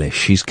 She's English.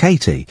 She's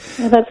Katie.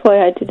 Well, that's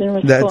why I didn't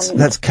respond.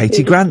 That's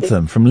Katie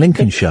Grantham from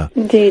Lincolnshire.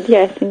 Indeed,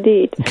 yes,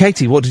 indeed.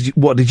 Katie, what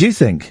did you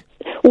think?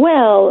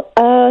 Well,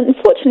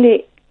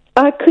 unfortunately,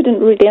 I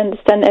couldn't really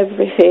understand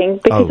everything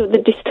because of the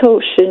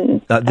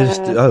distortion.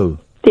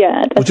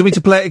 Yeah. Would you want me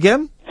to play it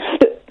again?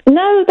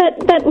 No,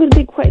 that will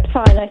be quite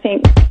fine, I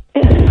think.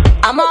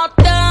 I'm all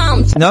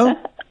thumbs. No?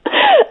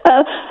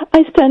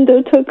 I stand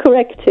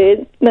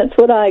auto-corrected. That's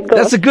what I got.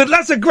 That's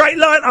a great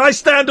line. I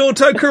stand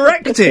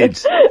auto-corrected.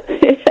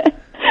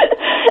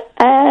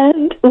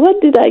 And what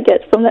did I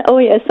get from that? Oh,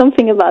 yeah,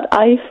 something about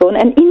iPhone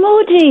and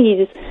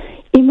emojis.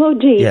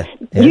 Emoji. Yeah.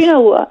 You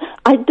know what?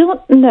 I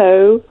don't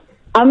know.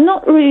 I'm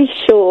not really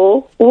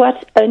sure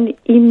what an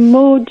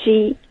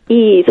emoji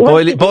is.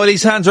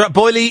 Boyley's hands are up.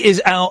 Boyley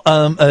is our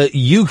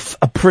youth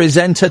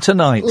presenter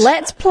tonight.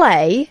 Let's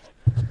play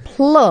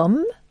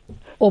Plum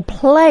or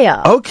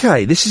Player.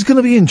 Okay, this is going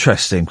to be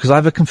interesting because I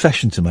have a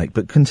confession to make,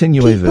 but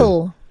continue with it.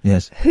 People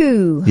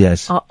who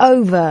are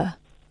over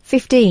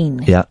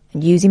 15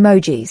 and use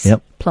emojis.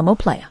 Yep. Plum or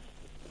Player?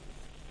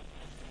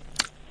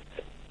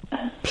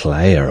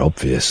 Player,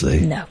 obviously.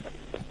 No.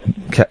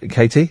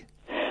 Katie?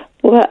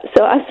 Well,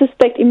 so I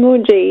suspect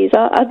emojis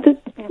are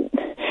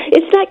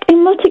it's like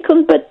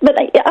emoticons, but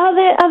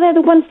are they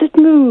the ones that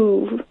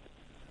move?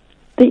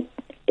 The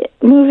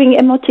moving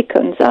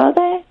emoticons, are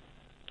they?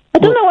 I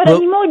don't know what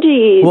an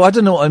emoji is. Well, I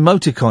don't know what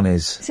emoticon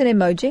is. It's an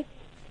emoji.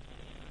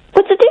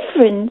 What's the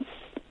difference?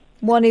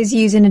 One is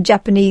using a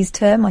Japanese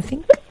term, I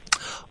think.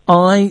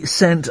 I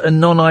sent a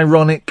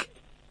non-ironic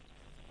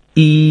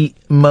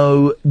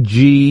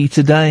emoji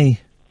today.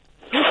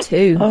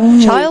 Too.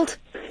 Child?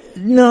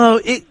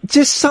 No, it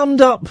just summed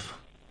up.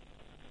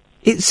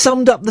 It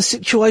summed up the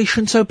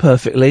situation so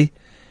perfectly.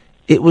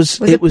 It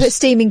was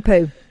steaming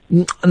poo?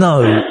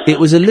 No, it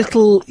was a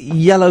little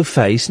yellow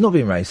face, not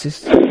being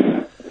racist.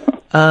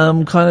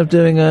 Kind of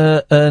doing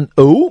an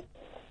oh,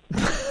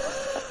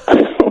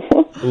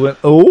 went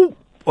oh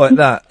like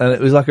that, and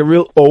it was like a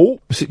real oh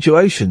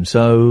situation.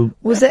 So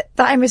was it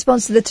that in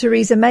response to the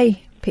Theresa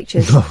May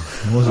pictures? No,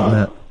 it wasn't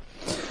that.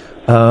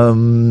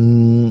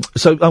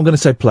 So I'm going to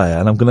say Player,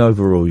 and I'm going to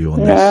overrule you on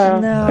this.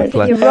 No, I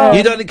think you're wrong.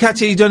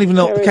 Katia, you don't even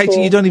know.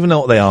 Katie, you don't even know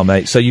what they are,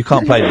 mate. So you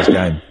can't play this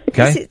game.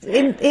 Okay.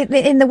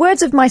 In the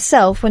words of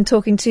myself, when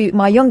talking to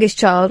my youngest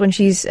child, when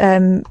she's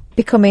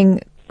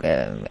becoming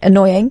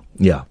annoying.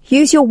 Yeah.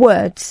 Use your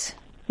words.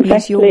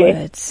 Use your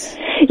words.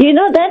 You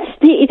know, that's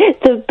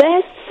the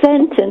best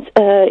sentence,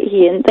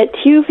 Iain, that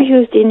you've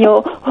used in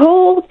your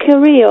whole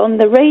career on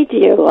the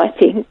radio, I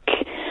think,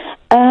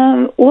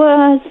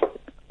 was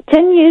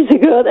 10 years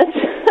ago.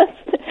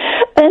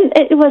 And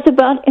it was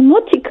about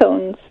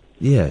emoticons.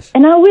 Yes.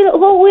 And I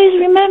will always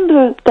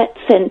remember that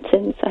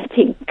sentence, I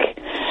think.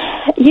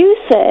 You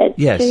said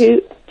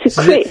to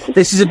Chris.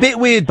 This is a bit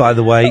weird, by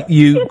the way,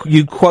 you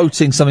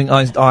quoting something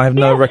I have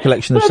no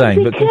recollection of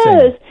saying, but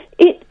continue.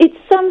 It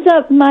sums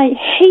up my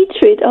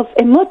hatred of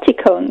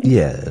emoticons.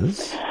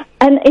 Yes.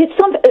 And it's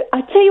something,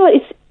 I tell you what,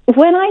 it's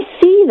when I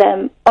see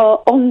them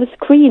on the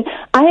screen,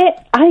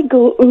 I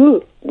go,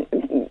 ooh.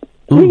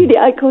 Really,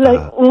 I go like,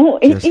 oh,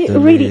 it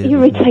really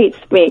irritates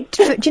me.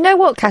 Do you know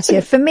what,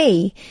 Katia? For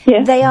me,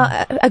 they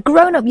are a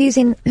grown-up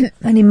using an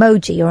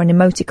emoji or an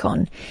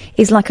emoticon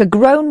is like a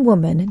grown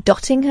woman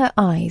dotting her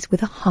I's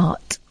with a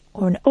heart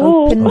or an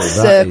open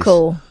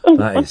circle.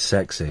 That is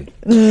sexy.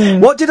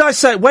 What did I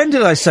say? When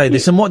did I say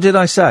this, and what did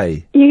I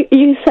say?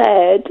 You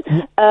said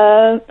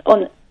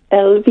on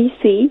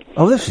LBC.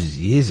 Oh, this was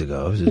years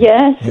ago.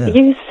 Yes,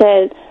 you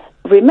said,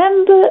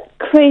 remember,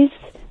 Chris,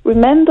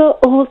 remember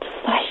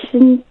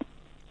old-fashioned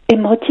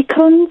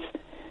emoticons,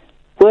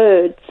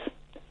 words.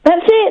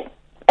 That's it.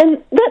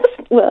 And that's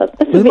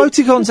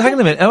emoticons, hang on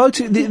a minute.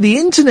 The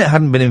internet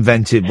hadn't been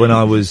invented when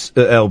I was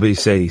at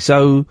LBC,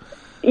 so...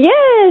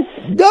 Yes!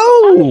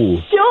 No!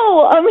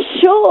 I'm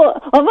sure.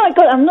 Oh my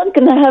God, I'm not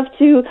going to have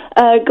to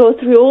go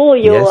through all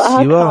your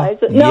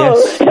archives. You are. No.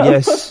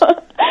 Yes.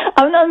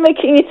 I'm not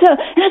making it up.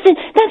 And I said,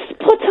 that's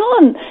spot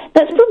on.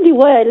 That's probably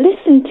why I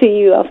listened to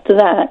you after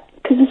that.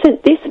 Because I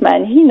said, this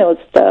man, he knows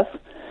stuff.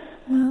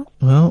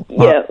 Well,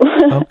 yeah.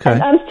 Okay.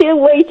 I'm still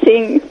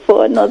waiting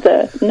for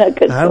another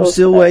nugget. I'm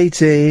still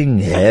waiting,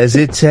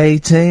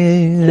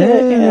 hesitating.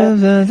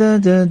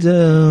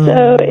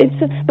 So it's.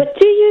 But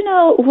do you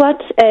know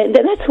what?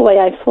 That's why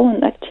I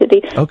phoned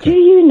actually. Okay. Do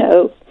you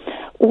know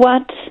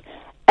what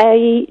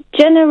a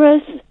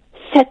generous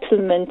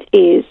settlement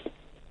is?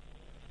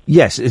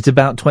 Yes, it's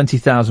about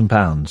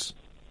 £20,000.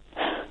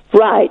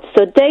 Right.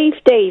 So Dave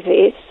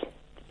Davis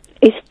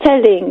is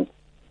telling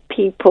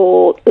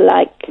people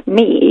like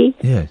me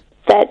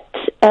that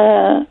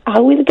I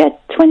will get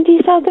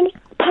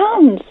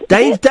 £20,000.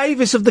 Dave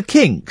Davis of the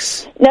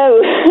Kinks?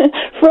 No,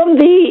 from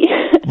the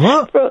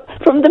what?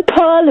 From the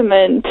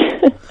Parliament.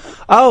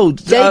 Oh,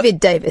 David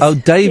Davis. Oh,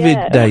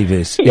 David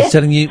Davis is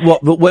telling you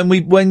what? But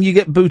when you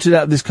get booted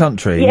out of this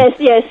country? Yes.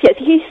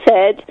 He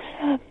said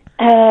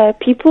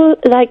people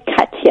like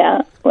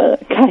Katia. Well,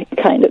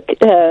 kind of.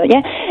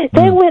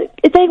 They will.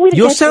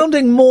 You're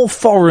sounding more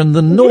foreign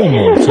than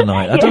normal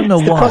tonight. I don't know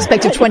why. The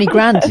prospect of 20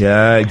 grand.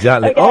 Yeah,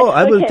 exactly.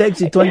 I will take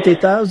the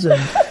 20,000.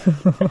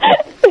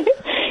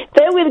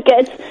 They will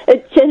get a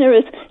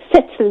generous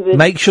settlement.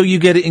 Make sure you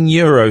get it in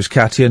euros,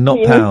 Katia, not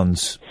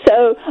pounds.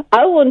 So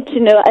I want to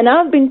know, and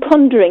I've been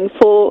pondering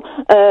for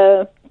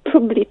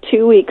probably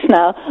 2 weeks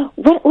now.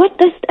 What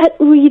does that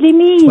really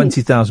mean?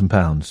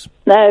 £20,000.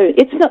 No,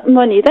 it's not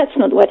money. That's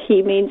not what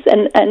he means.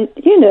 And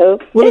you know.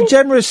 Well, a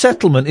generous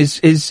settlement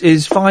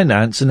is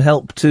finance and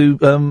help to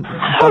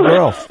bugger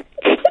off.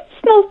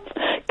 It's not.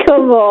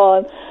 Come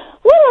on.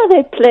 What are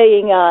they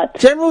playing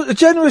at? A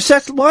generous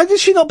settlement. Why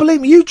does she not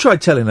believe me? You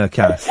tried telling her,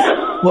 Kath,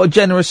 what a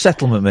generous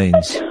settlement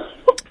means.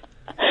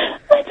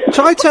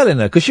 Try telling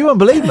her, because she won't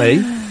believe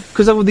me.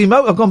 Because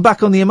I've gone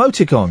back on the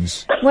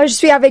emoticons. Moi, je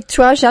suis avec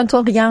toi,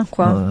 j'entends rien,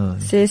 quoi.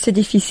 C'est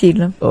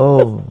difficile.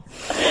 Oh.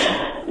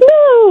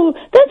 No,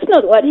 that's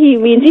not what he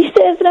means. He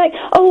says like,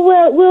 oh,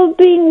 well, we're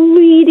being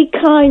really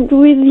kind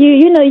with you.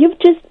 You know, you've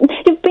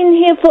been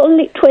here for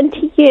only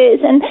 20 years,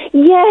 and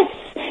yes,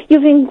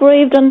 you've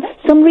engraved on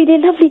some really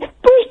lovely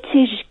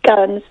British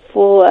guns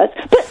for us.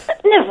 But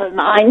never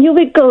mind, you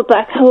will go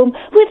back home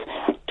with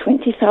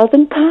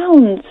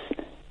 £20,000.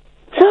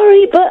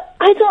 Sorry, but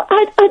I don't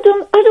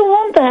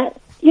want that.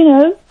 You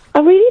know, I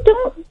really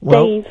don't,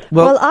 Dave.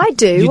 Well, I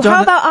do.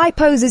 How about I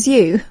pose as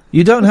you?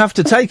 You don't have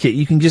to take it.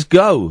 You can just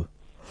go.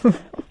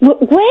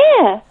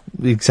 Where?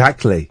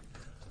 Exactly.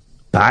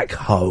 Back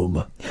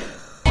home.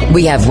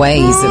 We have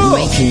ways of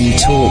making you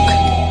talk.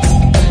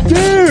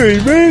 Deary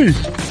me.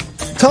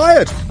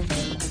 Tired.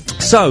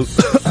 So,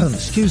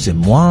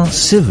 excusez-moi,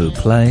 s'il vous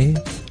plaît.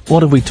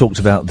 What have we talked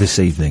about this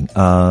evening?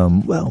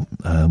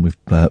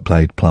 We've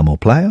played Plum or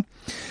Player.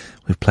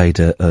 We've played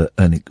a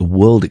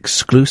world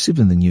exclusive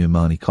in the new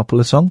Imani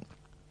Coppola song.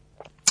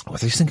 I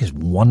just think it's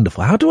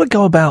wonderful. How do I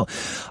go about...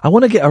 I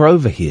want to get her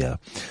over here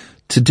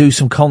to do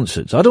some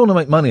concerts. I don't want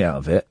to make money out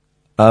of it.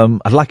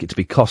 I'd like it to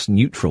be cost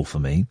neutral for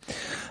me.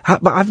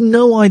 But I've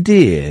no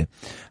idea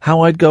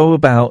how I'd go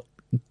about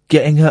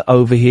getting her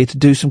over here to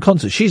do some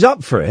concerts. She's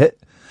up for it.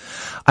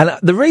 And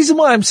the reason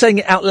why I'm saying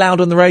it out loud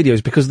on the radio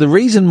is because the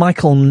reason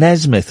Michael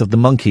Nesmith of the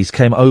Monkees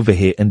came over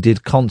here and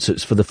did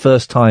concerts for the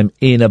first time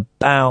in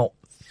about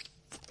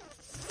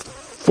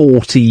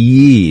 40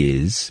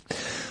 years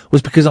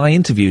was because I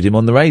interviewed him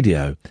on the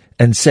radio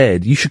and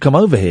said, you should come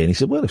over here. And he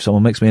said, well, if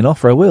someone makes me an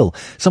offer, I will.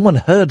 Someone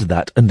heard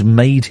that and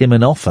made him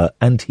an offer,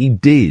 and he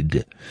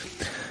did.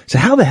 So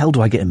how the hell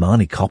do I get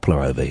Imani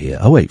Coppola over here?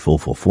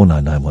 0844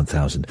 499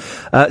 1000.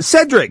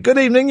 Cedric, good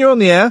evening. You're on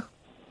the air.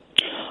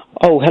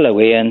 Oh, hello,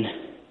 Ian.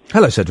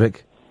 Hello,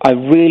 Cedric. I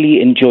really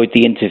enjoyed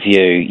the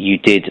interview you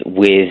did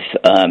with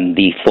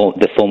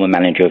the former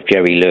manager of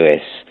Jerry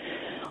Lewis.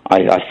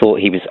 I thought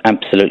he was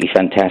absolutely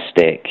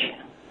fantastic.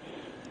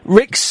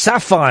 Rick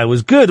Saphire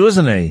was good,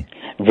 wasn't he?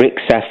 Rick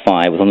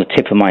Saphire was on the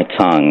tip of my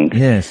tongue.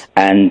 Yes.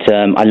 And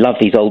I love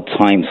these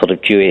old-time sort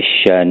of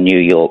Jewish New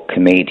York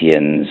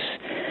comedians.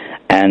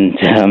 And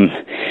I'm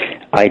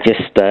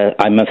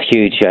a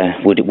huge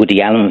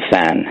Woody Allen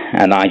fan,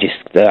 and I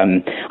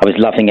was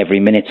loving every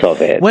minute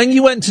of it. When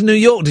you went to New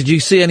York, did you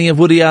see any of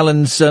Woody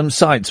Allen's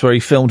sites where he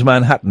filmed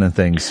Manhattan and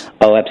things?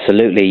 Oh,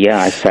 absolutely, yeah.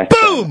 I sat.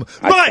 Boom!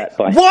 Right.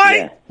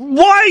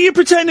 Why are you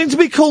pretending to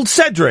be called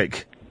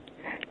Cedric?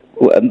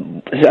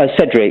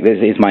 Cedric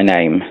is my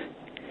name.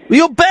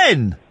 You're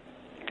Ben.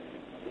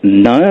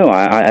 No,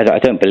 I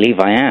don't believe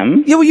I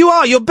am. Yeah, well, you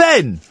are. You're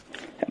Ben.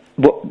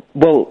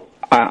 Well,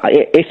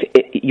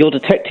 if your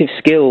detective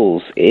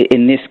skills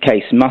in this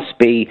case must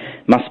be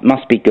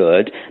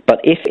good,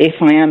 but if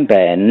I am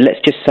Ben, let's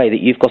just say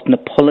that you've got an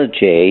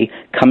apology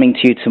coming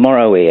to you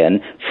tomorrow, Ian,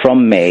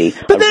 from me.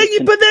 But then,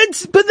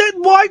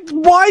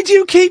 why do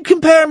you keep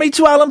comparing me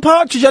to Alan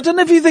Partridge? I don't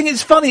know if you think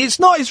it's funny. It's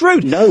not. It's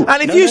rude. No.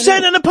 And if you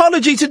sent an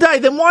apology today,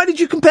 then why did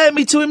you compare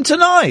me to him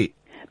tonight?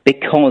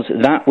 Because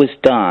that was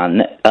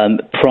done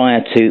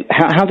prior to...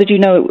 How did you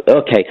know...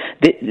 Okay,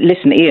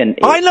 listen, Ian...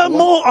 I know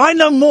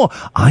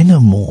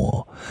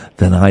more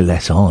than I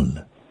let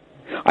on.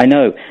 I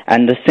know,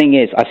 and the thing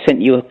is, I sent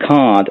you a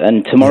card,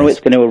 and tomorrow it's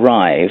going to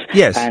arrive.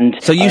 Yes, and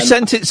so you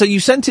sent it. So you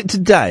sent it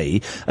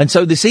today, and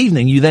so this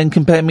evening you then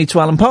compare me to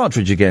Alan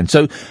Partridge again.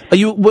 So are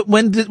you?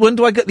 When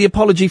do I get the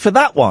apology for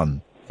that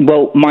one?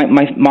 Well, my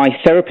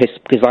therapist,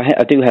 because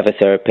I do have a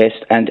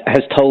therapist, and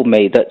has told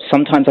me that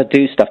sometimes I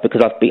do stuff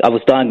because I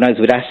was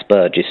diagnosed with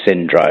Asperger's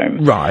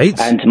syndrome. Right.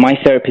 And my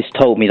therapist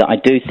told me that I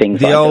do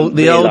things. The old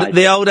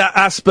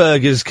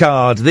Asperger's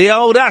card. The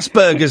old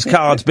Asperger's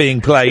card's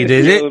being played,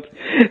 is it?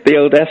 The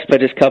old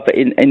Asperger's card, but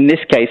in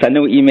this case, I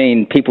know what you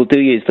mean. People do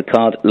use the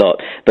card a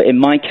lot, but in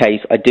my case,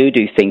 I do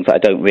things that I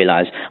don't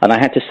realise. And I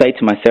had to say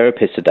to my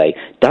therapist today,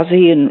 does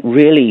Ian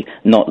really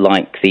not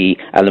like the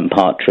Alan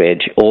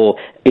Partridge, or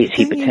is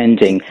he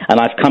pretending? And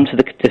I've come to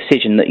the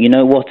decision that, you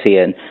know what,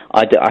 Ian,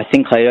 I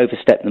think I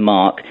overstepped the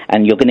mark,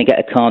 and you're going to get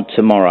a card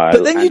tomorrow.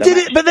 But then you did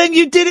it. But then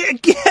you did it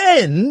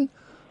again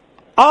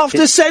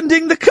after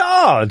sending the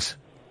card.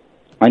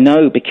 I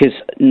know, because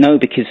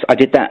I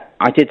did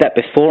that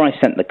before I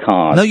sent the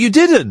card. No, you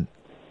didn't.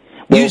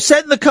 Well, you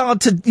sent the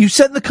card.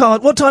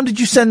 What time did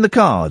you send the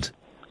card?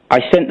 I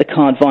sent the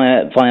card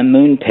via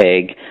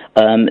Moonpig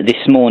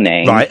this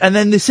morning. Right, and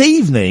then this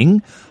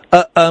evening,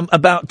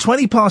 about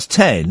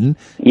 10:20,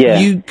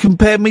 you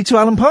compared me to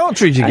Alan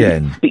Partridge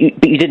again. But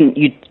you didn't.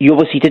 You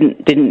obviously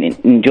didn't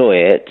enjoy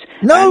it.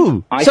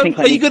 No. Are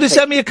you going to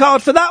send me a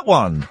card for that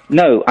one?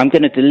 No, I'm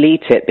going to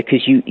delete it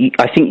because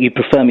I think you'd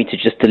prefer me to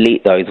just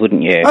delete those,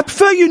 wouldn't you? I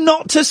prefer you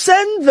not to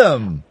send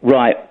them.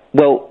 Right.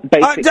 Well,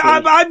 basically,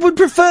 I would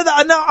prefer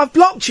that. Now I've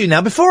blocked you.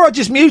 Now before I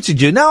just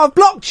muted you. Now I've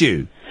blocked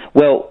you.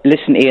 Well,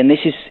 listen, Ian, this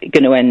is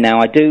going to end now.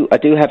 I do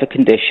have a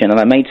condition, and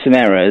I made some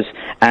errors,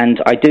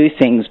 and I do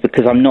things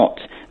because I'm not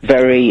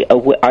very...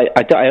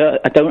 I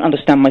don't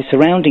understand my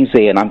surroundings,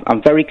 Ian.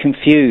 I'm very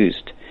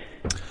confused.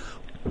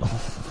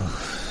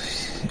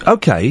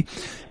 Okay.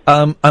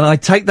 And I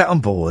take that on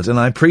board, and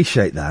I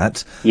appreciate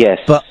that. Yes.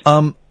 But,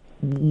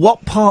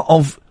 what part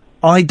of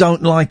I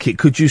don't like it,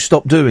 could you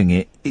stop doing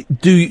it?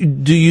 Do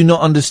you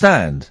not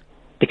understand?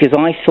 Because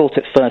I thought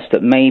at first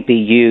that maybe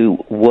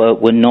you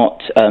were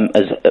not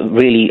as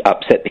really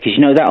upset, because you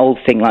know that old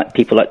thing, like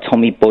people like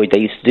Tommy Boyd, they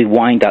used to do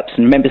wind-ups,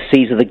 and remember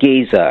Caesar the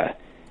Geezer?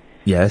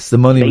 Yes, the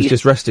money was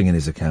just resting in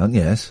his account,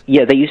 yes.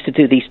 Yeah, they used to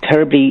do these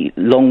terribly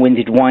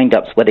long-winded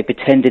wind-ups where they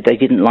pretended they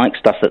didn't like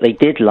stuff that they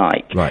did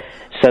like. Right.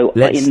 So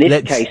in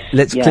this case...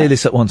 Let's clear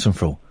this up once and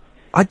for all.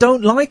 I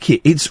don't like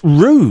it. It's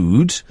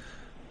rude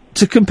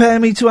to compare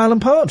me to Alan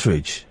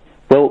Partridge.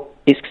 Well,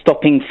 it's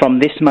stopping from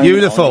this moment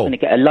Beautiful. on. You're going to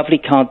get a lovely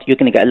card. You're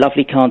going to get a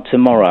lovely card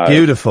tomorrow.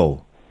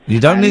 Beautiful. You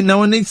don't need. No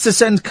one needs to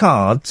send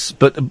cards,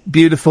 but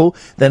beautiful.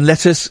 Then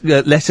let us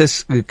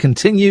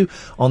continue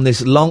on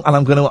this long. And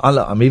I'm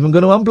even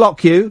going to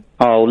unblock you.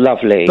 Oh,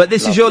 lovely. But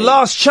this is your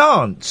last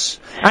chance.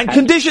 And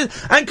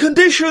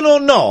condition or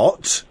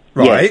not,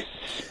 right?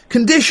 Yes.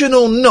 Condition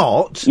or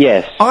not.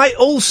 Yes. I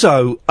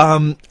also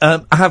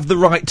have the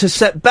right to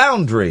set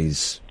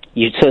boundaries.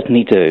 You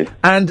certainly do.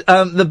 And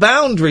the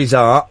boundaries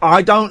are,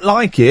 I don't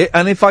like it,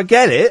 and if I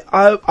get it,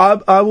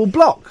 I will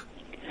block.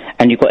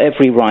 And you've got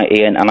every right,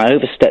 Ian, and I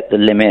overstepped the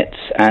limits,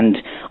 and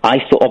I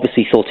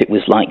obviously thought it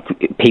was like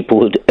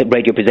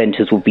radio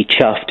presenters would be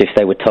chuffed if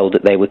they were told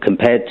that they were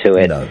compared to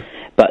it. No.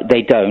 But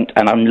they don't,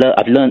 and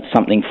I've learnt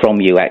something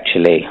from you,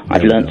 actually.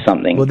 I've learnt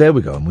something. Well, there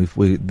we go, and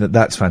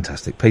that's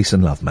fantastic. Peace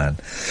and love, man.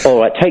 All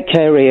right, take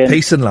care, Ian.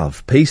 Peace and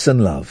love. Peace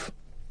and love.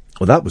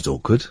 Well, that was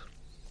awkward,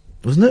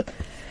 wasn't it?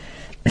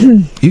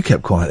 You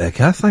kept quiet there,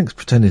 Kath. Thanks,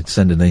 pretending to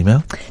send an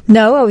email.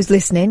 No, I was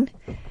listening.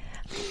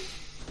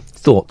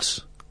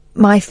 Thoughts?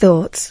 My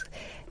thoughts.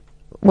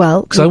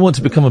 Well... Because I want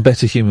to become a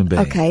better human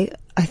being. Okay,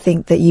 I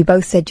think that you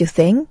both said your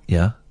thing.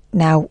 Yeah.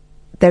 Now,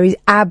 there is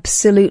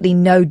absolutely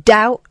no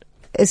doubt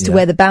as to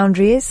where the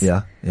boundary is.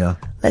 Yeah.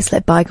 Let's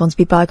let bygones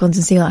be bygones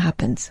and see what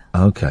happens.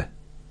 Okay.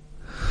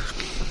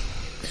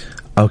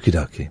 Okie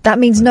dokie. That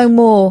means no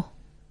more.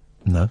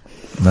 No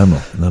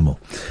more.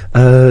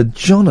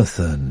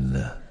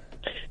 Jonathan.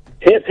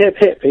 Hip, hip,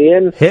 hip,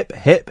 Ian. Hip,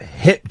 hip,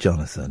 hip,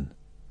 Jonathan.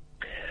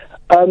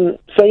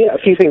 So yeah, a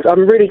few things.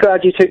 I'm really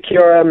glad you took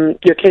your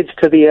kids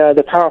to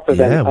the Power Up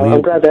event. Yeah,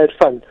 I'm glad they had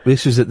fun.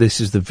 This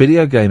is the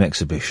video game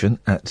exhibition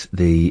at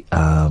the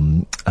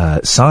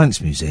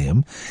Science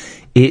Museum.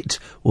 It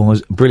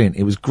was brilliant.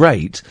 It was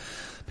great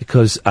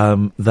because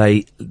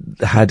they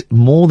had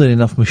more than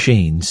enough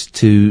machines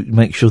to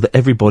make sure that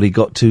everybody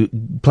got to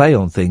play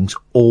on things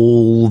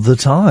all the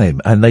time,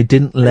 and they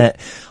didn't let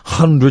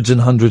hundreds and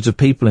hundreds of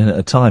people in at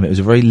a time. It was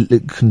a very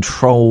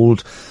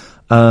controlled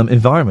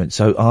environment,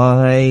 so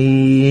I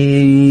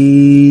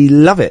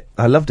love it.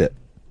 I loved it.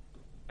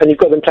 And you've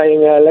got them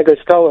playing Lego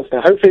Star Wars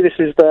now. Hopefully this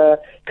is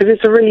because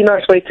it's a really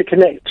nice way to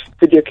connect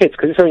with your kids,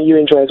 because it's something you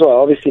enjoy as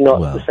well. Obviously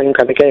not the same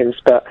kind of games,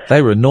 but...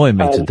 They were annoying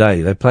me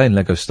today. They're playing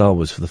Lego Star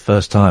Wars for the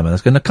first time, and I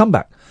was going to come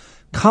back.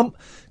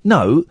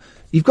 No,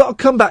 you've got to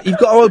come back. You've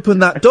got to open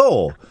that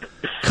door.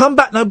 Come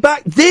back. No,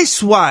 back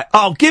this way.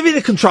 Oh, give me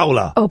the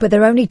controller. Oh, but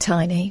they're only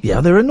tiny.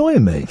 Yeah, they're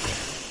annoying me.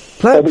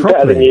 Play it properly.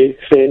 Better than you,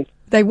 Finn.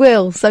 They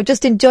will, so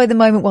just enjoy the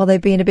moment while they're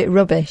being a bit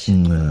rubbish. The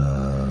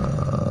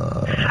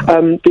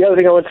other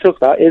thing I want to talk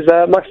about is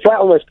my flat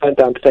almost burnt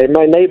down today.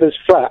 My neighbour's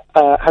flat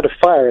had a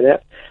fire in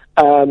it.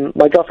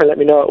 My girlfriend let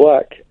me know at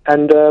work.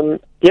 And,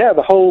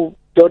 the whole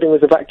building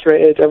was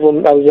evacuated. I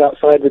was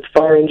outside with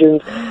fire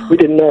engines. We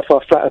didn't know if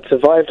our flat had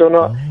survived or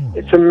not. Oh.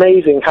 It's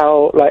amazing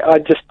how,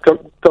 I'd just gone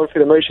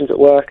through the motions at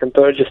work and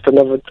thought it was just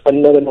another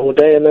normal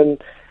day, and then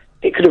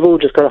it could have all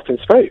just gone up in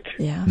smoke.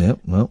 Yeah,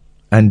 well,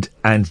 and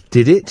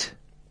did it?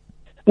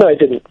 No, it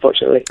didn't,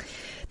 fortunately.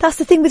 That's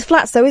the thing with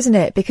flats, though, isn't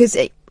it? Because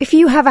if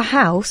you have a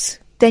house,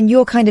 then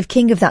you're kind of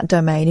king of that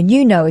domain. And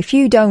if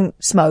you don't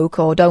smoke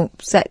or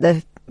don't set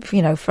the,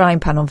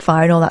 frying pan on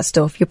fire and all that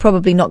stuff, you're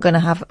probably not going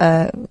to have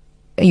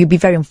you'd be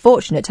very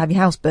unfortunate to have your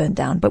house burned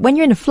down. But when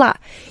you're in a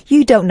flat,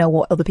 you don't know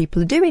what other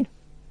people are doing.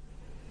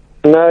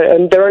 No,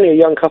 and they're only a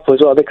young couple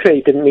as well. They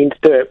clearly didn't mean to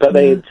do it, but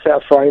they set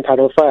a frying pan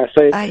on fire.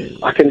 So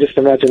I can just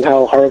imagine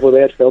how horrible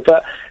they had to feel.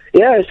 But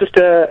yeah, it's just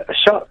a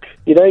shock.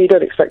 You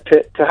don't expect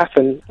it to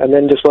happen, and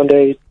then just one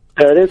day,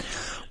 there it is.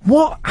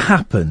 What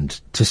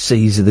happened to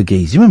Caesar the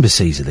Geezer? You remember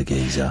Caesar the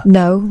Geezer?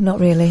 No, not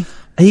really.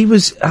 He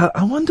was.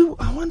 I wonder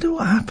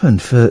what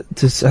happened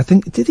I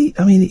think. Did he?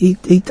 I mean,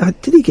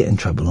 did he get in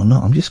trouble or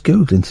not? I'm just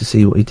googling to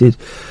see what he did.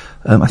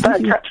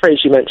 That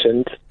catchphrase you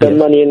mentioned, the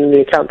money in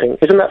the accounting,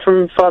 isn't that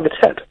from Father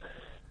Ted?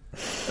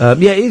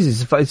 Yeah, it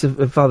is. It's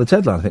a Father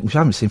Ted line, I think, which I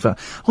haven't seen. I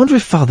wonder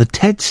if Father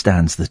Ted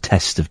stands the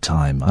test of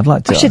time. I'd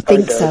like to. I should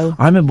think so.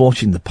 I remember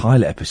watching the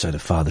pilot episode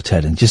of Father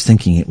Ted and just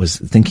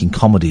thinking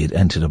comedy had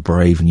entered a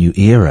brave new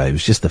era. It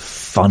was just the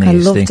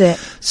funniest thing. I loved it.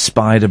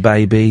 Spider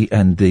Baby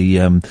and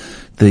the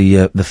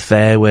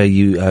fair where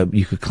you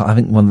could. I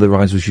think one of the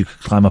rides was you could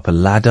climb up a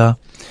ladder.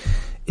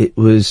 It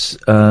was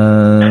just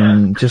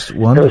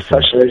wonderful. It was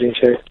such an amazing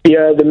show.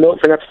 The milk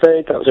for an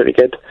episode, that was really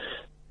good.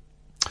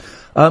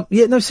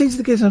 Seeds of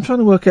the Geese. I'm trying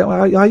to work out.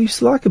 I used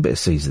to like a bit of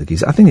Seeds of the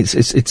Geese. I think it's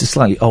a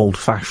slightly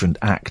old-fashioned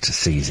act,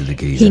 Seeds of the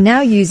Geese. He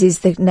now uses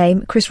the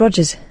name Chris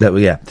Rogers.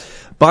 Yeah.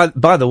 By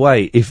the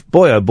way,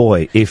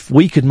 if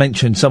we could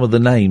mention some of the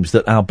names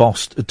that our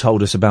boss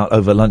told us about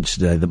over lunch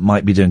today that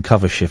might be doing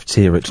cover shifts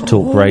here at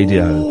Talk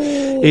Radio,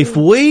 if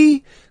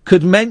we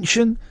could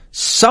mention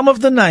some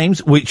of the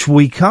names, which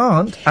we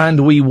can't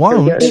and we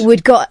won't, it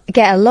would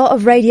get a lot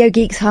of Radio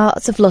Geeks'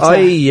 hearts aflutter.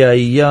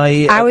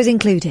 Ours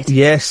included.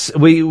 Yes,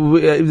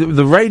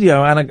 the radio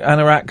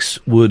anoraks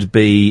would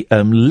be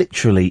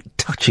literally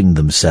touching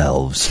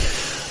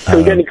themselves. Can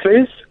we get any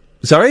clues?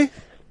 Sorry?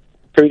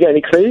 Can we get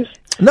any clues?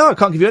 No, I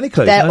can't give you any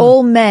clues. They're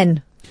all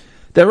men.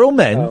 They're all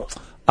men.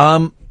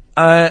 Oh.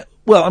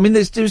 Well, I mean,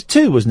 there's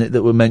two, wasn't it,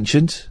 that were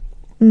mentioned?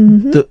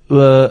 Mm-hmm. That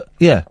were,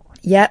 yeah.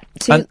 Yep,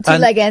 two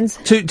leg ends.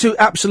 Two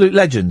absolute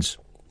legends.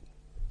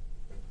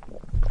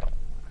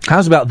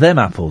 How's about them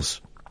apples?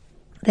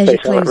 There's your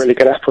clues. Really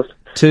good apples.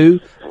 Two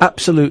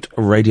absolute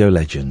radio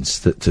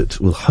legends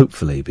that will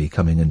hopefully be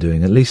coming and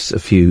doing at least a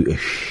few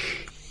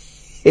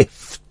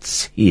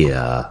shifts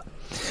here,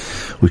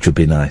 which would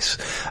be nice.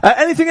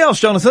 Anything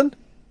else, Jonathan?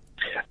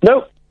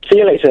 No. See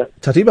you later.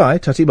 Tutty bye.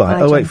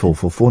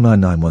 0844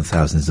 499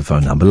 1000 is the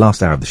phone number.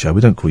 Last hour of the show.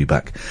 We don't call you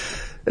back.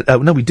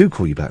 No, we do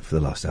call you back for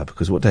the last hour,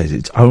 because what day is it?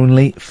 It's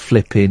only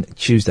flipping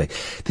Tuesday.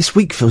 This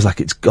week feels like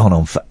it's gone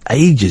on for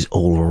ages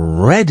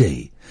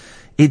already.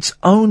 It's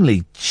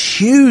only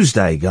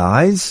Tuesday,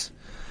 guys.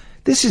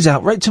 This is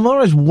outrageous.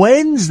 Tomorrow's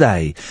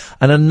Wednesday.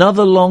 And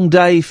another long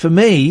day for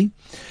me.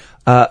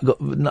 Got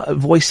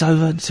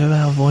voiceover,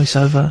 2-hour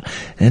voiceover,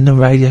 and the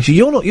radio show.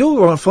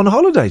 You're off on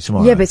holiday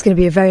tomorrow. Yeah, but it's going to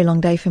be a very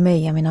long day for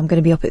me. I mean, I'm going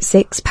to be up at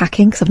 6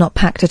 packing, because I've not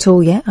packed at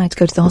all yet. I had to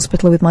go to the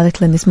hospital with my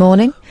little in this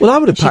morning. Well, I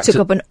would have packed. She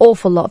took up an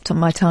awful lot of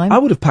my time. I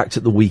would have packed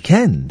at the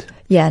weekend.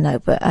 Yeah, no,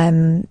 but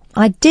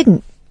I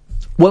didn't.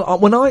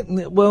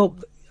 Well,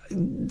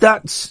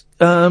 that's.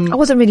 I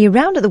wasn't really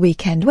around at the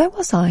weekend. Where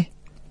was I?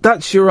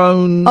 That's your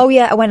own. Oh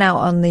yeah, I went out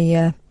on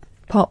the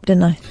pop,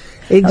 didn't I?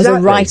 Exactly. That was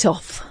a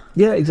write-off.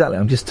 Yeah, exactly.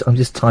 I'm just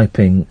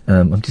typing.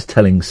 I'm just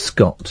telling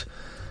Scott.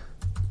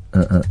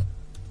 What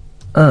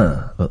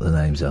the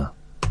names are.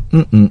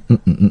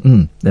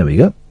 There we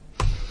go.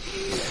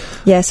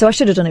 Yeah, so I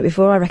should have done it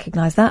before. I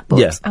recognise that, but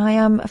yeah. I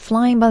am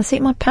flying by the seat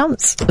of my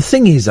pants. The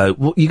thing is,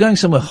 though, you're going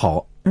somewhere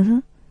hot. Mm-hmm.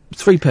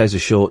 3 pairs of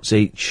shorts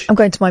each. I'm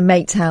going to my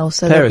mate's house.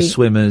 So pair of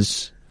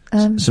swimmers,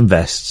 some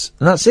vests,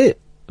 and that's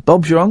it.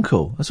 Bob's your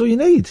uncle. That's all you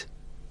need.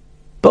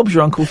 Bob's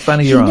your uncle,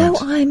 Fanny your aunt. You know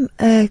I'm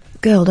a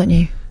girl, don't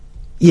you?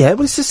 Yeah,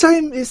 but it's the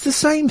same. It's the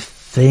same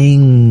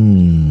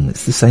thing.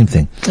 It's the same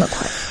thing. Not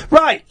quite.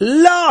 Right,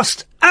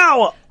 last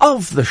hour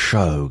of the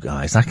show,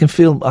 guys. I can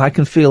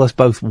feel us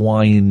both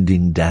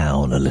winding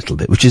down a little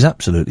bit, which is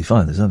absolutely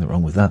fine. There's nothing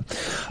wrong with that.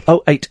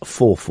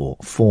 0844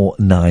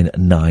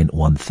 499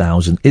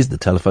 1000 is the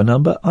telephone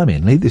number. I'm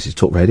Iain Lee. This is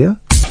Talk Radio.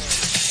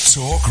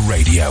 Talk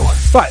Radio.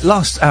 Right,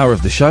 last hour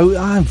of the show.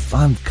 I'm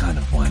kind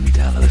of winding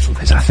down a little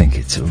bit. I think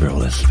it's a real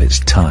little bit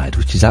tired,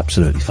 which is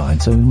absolutely fine.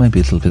 So maybe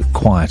a little bit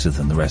quieter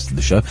than the rest of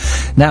the show.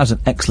 Now's an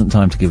excellent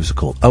time to give us a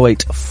call.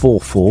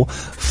 0844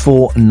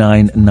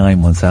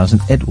 499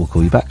 1000. Ed will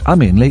call you back.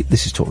 I'm Iain Lee.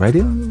 This is Talk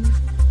Radio.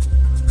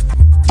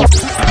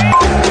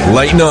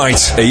 Late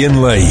night,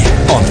 Iain Lee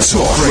on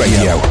Talk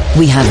Radio.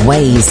 We have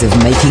ways of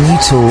making you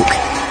talk.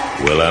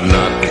 Well, I'm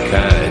not the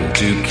kind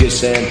to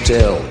kiss and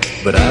tell,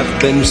 but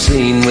I've been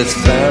seen with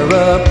fire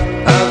up.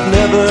 I've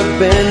never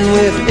been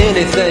with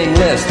anything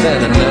less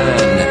than a 9.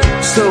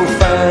 So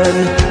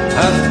fine,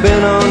 I've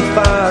been on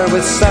fire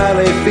with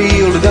Sally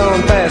Field,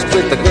 gone past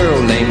with a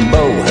girl named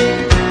Bo,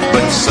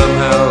 but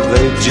somehow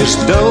they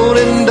just don't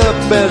end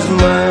up as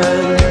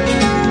mine.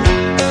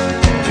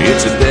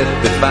 It's a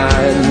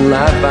death-defying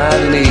life I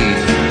lead.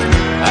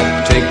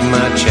 I take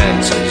my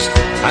chances.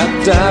 I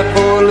die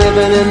for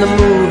living in the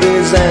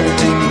movies and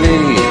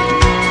TV.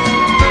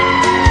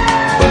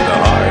 But the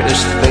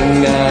hardest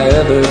thing I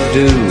ever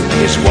do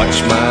is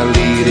watch my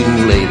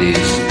leading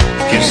ladies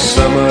kiss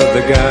some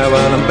other guy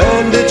while I'm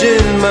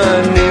bandaging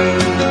my knee.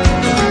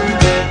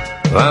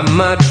 I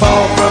might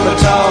fall from a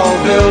tall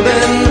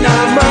building,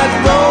 I might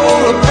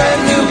roll a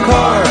brand new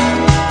car,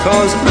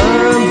 'cause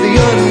I'm the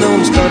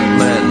unknown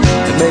stuntman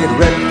that made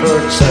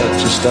Redford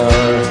such a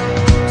star.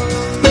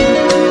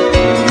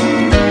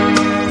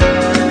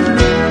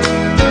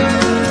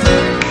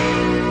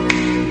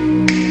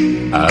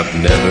 I've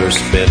never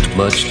spent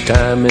much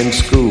time in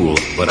school,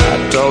 but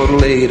I taught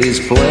ladies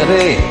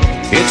plenty.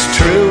 It's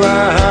true,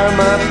 I hire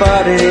my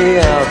body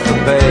out for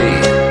pay.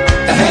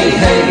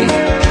 Hey,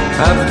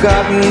 I've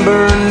gotten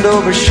burned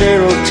over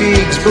Cheryl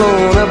Teague's,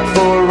 blown up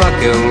for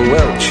Raquel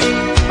Welch.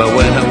 But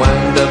when I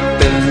wind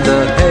up in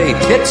the hay,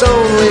 it's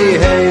only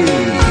hay.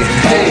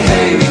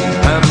 Hey,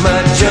 I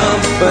might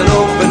jump an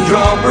open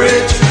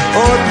drawbridge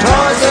or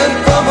Tarzan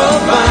from a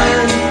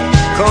vine,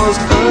 'cause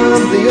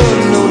I'm the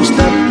unknown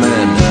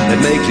stuntman that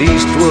makes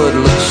Eastwood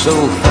look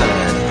so fine.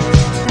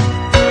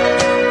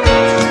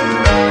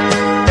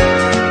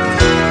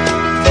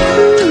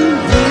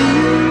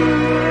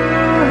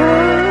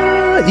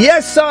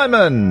 Yes,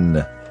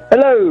 Simon!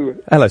 Hello.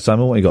 Hello,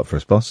 Simon. What you got for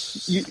us,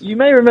 boss? You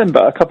may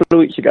remember a couple of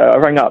weeks ago I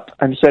rang up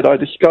and said I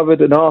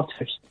discovered an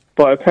artist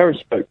via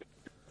Periscope,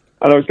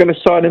 and I was going to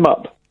sign him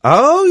up.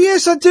 Oh,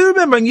 yes, I do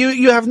remember. And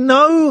you have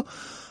no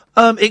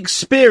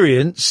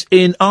experience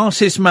in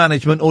artist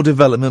management or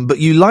development, but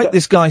you like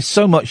this guy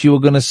so much you were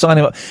going to sign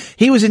him up.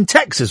 He was in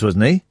Texas,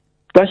 wasn't he?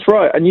 That's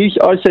right. And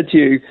I said to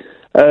you,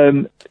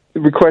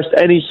 request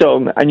any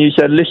song, and you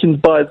said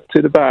listen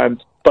to the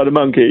band by the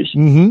Monkees.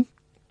 Mm-hmm.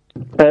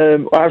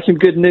 I have some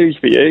good news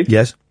for you.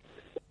 Yes.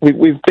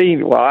 We've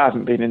been, well, I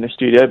haven't been in the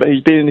studio, but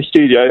he's been in the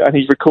studio and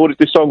he's recorded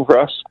this song for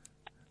us.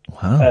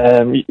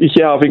 Wow. You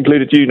see how I've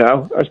included you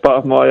now as part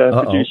of my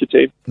producer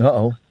team.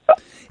 Uh-oh.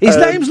 His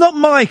name's not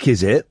Mike,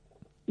 is it?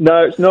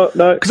 No, it's not,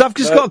 no. Because I've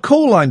just got a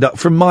call lined up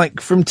from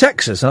Mike from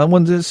Texas, and I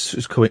wonder, that's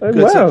a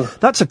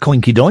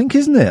coinky doink,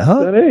 isn't it, huh?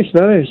 That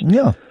is.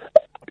 Yeah.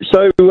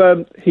 So,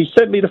 he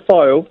sent me the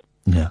file.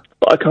 Yeah.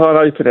 But I can't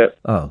open it.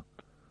 Oh.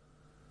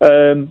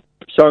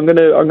 So I'm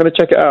gonna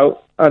check it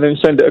out and then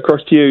send it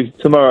across to you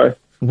tomorrow.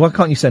 Why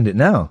can't you send it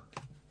now?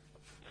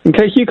 In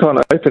case you can't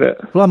open it.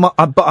 Well,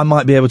 I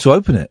might be able to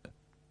open it.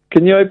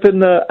 Can you open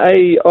the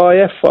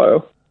AIF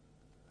file?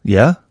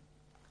 Yeah.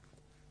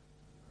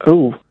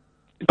 Oh,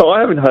 but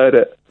I haven't heard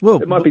it.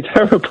 Well, it might be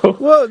terrible.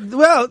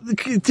 Well,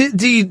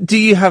 do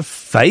you have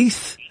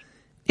faith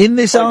in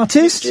this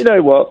artist? You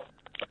know what?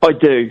 I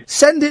do.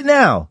 Send it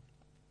now.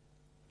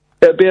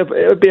 It'd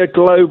be a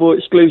global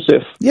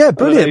exclusive. Yeah,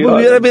 brilliant. Well,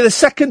 it'll be the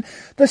second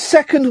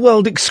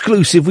world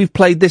exclusive we've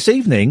played this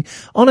evening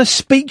on a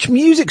speech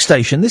music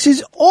station. This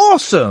is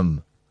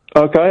awesome.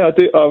 Okay,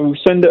 I will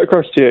send it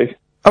across to you.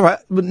 All right,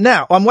 but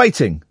now I'm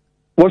waiting.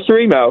 What's your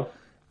email?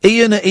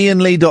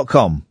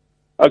 Ian@ianlee.com.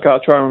 Okay, I'll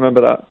try and remember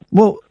that.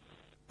 Well,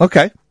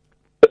 okay.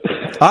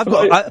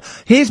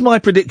 Here's my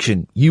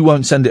prediction. You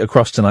won't send it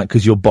across tonight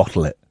because you'll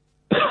bottle it.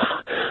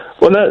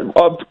 Well, no,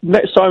 I've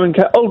met Simon.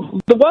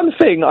 The one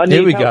thing I need.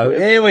 Here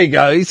we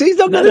go. He's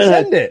not going to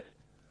send it.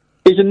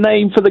 Is a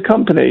name for the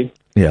company.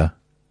 Yeah.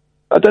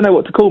 I don't know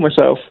what to call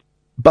myself.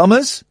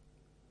 Bummers?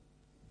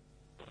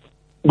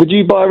 Would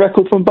you buy a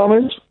record from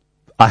Bummers?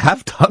 I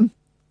have done.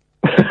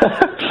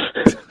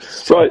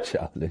 Right.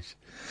 Childish.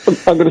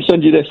 I'm going to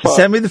send you this file.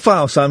 Send me the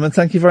file, Simon.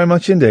 Thank you very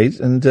much indeed,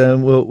 and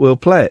we'll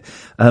play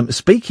it.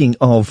 Speaking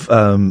of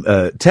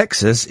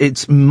Texas,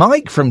 it's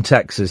Mike from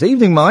Texas.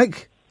 Evening,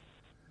 Mike.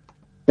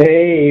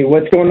 Hey,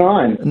 what's going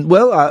on?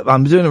 Well,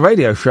 I'm doing a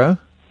radio show.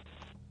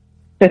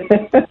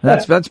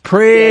 That's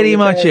pretty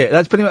much it.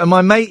 That's pretty much.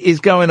 My mate is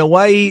going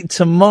away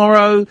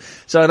tomorrow,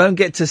 so I don't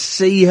get to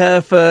see her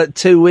for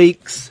 2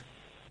 weeks,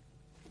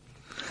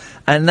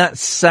 and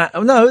that's sad.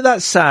 No,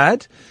 that's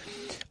sad.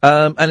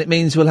 And it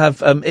means we'll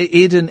have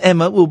Id and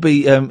Emma will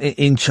be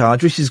in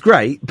charge, which is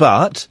great.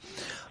 But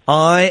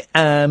I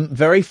am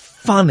very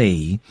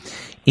funny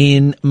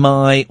in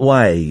my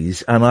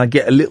ways, and I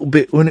get a little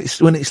bit when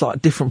it's like a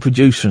different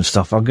producer and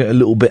stuff. I get a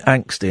little bit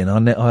angsty,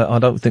 and I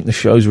don't think the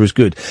shows are as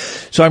good.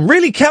 So I'm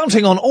really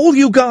counting on all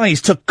you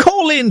guys to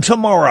call in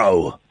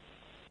tomorrow.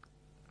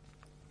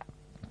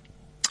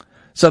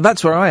 So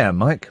that's where I am,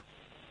 Mike.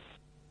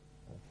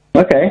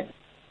 Okay.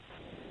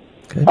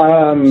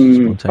 All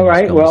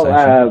right.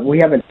 Well, we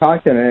haven't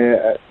talked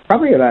in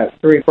probably about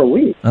 3 or 4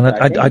 weeks. And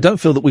I don't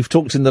feel that we've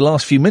talked in the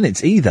last few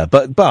minutes either.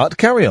 But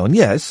carry on.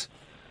 Yes.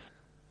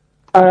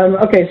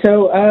 Okay.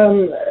 So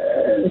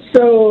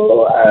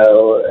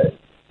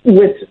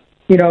with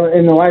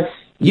in the last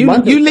you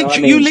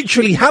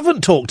literally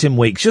haven't talked in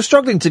weeks. You're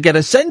struggling to get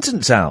a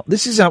sentence out.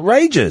 This is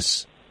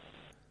outrageous.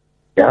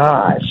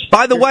 Gosh.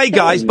 By the way,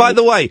 guys,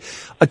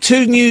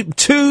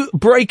 two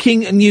breaking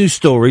news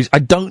stories. I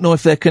don't know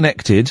if they're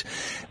connected.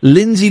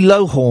 Lindsay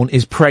Lohan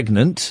is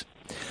pregnant.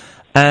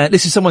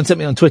 This is someone sent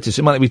me on Twitter,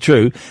 so it might not be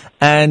true.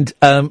 And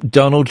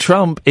Donald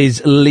Trump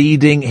is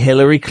leading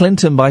Hillary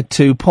Clinton by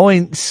 2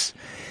 points.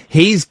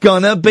 He's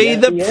gonna be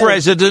the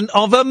president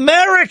of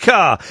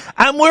America,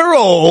 and we're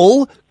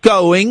all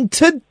going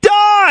to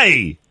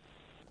die.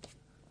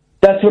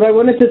 That's what I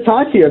wanted to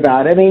talk to you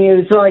about. I mean, it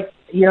was like,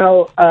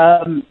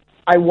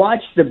 I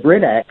watched the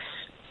BritX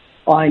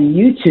on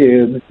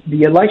YouTube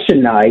the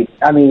election night.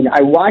 I mean,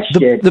 I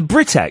watched it. The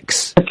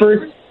BritX? The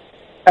first,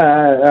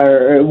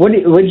 what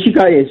did you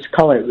guys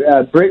call it?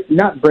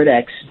 Not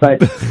BritX, but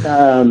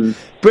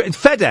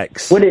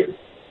FedEx.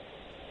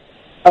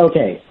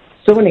 Okay.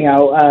 So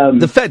anyhow,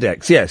 the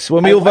FedEx, yes.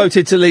 When we all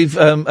voted to leave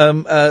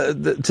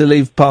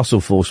Parcel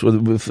Force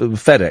with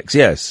FedEx,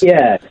 yes.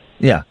 Yeah.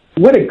 Yeah.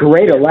 What a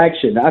great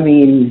election. I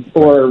mean,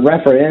 or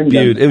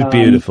referendum. It was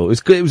beautiful.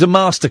 It was a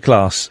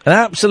masterclass, an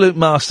absolute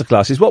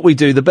masterclass. It's what we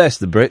do the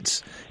best, the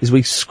Brits, is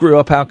we screw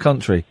up our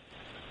country.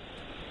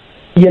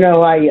 I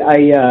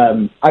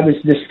was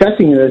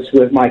discussing this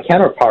with my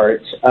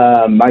counterpart,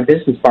 my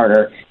business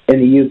partner in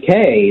the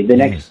UK the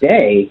next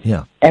day.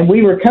 Yeah. And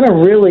we were kind of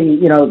really,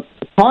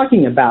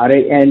 talking about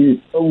it. And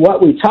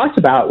what we talked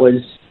about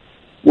was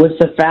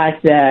the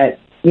fact that,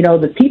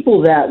 the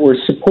people that were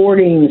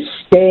supporting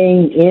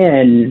staying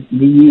in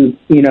the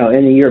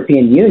in the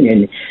European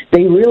Union,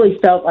 they really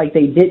felt like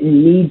they didn't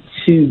need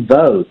to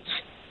vote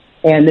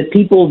And the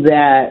people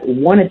that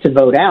wanted to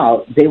vote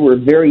out, they were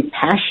very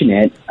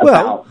passionate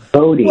about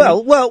voting.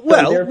 But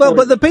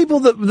the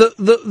people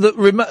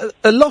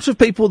a lot of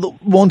people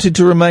that wanted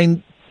to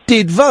remain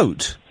did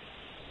vote.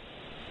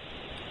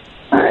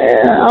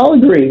 I'll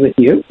agree with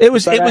you. It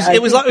was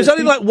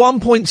only like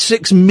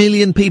 1.6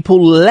 million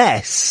people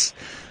less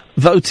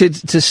voted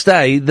to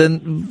stay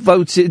than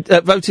voted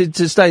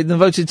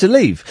to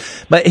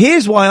leave. But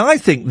here's why I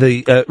think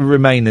the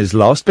Remainers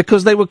lost,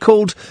 because they were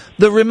called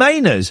the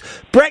Remainers.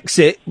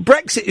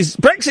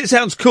 Brexit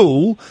sounds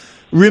cool.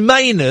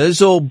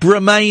 Remainers or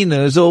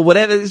Bremainers or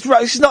whatever.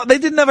 It's not. They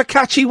didn't have a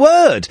catchy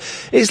word.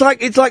 It's like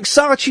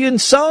Saatchi and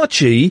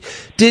Saatchi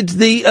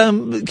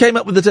came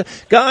up with the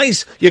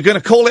guys. You're going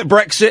to call it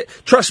Brexit.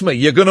 Trust me,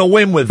 you're going to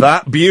win with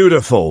that.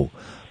 Beautiful.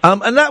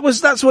 And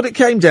that's what it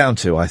came down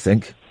to, I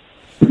think.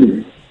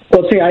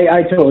 Well, see,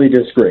 I totally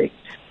disagree.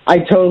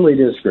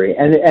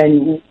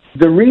 And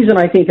the reason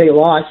I think they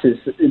lost is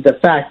the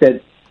fact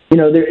that,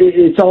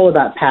 it's all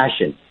about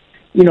passion.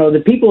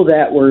 The people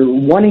that were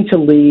wanting to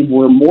leave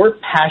were more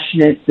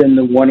passionate than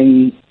the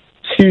wanting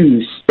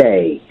to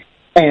stay.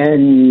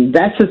 And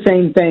that's the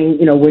same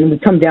thing, when we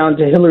come down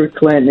to Hillary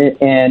Clinton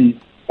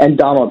and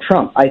Donald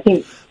Trump. I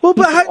think. Well,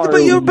 but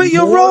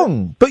you're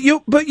wrong. But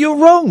you're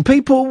wrong.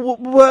 People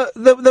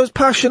there was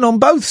passion on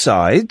both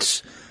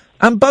sides.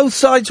 And both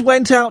sides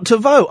went out to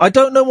vote. I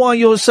don't know why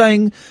you're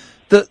saying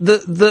that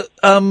the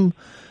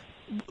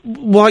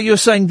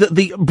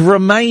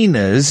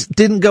Remainers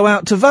didn't go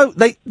out to vote.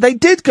 They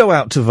did go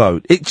out to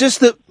vote. It's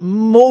just that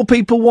more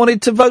people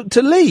wanted to vote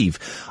to leave.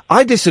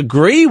 I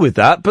disagree with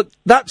that, but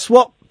that's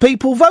what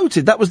people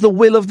voted. That was the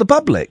will of the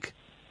public.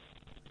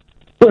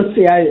 Well,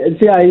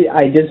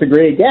 I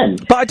disagree again.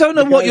 But I don't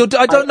know I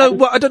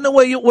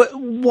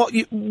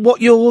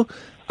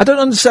don't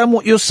understand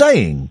what you're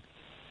saying.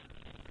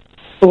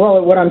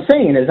 Well, what I'm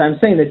saying is,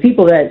 that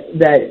people that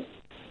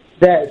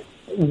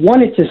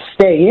wanted to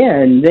stay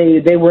in,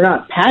 they were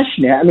not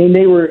passionate. I mean,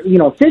 they were,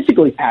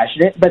 physically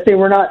passionate, but they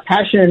were not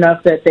passionate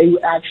enough that they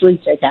actually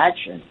take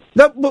action.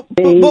 No, but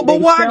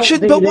what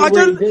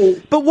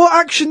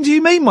action do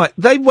you mean, Mike?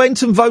 They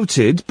went and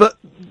voted, but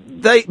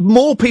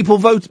more people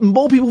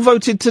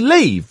voted to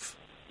leave.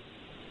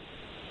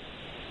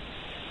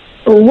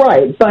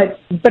 Right, but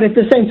at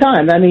the same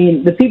time, I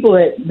mean, the people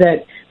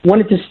that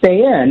wanted to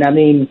stay in. I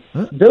mean,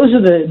 those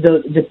are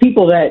the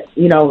people that,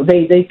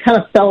 they kind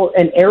of felt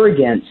an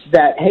arrogance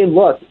that, hey,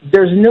 look,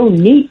 there's no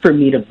need for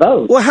me to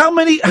vote. Well, how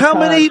many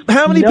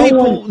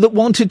people that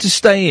wanted to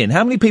stay in?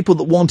 How many people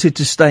that wanted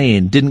to stay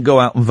in didn't go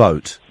out and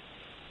vote?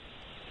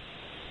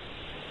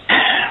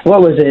 What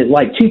was it,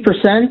 like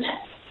 2%?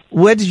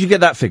 Where did you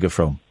get that figure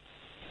from?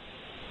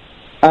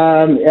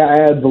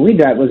 I believe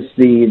that was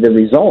the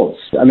results.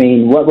 I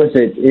mean, what was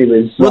it? It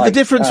was the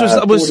difference was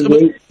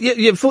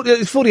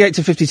 48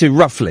 to 52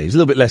 roughly. It's a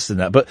little bit less than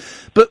that, but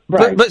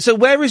so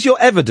where is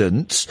your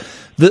evidence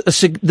that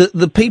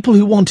the people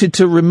who wanted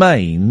to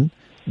remain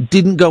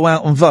didn't go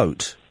out and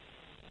vote?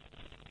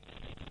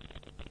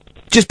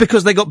 Just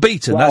because they got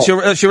beaten? That's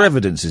your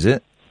evidence, is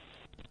it?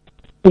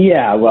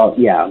 Yeah,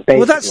 basically.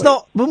 Well, that's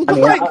not.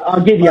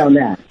 I'll give you on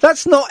that.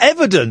 That's not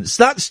evidence.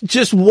 That's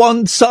just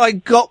one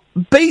side got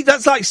beat.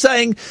 That's like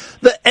saying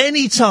that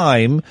any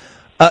time.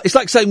 It's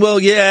like saying, well,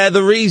 yeah,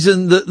 the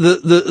reason that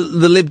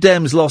the Lib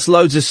Dems lost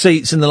loads of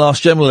seats in the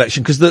last general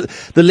election because the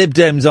Lib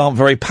Dems aren't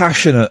very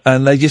passionate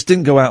and they just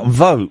didn't go out and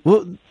vote.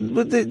 Well,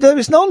 there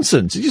is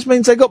nonsense. It just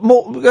means they got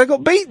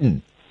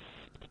beaten.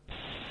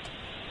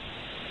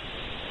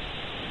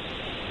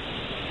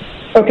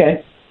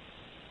 Okay.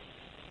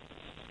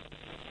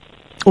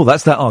 Oh,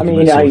 that's that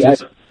argument.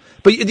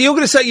 But you're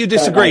going to say you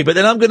disagree, but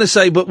then I'm going to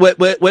say, but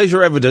where's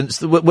your evidence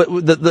that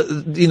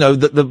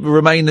the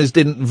Remainers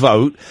didn't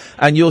vote?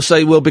 And you'll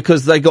say, well,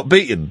 because they got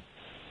beaten.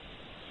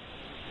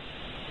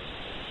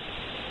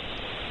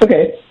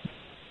 Okay.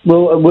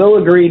 We'll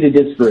agree to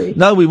disagree.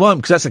 No, we won't,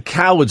 because that's a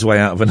coward's way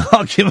out of an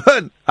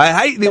argument. I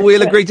hate that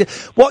we'll agree to...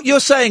 What you're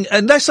saying,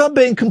 unless I'm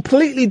being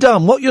completely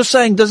dumb, what you're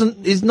saying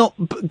is not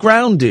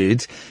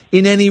grounded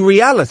in any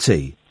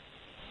reality.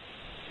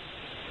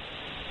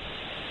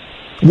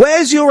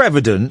 Where's your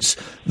evidence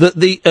that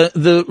the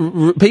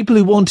people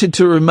who wanted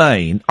to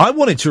remain... I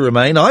wanted to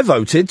remain, I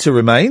voted to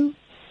remain,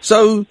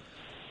 so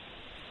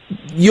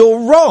you're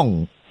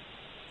wrong.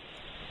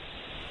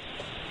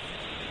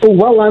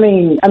 Well, I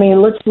mean,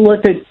 let's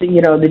look at, the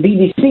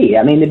BBC.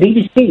 I mean, the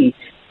BBC,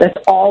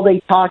 that's all they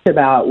talked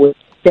about was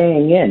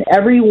staying in.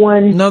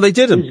 Everyone... No, they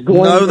didn't.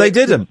 No, they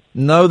didn't.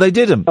 No, they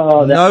didn't.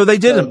 Oh, no, they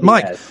didn't.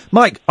 Mike,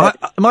 Mike,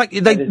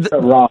 it's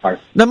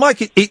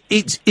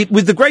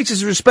with the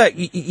greatest respect,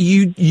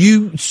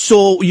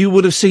 you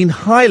would have seen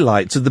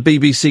highlights of the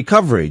BBC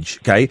coverage,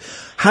 okay?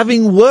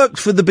 Having worked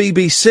for the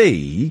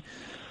BBC,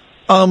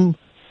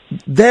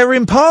 they're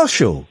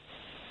impartial.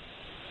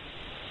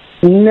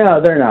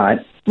 No, they're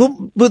not.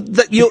 Well,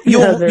 you're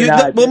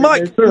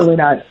Mike, they're certainly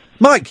not.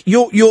 Mike,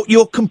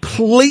 you're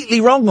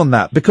completely wrong on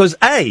that, because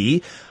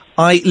A,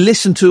 I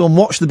listen to and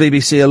watch the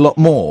BBC a lot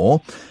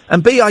more,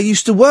 and B, I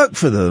used to work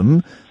for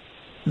them,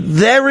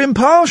 They're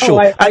impartial,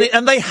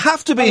 and they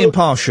have to be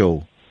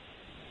impartial.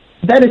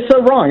 That is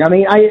so wrong. I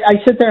mean,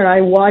 I sit there and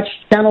I watch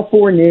Channel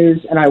 4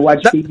 News and I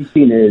watch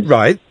BBC News.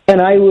 Right.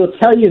 And I will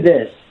tell you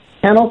this.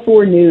 Channel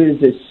 4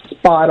 News is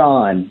spot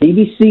on.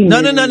 BBC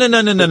No.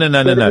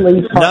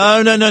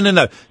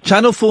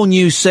 Channel 4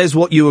 News says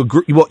what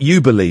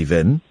you believe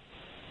in.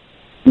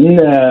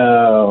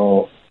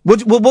 No.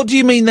 What do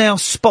you mean they are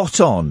spot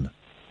on?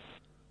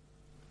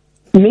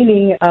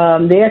 Meaning,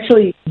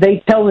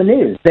 they tell the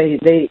news.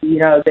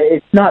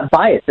 It's not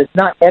biased. It's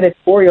not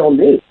editorial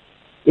news.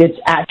 It's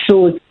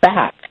actual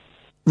fact.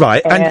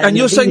 Right, and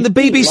you're saying the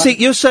BBC.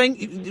 You're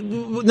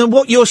saying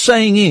what you're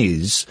saying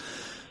is,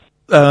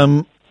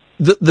 that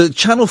the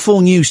Channel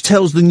 4 News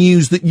tells the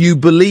news that you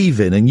believe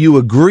in and you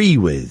agree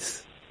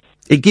with.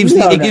 It gives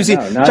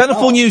Channel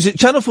 4 News.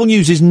 Channel 4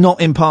 News is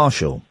not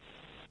impartial.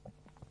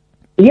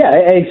 Yeah,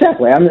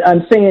 exactly.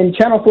 I'm saying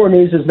Channel 4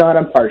 News is not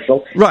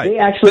impartial. Right. They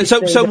actually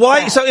so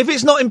why? So if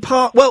it's not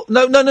impartial, well,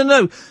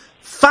 no.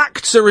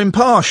 Facts are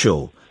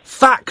impartial.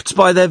 Facts,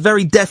 by their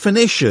very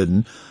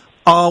definition,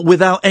 are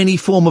without any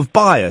form of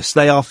bias.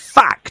 They are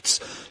facts.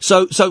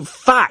 So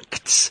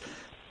facts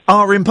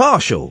are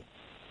impartial.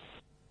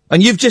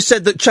 And you've just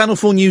said that Channel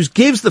 4 News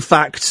gives the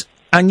facts,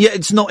 and yet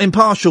it's not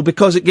impartial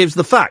because it gives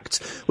the facts,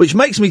 which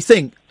makes me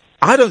think,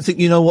 I don't think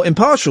you know what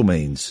impartial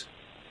means.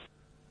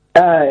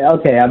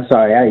 Okay, I'm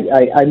sorry.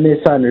 I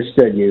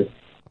misunderstood you.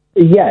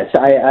 Yes,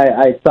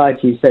 I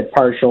thought you said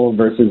partial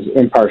versus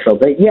impartial,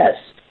 but yes,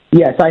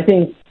 I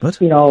think,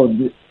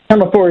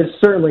 Channel 4 is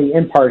certainly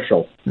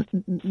impartial.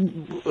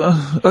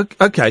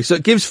 Okay, so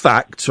it gives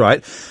facts,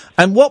 right?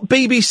 And what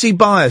BBC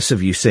bias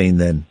have you seen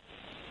then?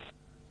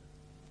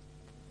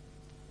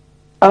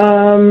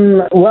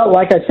 Well,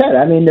 like I said,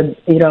 I mean,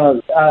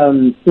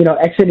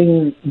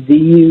 exiting the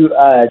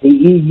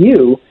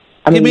EU.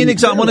 Give me an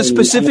example. I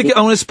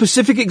want a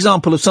specific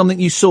example of something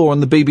you saw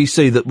on the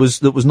BBC that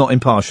was not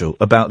impartial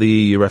about the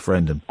EU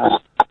referendum.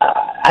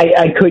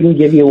 I couldn't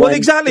give you one. Well,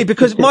 exactly,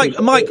 because Mike,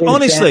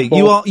 honestly,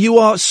 you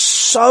are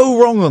so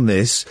wrong on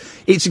this.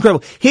 It's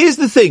incredible. Here's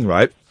the thing,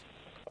 right?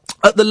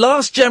 At the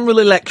last general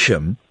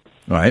election,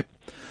 right,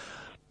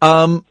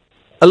 a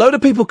load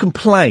of people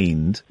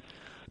complained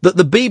that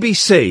the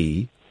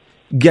BBC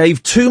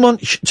gave too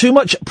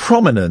much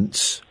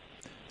prominence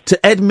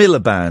to Ed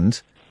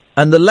Miliband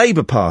and the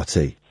Labour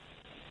Party.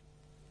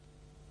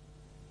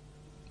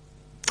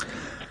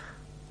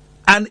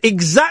 And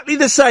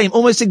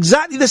almost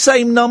exactly the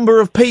same number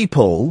of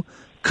people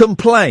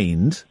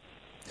complained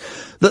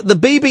that the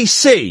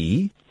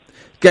BBC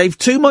gave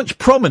too much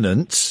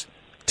prominence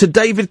to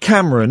David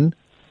Cameron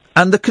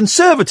and the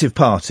Conservative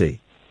Party.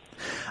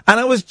 And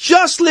I was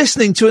just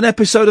listening to an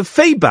episode of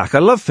Feedback, I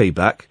love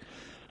Feedback,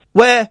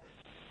 where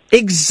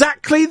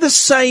exactly the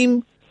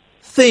same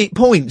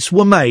points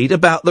were made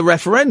about the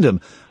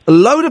referendum. A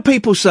load of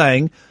people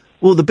saying,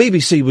 well, the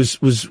BBC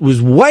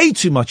was way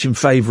too much in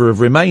favour of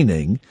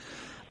remaining,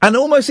 and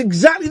almost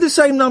exactly the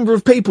same number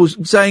of people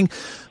saying,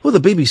 well, the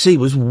BBC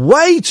was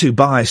way too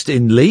biased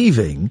in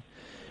leaving.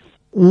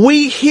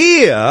 We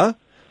hear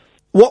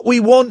what we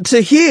want to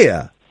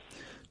hear.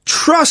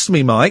 Trust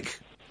me, Mike,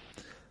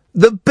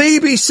 the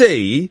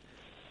BBC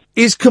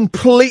is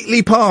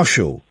completely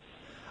partial.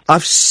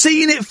 I've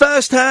seen it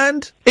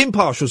firsthand.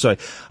 Impartial, sorry.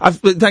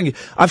 Thank you.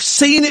 I've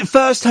seen it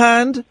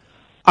firsthand.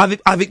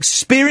 I've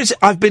experienced it.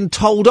 I've been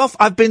told off.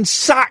 I've been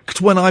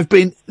sacked when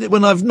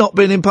I've not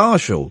been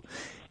impartial.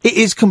 It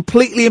is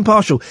completely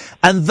impartial.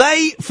 And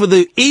they, for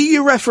the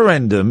EU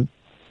referendum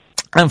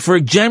and for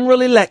a general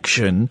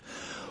election,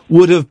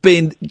 would have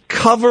been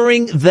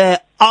covering their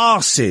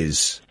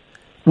arses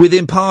with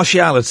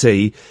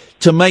impartiality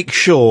to make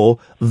sure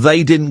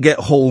they didn't get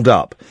hauled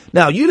up.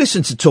 Now, you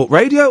listen to Talk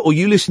Radio, or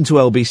you listen to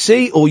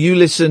LBC, or you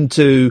listen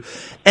to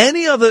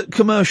any other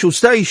commercial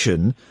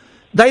station,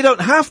 they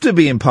don't have to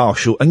be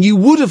impartial, and you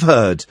would have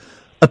heard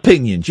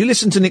opinions. You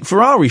listen to Nick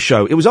Ferrari's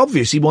show, it was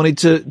obvious he wanted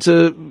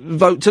to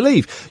vote to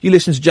leave. You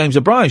listen to James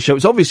O'Brien's show,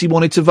 it's obvious he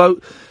wanted to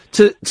vote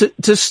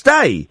to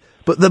stay.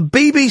 But the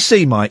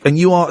BBC, Mike, and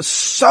you are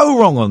so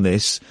wrong on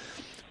this,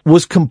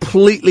 was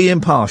completely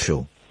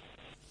impartial.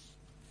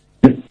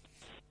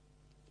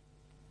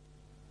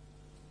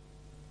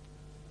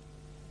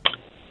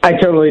 I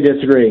totally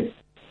disagree.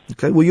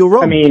 Okay, well, you're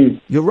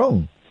wrong. You're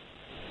wrong.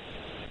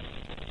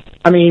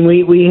 I mean,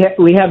 we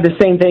have the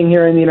same thing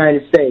here in the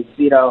United States.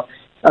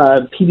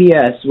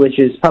 PBS, which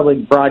is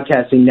Public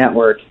Broadcasting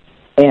Network,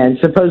 and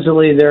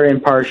supposedly they're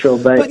impartial.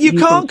 But you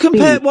can't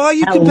compare. Why are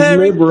you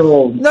comparing?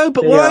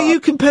 Why are you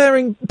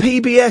comparing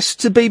PBS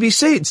to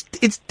BBC?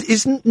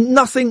 It's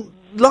nothing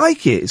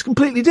like it. It's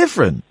completely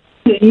different.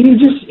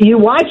 You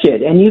watch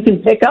it and you can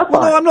pick up on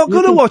it. No, I'm not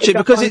going to watch it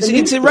because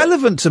it's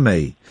irrelevant to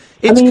me.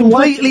 It's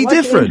completely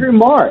different. Andrew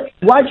Marr.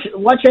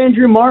 Watch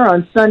Andrew Marr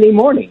on Sunday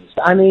mornings.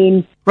 I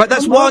mean, right.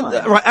 That's one.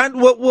 Right.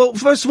 And well,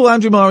 first of all,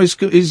 Andrew Marr is.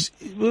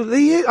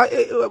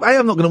 I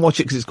am not going to watch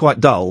it because it's quite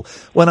dull.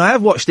 When I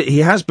have watched it, he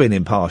has been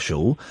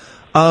impartial.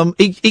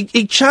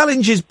 He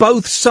challenges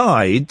both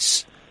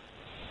sides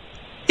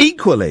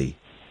equally.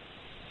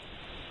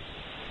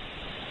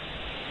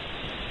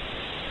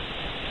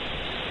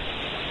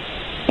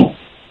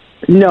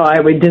 No, I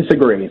would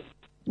disagree.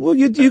 Well,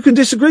 you can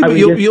disagree, but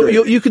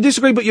you can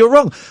disagree, but you're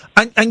wrong,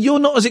 and you're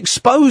not as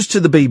exposed to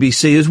the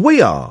BBC as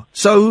we are.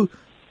 So,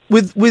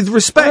 with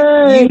respect,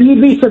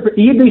 you'd be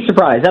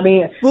surprised. I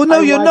mean, well, no,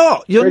 you're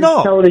not. You're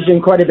not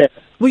television quite a bit.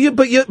 Well,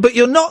 but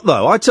you're not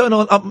though. I turn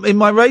on in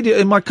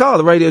my car.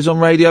 The radio's on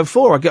Radio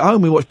 4. I get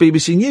home, we watch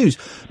BBC News.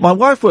 My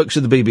wife works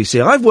for the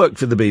BBC. I've worked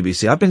for the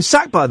BBC. I've been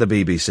sacked by the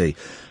BBC.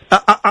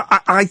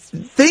 I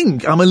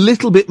think I'm a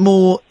little bit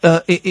more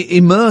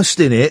immersed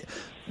in it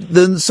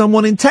than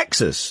someone in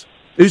Texas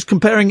who's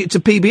comparing it to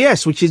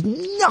PBS, which is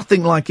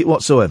nothing like it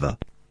whatsoever.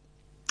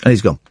 And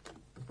he's gone.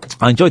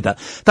 I enjoyed that.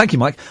 Thank you,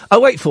 Mike.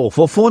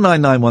 0844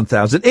 499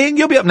 1000. Ian,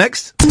 you'll be up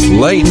next.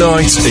 Late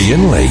night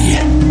Ian Lee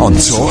on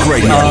Talk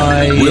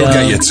Radio. We'll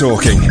get you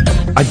talking.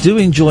 I do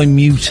enjoy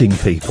muting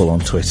people on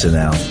Twitter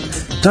now.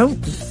 Don't...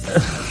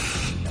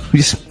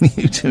 just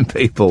muting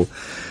people.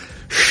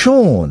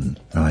 Sean,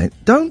 right,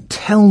 don't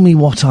tell me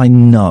what I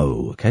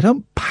know, okay?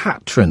 Don't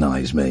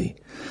patronise me.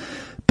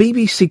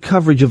 BBC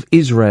coverage of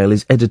Israel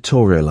is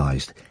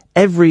editorialised.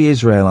 Every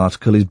Israel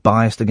article is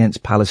biased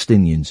against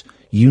Palestinians.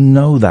 You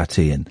know that,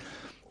 Ian.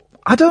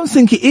 I don't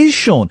think it is,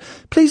 Sean.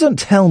 Please don't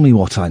tell me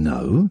what I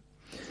know.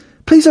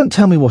 Please don't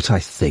tell me what I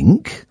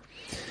think.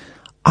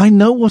 I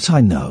know what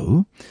I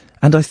know,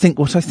 and I think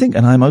what I think,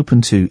 and I'm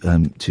open to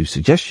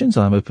suggestions.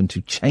 I'm open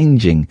to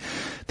changing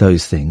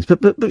those things.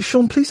 But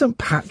Sean, please don't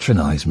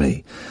patronise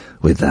me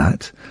with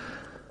that.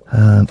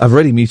 I've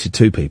already muted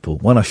 2 people.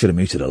 One I should have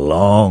muted a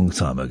long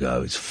time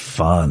ago. It's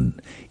fun.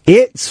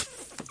 It's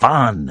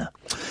fun.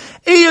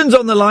 Ian's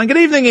on the line. Good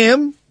evening,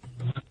 Ian.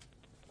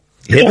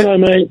 Hello,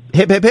 mate.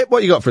 Hip, hip, hip.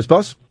 What you got for us,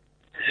 boss?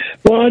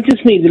 Well, I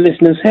just need the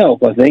listeners'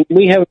 help, I think.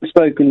 We haven't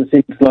spoken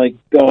since, I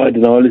don't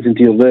know, I listened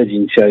to your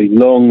Virgin show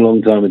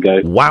long time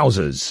ago.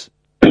 Wowzers.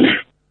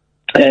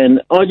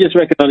 And I just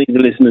reckon I need the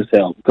listeners'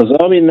 help, because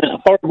I'm in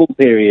that horrible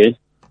period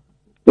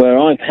where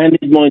I've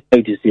handed my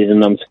notices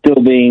and I'm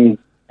still being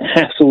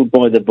hassled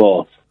by the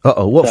boss.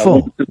 Uh-oh, what so for? I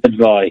want some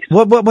advice.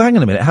 Well, hang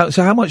on a minute.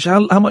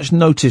 How much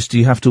notice do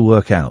you have to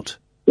work out?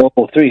 Well,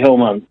 3 whole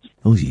months.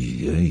 Oh,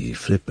 you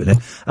flipping it.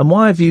 And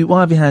why have you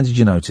handed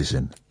your notice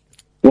in?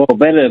 Well,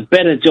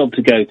 better job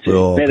to go to.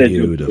 Oh, better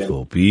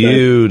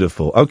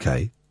beautiful.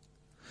 Okay.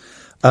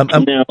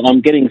 Now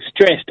I'm getting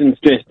stressed for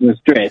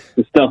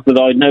stuff that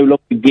I no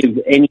longer give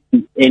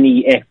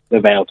any F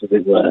about, as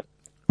it were.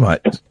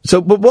 Right.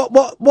 So, but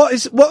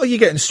what are you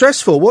getting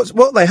stressed for? What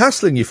are they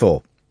hassling you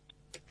for?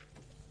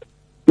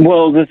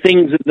 Well, the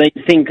things that they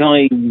think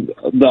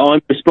that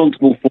I'm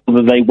responsible for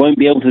that they won't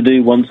be able to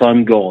do once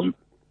I'm gone.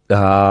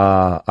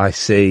 Ah, I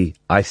see.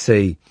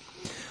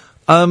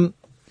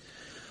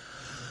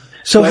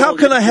 So how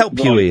can I help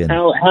you, Ian?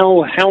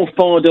 How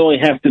far do I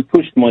have to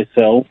push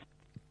myself?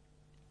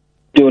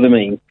 Do you know what I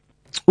mean?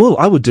 Well,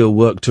 I would do a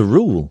work to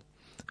rule.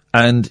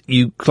 And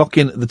you clock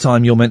in at the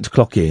time you're meant to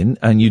clock in,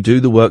 and you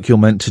do the work you're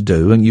meant to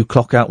do, and you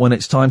clock out when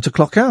it's time to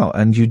clock out,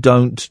 and you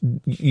don't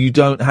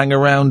hang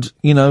around,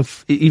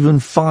 even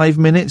 5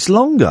 minutes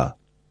longer.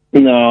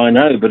 No, I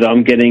know, but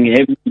every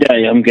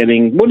day I'm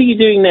getting, what are you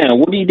doing now?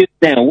 What are you doing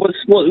now? What's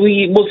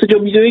the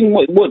job you're doing?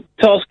 What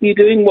task are you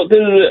doing? I'm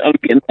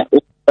getting that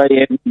all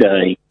day, every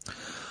day.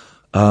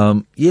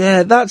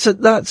 Yeah, that's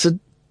a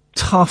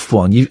tough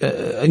one.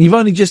 You've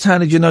only just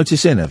handed your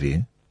notice in, have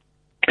you?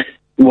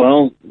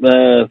 Well,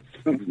 9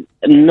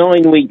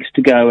 weeks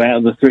to go out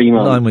of the 3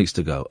 months. 9 weeks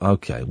to go.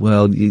 Okay.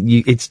 Well,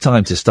 it's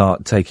time to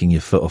start taking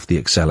your foot off the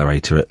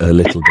accelerator a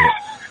little bit.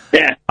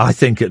 Yeah. I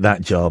think at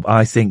that job,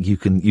 you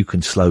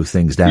can slow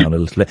things down a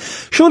little bit.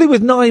 Surely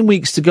with 9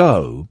 weeks to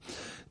go,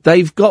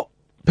 they've got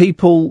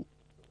people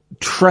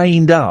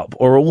trained up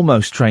or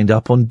almost trained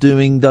up on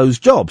doing those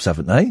jobs,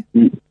 haven't they?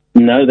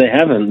 No, they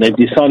haven't. They've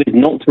decided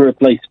not to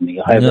replace me.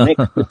 I have an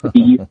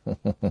expertise,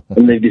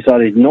 and they've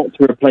decided not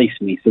to replace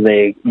me. So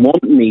they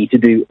want me to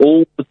do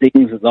all the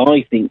things that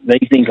they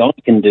think I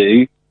can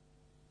do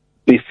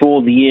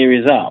before the year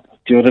is up.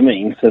 Do you know what I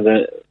mean? So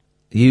that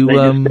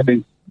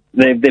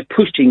they're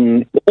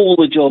pushing all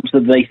the jobs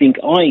that they think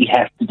I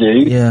have to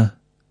do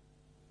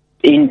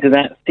into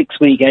that 6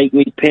 week, 8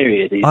 week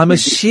period. I'm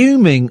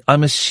assuming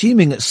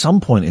at some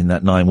point in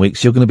that 9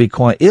 weeks you're going to be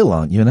quite ill,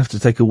 aren't you? And have to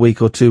take a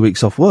week or 2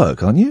 weeks off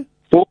work, aren't you?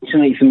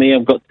 Fortunately for me,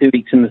 I've got 2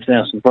 weeks in the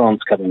south of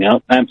France coming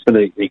up.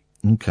 Absolutely.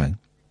 Okay.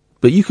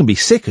 But you can be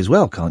sick as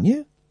well, can't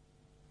you?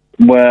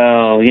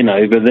 Well,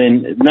 but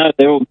then, no,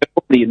 they're all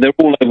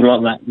over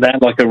like that. They're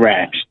like a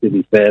rash, to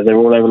be fair. They're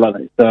all over like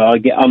that. So I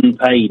get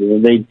unpaid,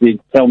 and they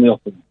tell me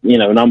off,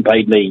 an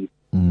unpaid leave.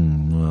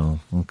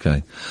 Well,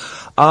 okay.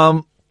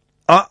 I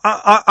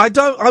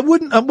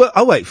wouldn't,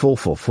 I'll wait,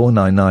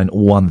 499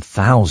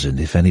 1000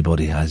 if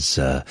anybody has,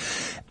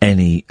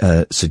 any,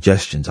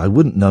 suggestions. I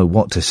wouldn't know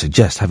what to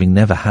suggest, having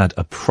never had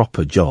a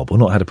proper job, or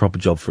not had a proper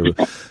job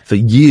for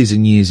years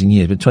and years and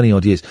years, but 20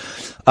 odd years.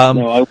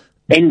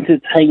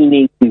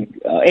 Entertaining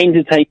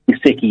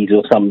sickies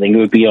or something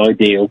would be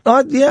ideal.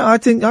 I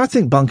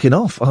think bunking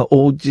off,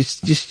 or just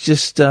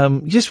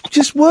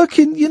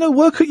working,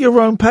 work at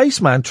your own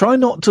pace, man. Try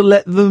not to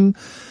let them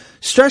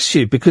stress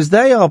you, because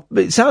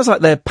it sounds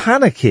like they're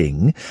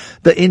panicking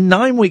that in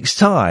 9 weeks'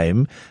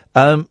 time,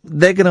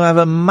 they're going to have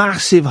a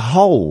massive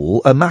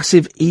hole, a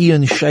massive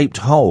Iain-shaped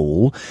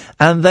hole,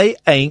 and they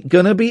ain't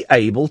going to be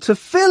able to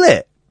fill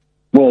it.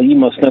 Well, you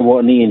must know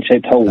what an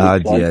Iain-shaped hole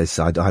looks like. Yes,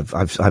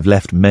 I've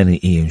left many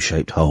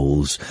Iain-shaped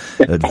holes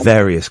at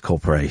various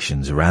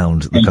corporations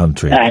around the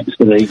country.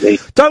 Absolutely.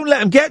 Don't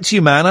let them get to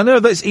you, man. I know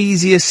that's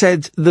easier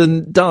said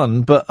than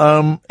done, but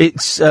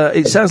it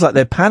sounds like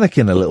they're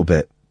panicking a little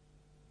bit.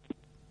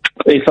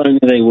 If only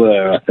they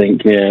were, I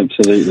think. Yeah,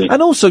 absolutely.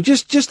 And also,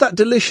 just that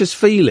delicious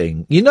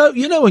feeling. You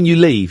know, when you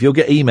leave, you'll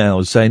get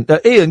emails saying,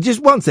 Iain,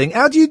 just one thing.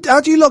 How do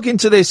you log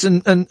into this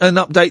and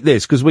update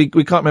this? Because we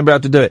can't remember how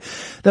to do it.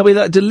 There'll be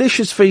that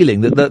delicious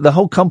feeling that the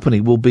whole company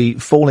will be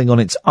falling on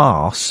its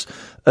arse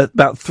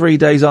about 3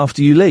 days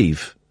after you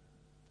leave.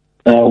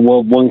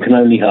 Well, one can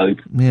only hope.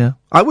 Yeah.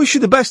 I wish you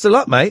the best of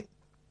luck, mate.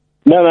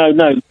 No.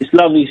 It's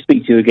lovely to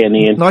speak to you again,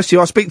 Iain. Nice to you.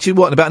 I'll speak to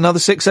you, in about another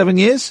 6-7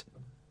 years?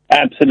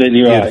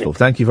 Absolutely right. Beautiful.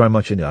 Thank you very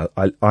much, Iain.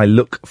 I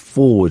look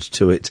forward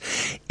to it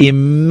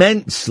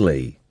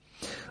immensely.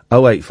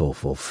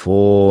 0844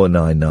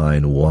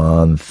 499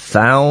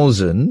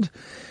 1000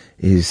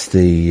 is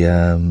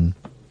the.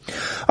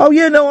 Oh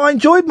yeah, no, I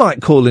enjoyed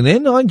Mike calling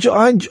in. I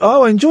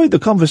enjoyed the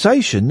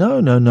conversation. No.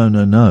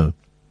 No,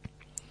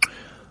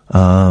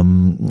 I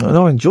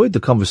enjoyed the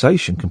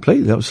conversation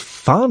completely. That was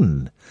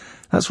fun.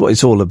 That's what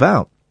it's all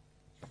about.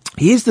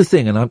 Here's the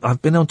thing, and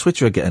I've been on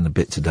Twitter again a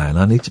bit today, and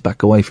I need to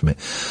back away from it.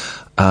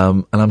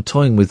 And I'm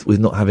toying with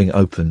not having it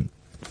open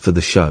for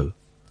the show,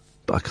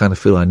 but I kind of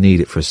feel I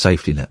need it for a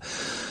safety net.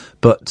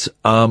 But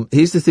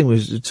here's the thing: we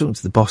were talking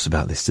to the boss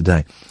about this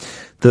today.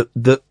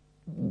 That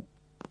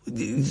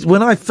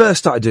when I first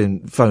started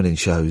doing phone-in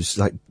shows,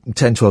 like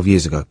 10, 12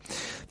 years ago,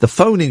 the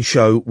phone-in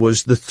show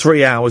was the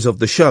 3 hours of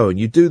the show, and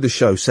you do the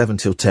show 7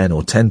 till 10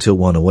 or 10 till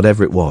 1 or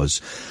whatever it was,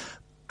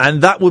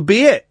 and that would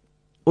be it.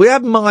 We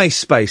had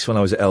MySpace when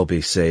I was at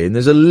LBC, and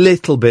there's a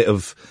little bit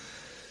of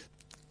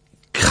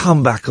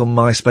comeback on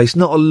MySpace,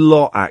 not a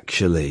lot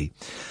actually.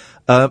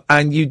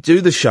 And you'd do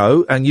the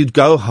show, and you'd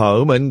go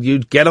home, and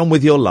you'd get on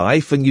with your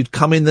life, and you'd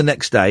come in the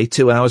next day,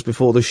 2 hours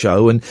before the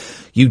show, and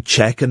you'd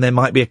check, and there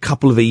might be a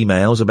couple of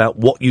emails about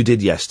what you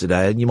did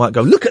yesterday, and you might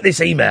go, look at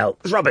this email,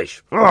 it's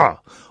rubbish. Or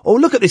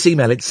look at this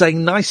email, it's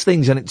saying nice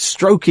things, and it's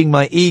stroking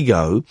my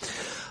ego.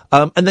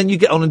 And then you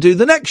get on and do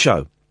the next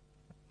show.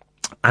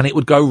 And it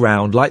would go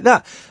round like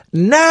that.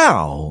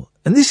 Now,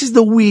 and this is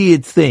the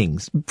weird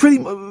thing,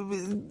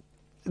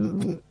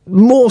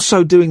 more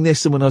so doing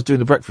this than when I was doing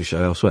the breakfast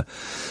show elsewhere.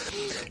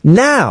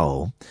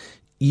 Now,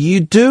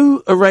 you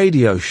do a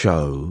radio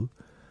show,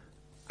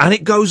 and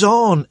it goes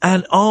on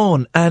and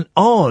on and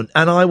on,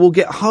 and I will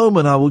get home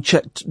and I will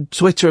check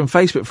Twitter and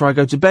Facebook before I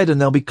go to bed, and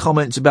there'll be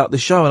comments about the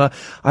show, and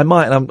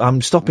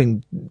I'm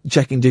stopping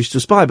checking Digital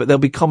Spy, but there'll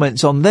be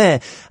comments on there,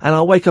 and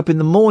I'll wake up in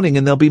the morning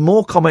and there'll be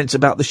more comments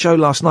about the show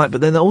last night,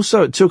 but then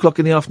also at 2:00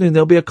 in the afternoon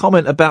there'll be a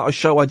comment about a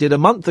show I did a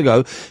month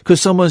ago,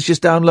 because someone's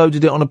just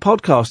downloaded it on a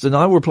podcast, and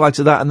I will reply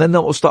to that, and then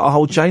that will start a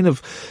whole chain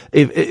of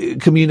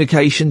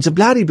communications and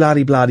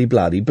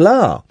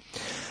blah-de-blah-de-blah-de-blah-de-blah.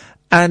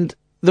 And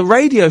the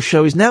radio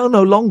show is now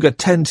no longer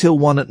 10 till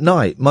 1 at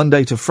night,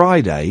 Monday to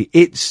Friday.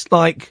 It's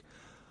like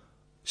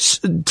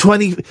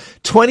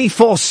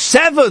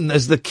 24/7,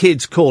 as the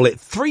kids call it,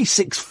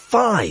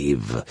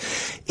 365.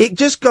 It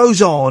just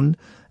goes on,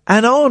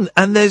 and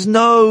there's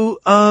no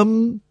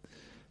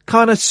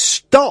kind of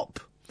stop.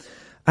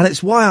 And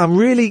it's why I'm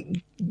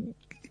really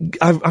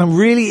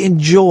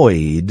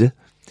enjoyed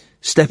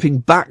stepping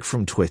back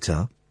from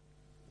Twitter.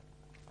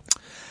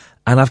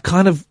 And I've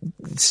kind of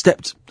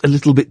stepped a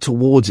little bit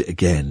towards it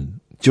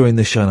again during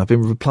the show, and I've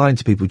been replying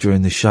to people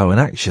during the show, and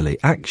actually,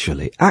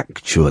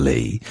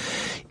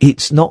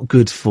 it's not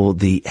good for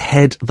the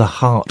head, the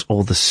heart,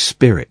 or the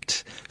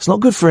spirit. It's not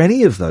good for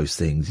any of those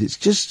things. It's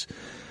just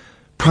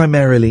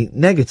primarily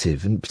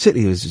negative, and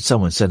particularly as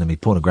someone sending me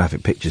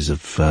pornographic pictures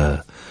of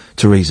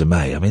Theresa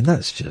May. I mean,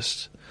 that's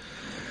just...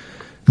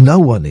 No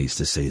one needs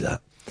to see that.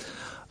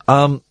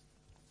 I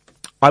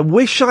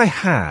wish I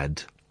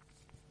had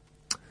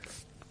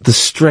the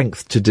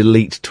strength to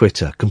delete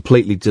Twitter,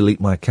 completely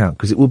delete my account,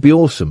 because it would be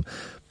awesome.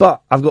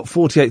 But I've got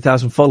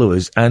 48,000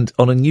 followers, and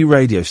on a new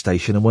radio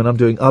station, and when I'm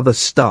doing other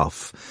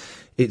stuff,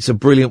 it's a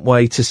brilliant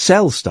way to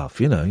sell stuff,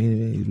 you know.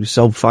 We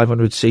sold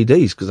 500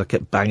 CDs because I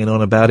kept banging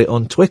on about it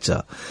on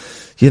Twitter,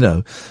 you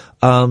know.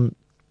 So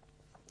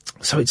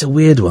it's a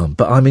weird one,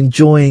 but I've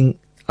enjoyed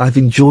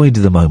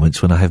the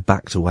moments when I have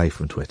backed away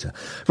from Twitter.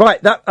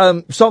 Right, that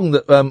song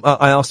that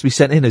I asked to be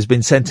sent in has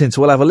been sent in,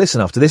 so we'll have a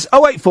listen after this.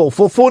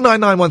 0844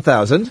 499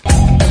 1000.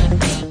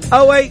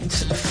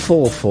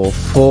 0844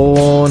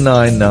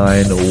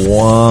 499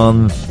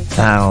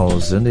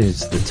 1000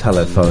 is the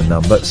telephone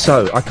number.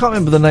 So, I can't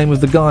remember the name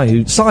of the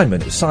guy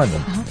Simon,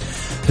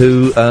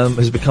 who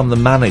has become the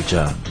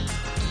manager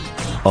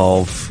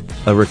of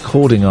a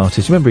recording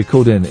artist. Remember he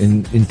called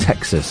in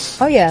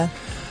Texas? Oh, yeah.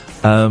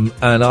 And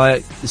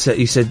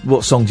he said,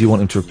 what song do you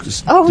want him to do?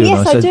 Oh,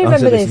 yes, I do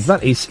remember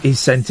this. He's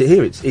sent it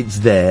here. It's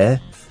there.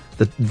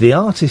 The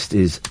artist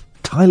is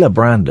Tyler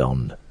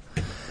Brandon.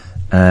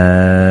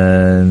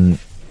 And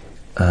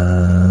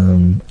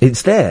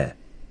it's there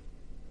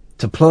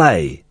to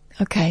play.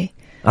 Okay.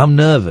 I'm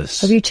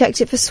nervous. Have you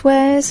checked it for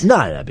swears? No,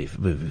 that'd be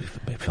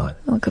fine.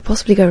 What could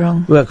possibly go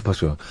wrong? Well, it could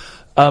possibly go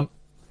wrong.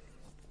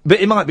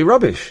 But it might be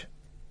rubbish.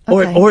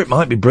 Okay. Or it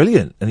might be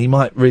brilliant, and he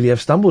might really have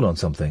stumbled on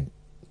something.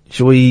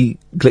 Shall we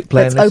click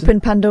play Let's and listen?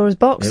 open Pandora's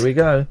box. Here we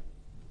go.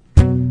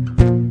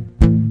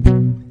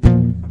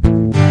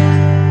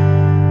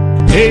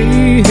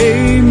 Hey,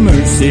 hey,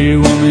 mercy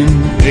woman,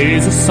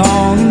 plays a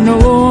song and no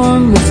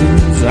one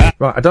listens.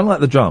 Right, I don't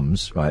like the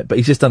drums, right, but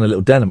he's just done a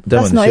little demo.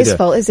 That's not his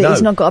fault, is it? No,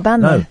 He's not got a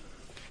band no. though.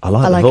 I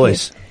like the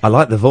voice. I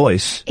like the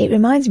voice. It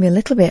reminds me a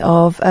little bit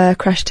of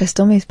Crash Test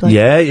Dummies play.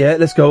 Yeah,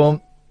 let's go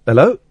on.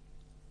 Hello?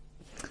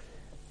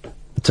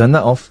 Turn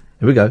that off.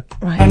 Here we go.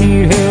 I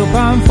need help,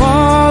 I'm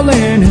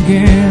falling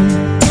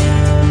again.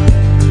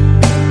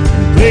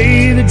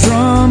 Play the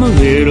drum a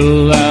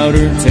little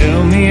louder.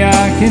 Tell me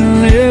I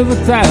can live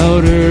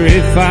without her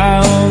if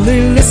I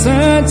only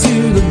listen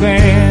to the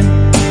band.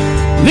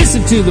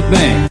 Listen to the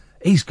band.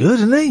 He's good,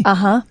 isn't he?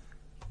 Uh-huh.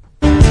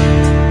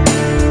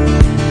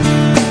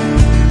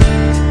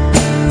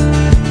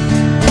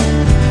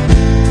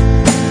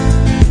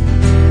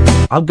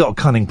 I've got a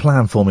cunning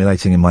plan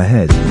formulating in my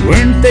head.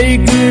 Weren't they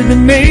good that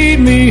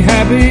made me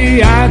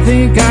happy? I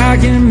think I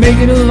can make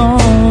it alone.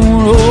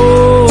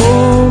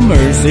 Oh,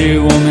 mercy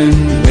woman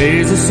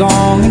plays a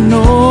song and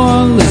no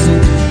one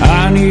listens.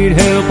 I need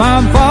help,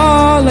 I'm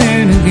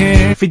falling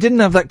again. If he didn't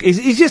have that,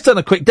 he's just done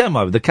a quick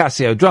demo of the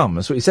Casio drum.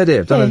 That's what he said here.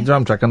 I've done a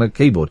drum track on a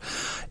keyboard.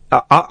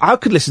 I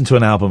could listen to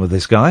an album of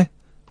this guy.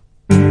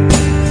 Play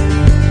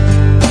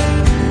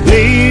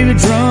the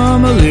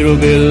drum a little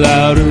bit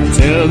louder.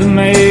 Tell them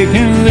they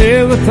can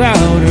live without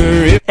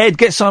her. Ed,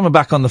 get Simon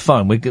back on the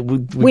phone. We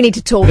need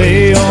to talk.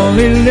 They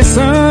only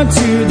listen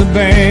to the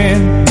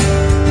band.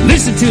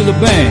 Listen to the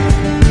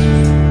band.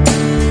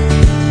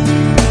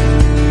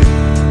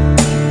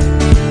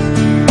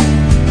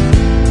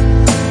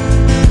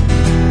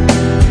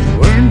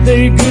 Weren't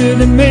they good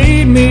that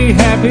made me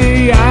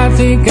happy? I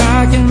think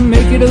I can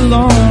make it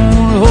alone.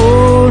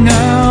 Oh,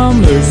 now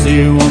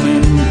mercy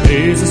woman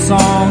plays a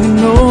song and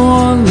no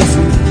one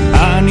listens.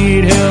 I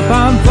need help,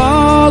 I'm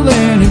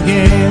falling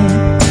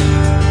again.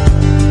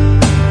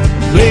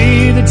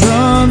 Play the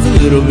drums a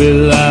little bit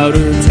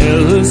louder.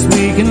 Tell us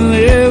we can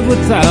live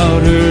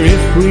without her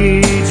if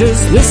we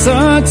just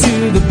listen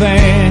to the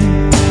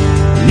band.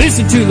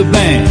 Listen to the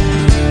band.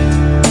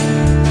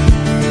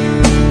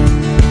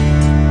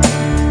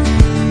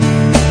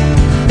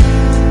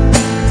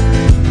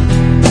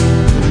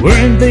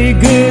 Weren't they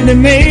good that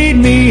made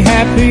me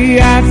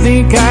happy? I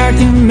think I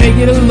can make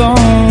it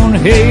alone.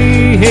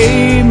 Hey,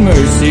 hey,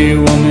 mercy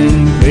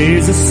woman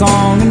plays a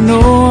song and no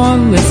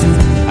one listens.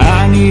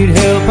 I need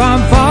help,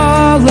 I'm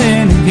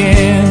falling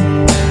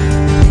again.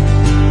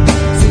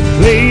 So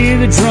play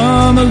the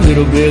drum a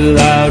little bit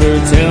louder.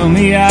 Tell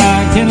me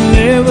I can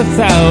live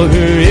without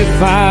her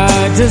if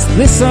I just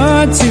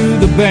listen to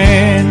the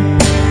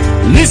band.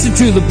 Listen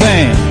to the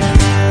band.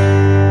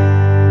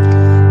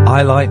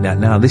 I like that.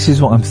 Now, this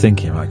is what I'm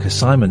thinking, right? Because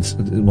Simon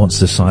wants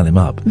to sign him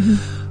up.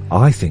 Mm-hmm.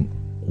 I think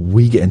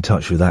we get in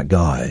touch with that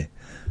guy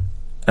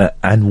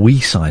and we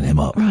sign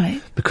him up.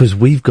 Right. Because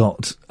we've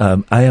got,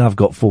 I've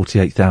got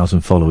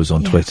 48,000 followers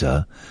on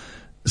Twitter.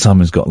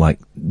 Simon's got like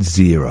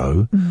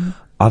 0. Mm-hmm.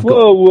 I've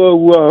got...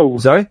 Whoa.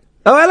 Sorry?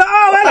 Oh, hello,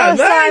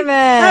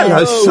 Simon.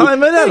 Hello,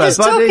 Simon. Hello, We're just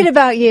buddy. talking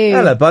about you.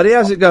 Hello, buddy.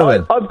 How's it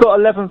going? I've got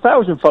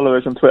 11,000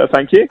 followers on Twitter,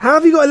 thank you. How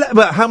have you got...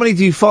 But how many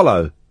do you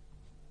follow?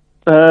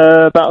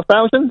 About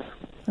 1,000.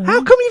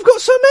 How come you've got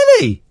so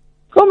many?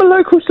 I'm a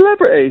local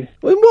celebrity.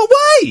 In what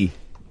way?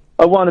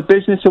 I won a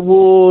business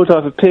award,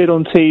 I've appeared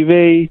on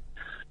TV,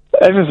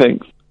 everything.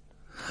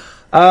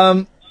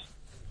 I'm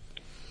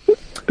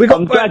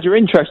glad you're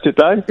interested,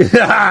 though.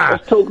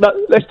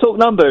 Let's talk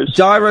numbers.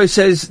 Gyro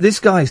says, this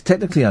guy is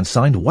technically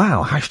unsigned.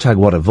 Wow. Hashtag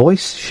what a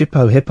voice.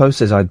 Shippo Hippo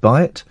says I'd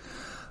buy it.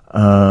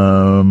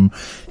 All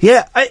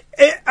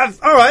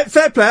right,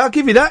 fair play. I'll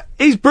give you that.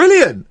 He's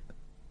brilliant.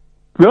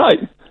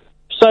 Right.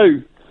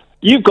 So,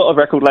 you've got a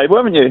record label,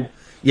 haven't you?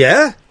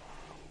 Yeah.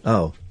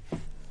 Oh.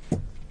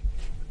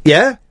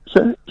 Yeah.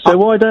 So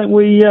why don't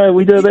we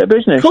do a bit of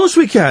business? Of course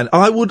we can.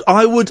 I would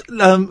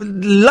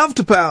love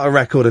to put out a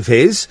record of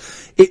his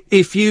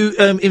if you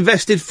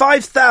invested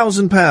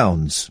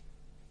 £5,000.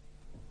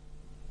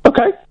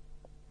 Okay.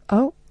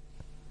 Oh.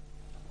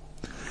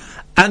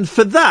 And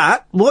for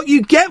that, what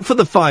you get for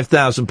the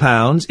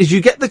 £5,000 is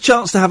you get the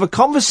chance to have a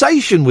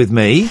conversation with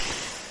me.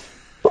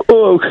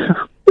 Oh,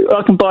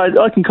 I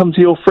can come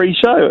to your free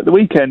show at the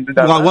weekend.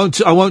 Well, I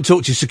won't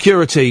talk to you.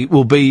 Security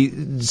will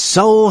be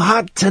so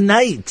hot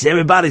tonight.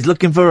 Everybody's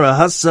looking for a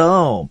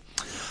hustle.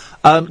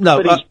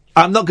 No,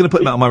 I'm not going to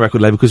put him out on my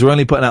record label because we're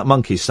only putting out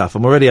Monkey stuff.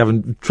 I'm already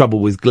having trouble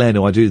with Glenn,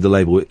 who I do the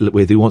label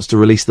with, who wants to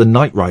release the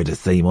Knight Rider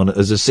theme on it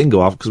as a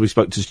single after, because we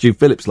spoke to Stu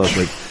Phillips last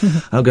week.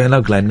 I'm going,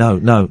 no, Glenn, no.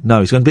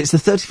 He's going, but it's the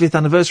 35th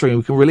anniversary and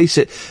we can release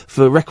it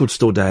for Record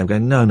Store Day. I'm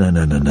going, no.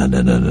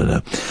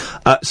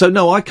 So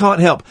no, I can't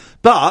help.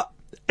 But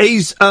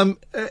He's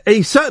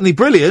certainly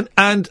brilliant,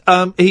 and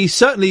he's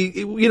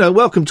certainly,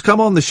 welcome to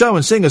come on the show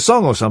and sing a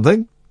song or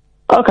something.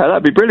 Okay,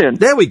 that'd be brilliant.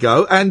 There we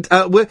go. And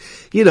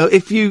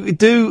if you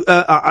do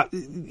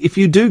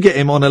get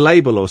him on a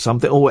label or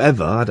something or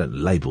whatever, I don't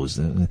know, labels.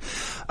 We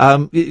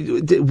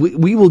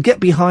will get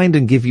behind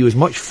and give you as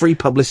much free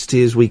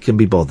publicity as we can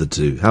be bothered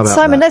to. How about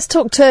Simon? that? Let's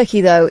talk Turkey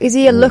though. Is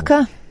he a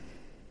looker?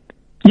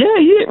 Yeah.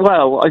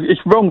 Well,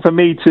 it's wrong for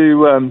me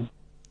to.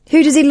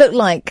 Who does he look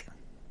like?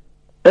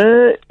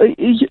 He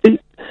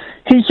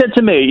said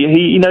to me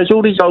he knows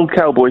all these old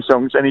cowboy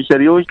songs, and he said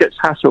he always gets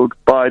hassled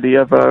by the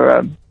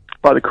other.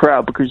 By the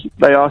crowd because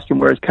they ask him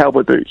where his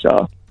cowboy boots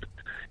are.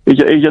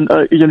 He's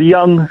a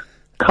young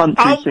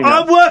country singer.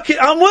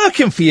 I'm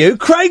working for you.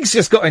 Craig's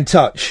just got in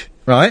touch,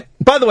 right?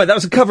 By the way, that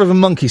was a cover of a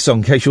Monkey song,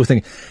 in case you were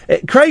thinking.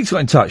 Craig's got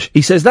in touch.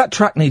 He says that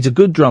track needs a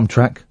good drum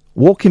track,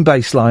 walking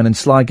bass line and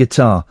slide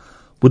guitar.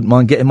 Wouldn't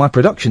mind getting my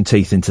production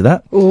teeth into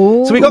that.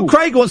 Ooh. So we got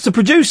Craig wants to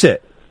produce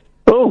it.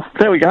 Oh,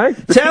 there we go.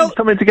 The team's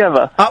coming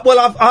together.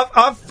 Well,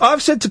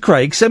 I've said to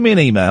Craig, send me an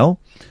email,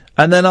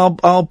 and then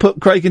I'll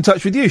put Craig in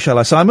touch with you. Shall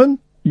I, Simon?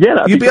 Yeah,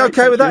 that'd You'd be great,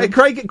 okay with that? you.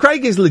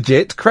 Craig is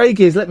legit.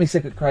 Craig is, let me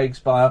look at Craig's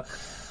bio,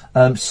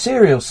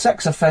 serial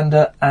sex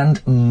offender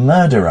and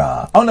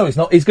murderer. Oh, no, he's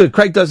not. He's good.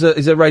 Craig is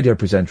a radio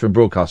presenter and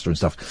broadcaster and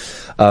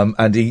stuff. And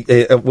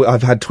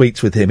I've had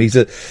tweets with him. He's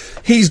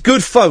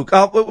good folk.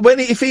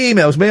 If he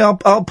emails me,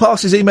 I'll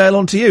pass his email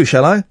on to you,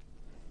 shall I?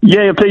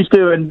 Yeah, please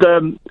do.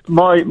 And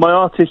my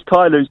artist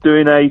Tyler's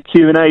doing a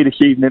Q&A this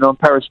evening on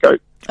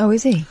Periscope. Oh,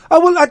 is he? Oh,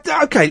 well,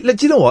 okay.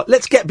 Do you know what?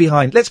 Let's get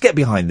behind this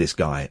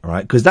guy,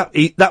 right? Because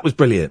that was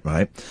brilliant,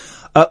 right?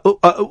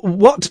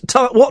 What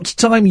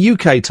time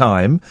UK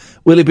time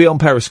will he be on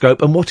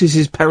Periscope, and what is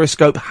his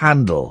Periscope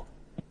handle?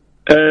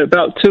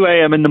 About 2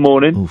 a.m. in the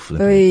morning. Oh,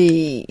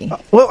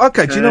 well,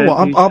 okay. Do you know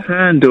what? His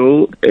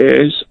handle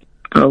is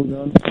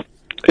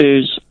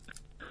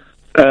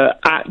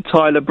at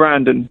Tyler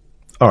Brandon.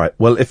 All right.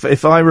 Well,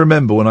 if I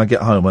remember when I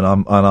get home and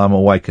I'm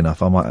awake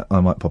enough, I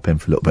might pop in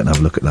for a little bit and have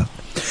a look at that.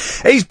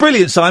 He's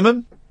brilliant,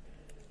 Simon.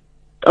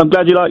 I'm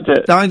glad you liked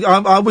it.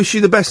 I wish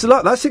you the best of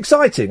luck. That's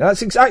exciting.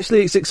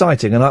 It's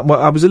exciting. And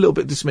I was a little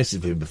bit dismissive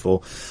of him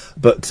before,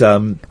 but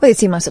well, it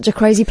seemed like such a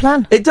crazy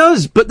plan. It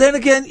does. But then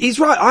again, he's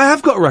right. I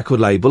have got a record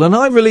label, and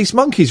I release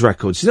Monkeys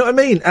records. You know what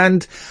I mean?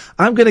 And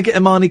I'm going to get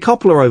Imani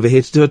Coppola over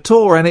here to do a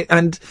tour, and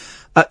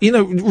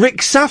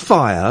Rick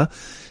Saphire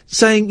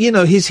saying,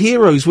 his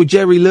heroes were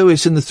Jerry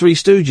Lewis and the Three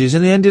Stooges,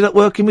 and he ended up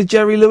working with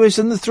Jerry Lewis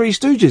and the Three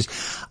Stooges.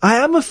 I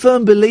am a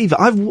firm believer.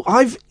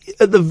 I've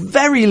at the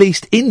very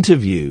least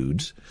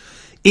interviewed,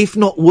 if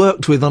not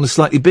worked with on a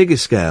slightly bigger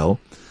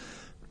scale,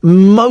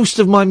 most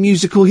of my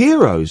musical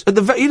heroes. At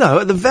the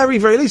very,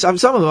 very least.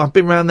 Some of them, I've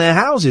been around their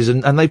houses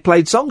and they've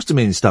played songs to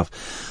me and stuff.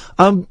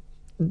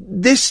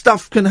 This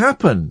stuff can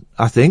happen,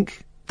 I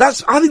think.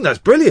 I think that's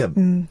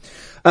brilliant.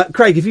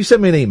 Craig, if you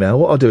send me an email,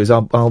 what I'll do is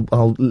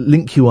I'll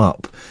link you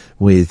up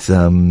with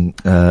Simon,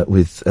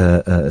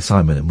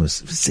 and we'll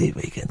see if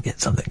we can get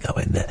something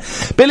going there.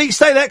 Billy,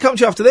 stay there. Come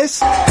to you after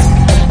this.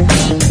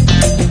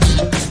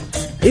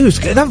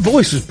 That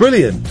voice was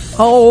brilliant.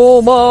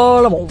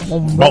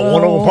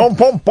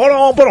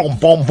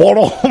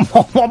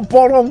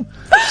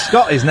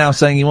 Scott is now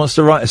saying he wants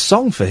to write a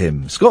song for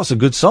him. Scott's a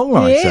good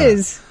songwriter. He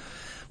is.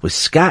 With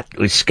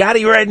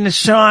Scotty writing the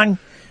song,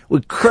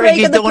 with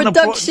Craig doing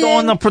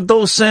the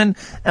producing,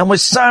 and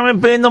with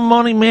Simon being the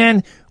money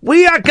man,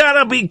 we are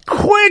gonna be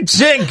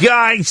quitting,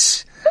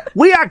 guys.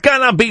 We are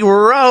gonna be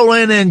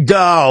rolling in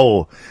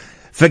dough.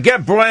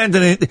 Forget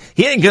Brandon.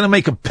 He ain't gonna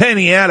make a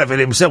penny out of it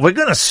himself. We're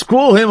gonna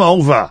screw him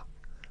over.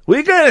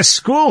 We're gonna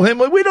screw him.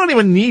 We don't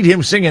even need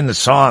him singing the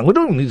song. We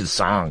don't even need the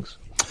songs.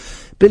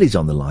 Billy's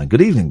on the line.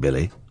 Good evening,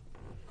 Billy.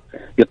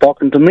 You're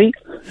talking to me?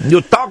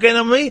 You're talking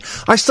to me?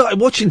 I started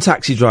watching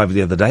Taxi Driver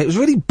the other day. It was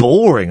really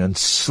boring and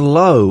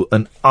slow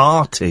and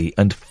arty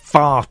and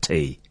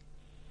farty.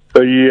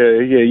 Oh, yeah,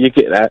 you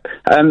get that.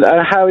 And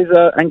how is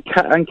and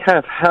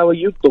Kath, how are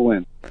you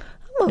doing?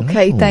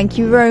 Okay, thank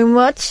you very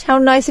much. How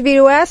nice of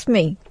you to ask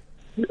me.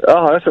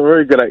 Oh, that's a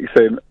very good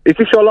accent. Is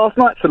this your last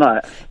night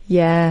tonight?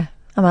 Yeah,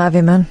 I'm out of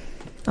here, man.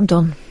 I'm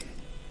done.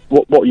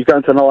 What you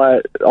going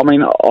tonight? I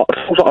mean, I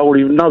feel like I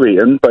already know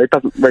Ian, but it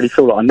doesn't really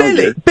feel like I know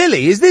you.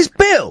 Billy, is this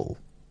Bill?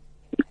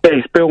 Yeah,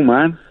 it's Bill,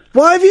 man.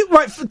 Why have you...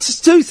 Right,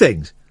 two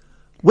things.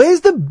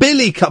 Where's the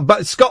Billy cut?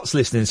 But Scott's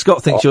listening.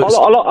 Scott thinks you're... I like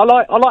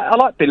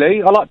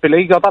Billy. I like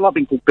Billy. I don't like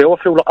being called Bill.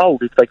 I feel like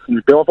old if they call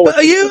me Bill. But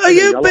are you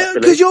Bill?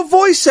 Because your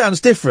voice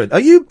sounds different. Are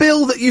you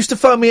Bill that used to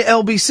phone me at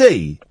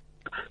LBC?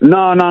 No.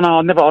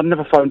 I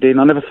never phoned in.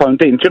 Do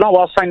you know what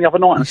I was saying the other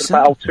night? It's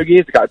about 2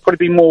 years ago. It'd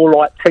probably be more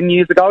like 10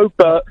 years ago.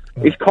 But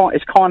it's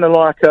kind of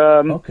like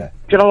okay.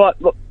 Do you know like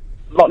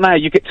now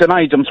you get to an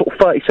age, I'm sort of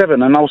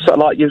 37, and I'll sort of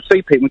like you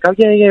see people and go,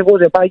 yeah, what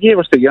was it, about a year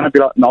or so? And I'd be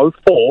like, no,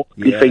 4.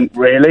 Yeah. You think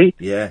really?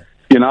 Yeah.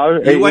 You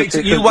know, you wait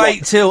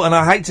till, and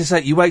I hate to say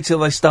it, you wait till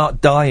they start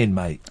dying,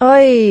 mate.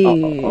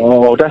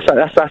 Oh, that's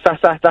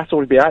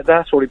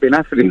already been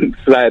happening,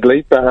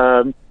 sadly.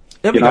 But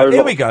Here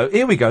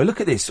we go.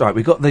 Look at this. Right,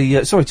 we got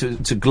the. Sorry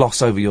to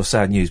gloss over your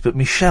sad news, but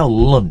Michelle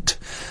Lunt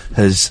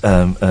has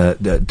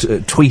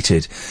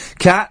tweeted,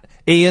 "Kat,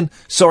 Ian,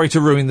 sorry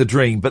to ruin the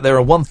dream, but there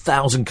are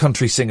 1,000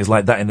 country singers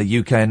like that in the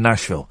UK and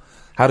Nashville."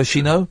 How does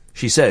she know?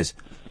 She says,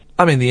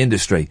 "I'm in the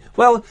industry."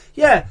 Well,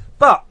 yeah,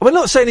 but we're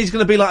not saying he's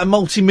going to be like a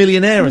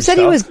multi-millionaire. We said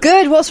he was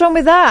good. What's wrong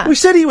with that? We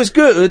said he was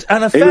good,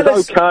 and He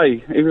was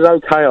okay. He was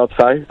okay, I'd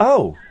say.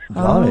 Oh.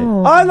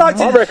 Oh. I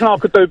reckon I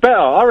could do better.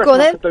 I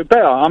could do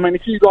better. I mean,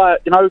 if you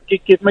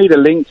give me the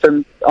links,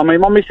 and I mean,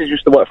 my missus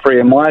used to work for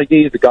EMI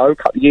years ago, a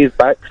couple of years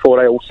back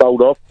before they all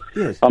sold off.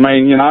 Yes. I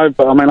mean,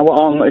 but I mean,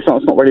 it's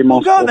not really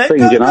my Go on then, thing,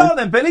 go on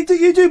then, Billy.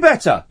 You do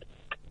better.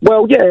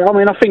 Well, yeah. I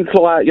mean, I think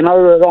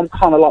I'm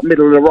kind of like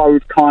middle of the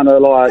road, kind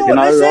of like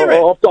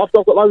I've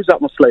got loads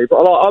up my sleeve. But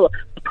I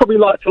probably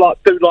like to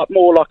do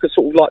more like a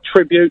sort of like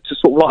tribute to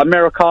sort of like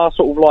America,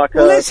 sort of like.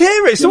 Well, let's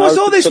hear it. So what's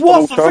all this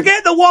waffle?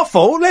 Forget the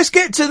waffle. Let's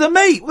get to the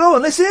meat. Go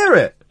on, let's hear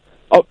it.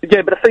 Oh,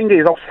 yeah, but the thing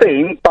is, I've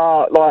seen,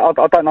 but like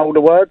I don't know all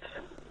the words.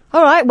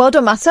 All right, well,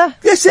 don't matter.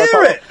 Let's hear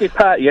it. Skip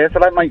out, yeah, so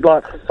don't make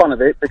like fun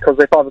of it because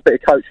if I have a bit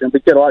of coaching, it'll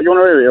be good. All right, you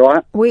want to hear it, all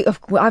right?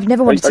 I've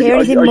never wanted to hear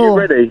anything more.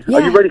 Are you ready? Yeah.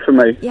 Are you ready for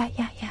me? Yeah.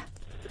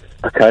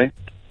 Okay.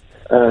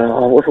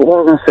 What was I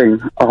going to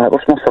sing? All right,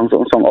 what's my song?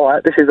 All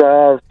right, this is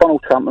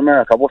Donald Trump,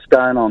 America. What's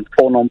going on?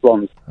 4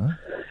 non-blondes. Huh?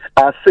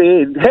 I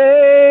said,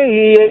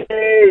 hey, hey,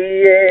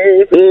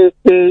 hey, hey,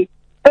 hey,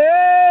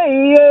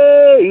 hey,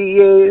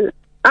 hey.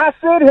 I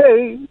said,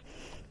 hey,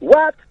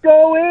 what's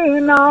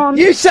going on?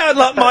 You sound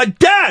like my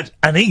dad,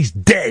 and he's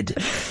dead.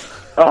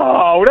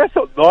 Oh, that's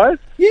not nice.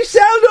 You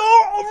sound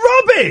all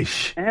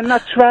rubbish. And I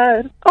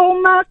tried.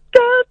 Oh my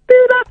God,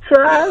 did I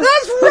try?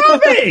 That's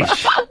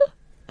rubbish.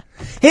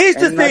 Here's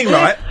the thing,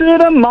 right? To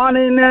the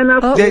morning and I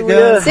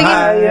feel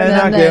high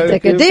and I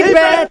take a deep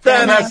breath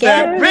and I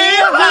get real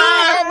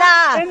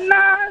high and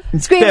I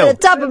scream at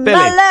the top of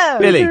my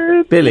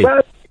lungs. Billy.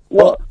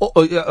 What?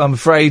 I'm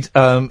afraid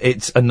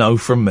it's a no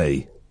from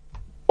me.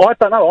 I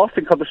don't know. I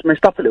think I've just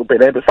messed up a little bit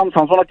there, but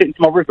sometimes when I get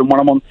into my rhythm when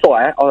I'm on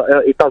site,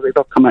 it does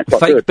come out quite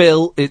Fake good.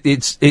 Bill,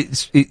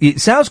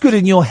 it sounds good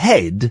in your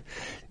head,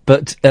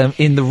 but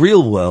in the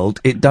real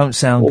world, it don't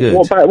sound good.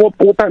 What about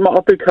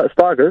I'll do Curtis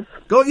Tigers?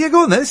 Go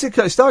on then. Let's do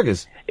Curtis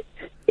Tigers.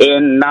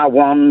 And I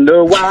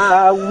wonder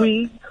why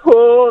we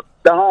hold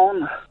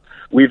on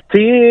with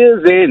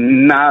tears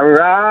in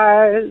our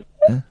eyes.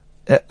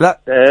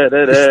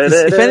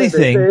 If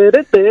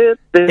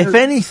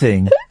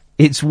anything,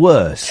 it's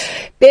worse.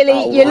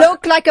 Billy, you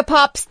look like a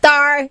pop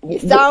star. You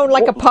sound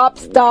like a pop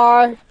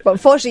star. But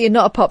unfortunately, you're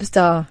not a pop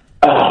star.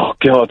 Oh,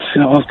 God.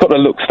 I've got the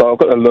looks, though. I've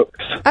got the looks.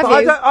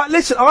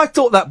 Listen, I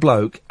thought that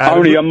bloke...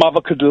 Only a mother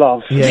could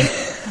love. Yeah.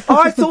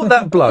 I thought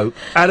that bloke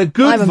had a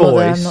good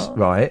voice,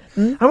 right?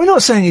 And we're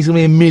not saying he's going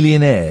to be a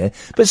millionaire,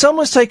 but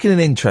someone's taken an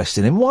interest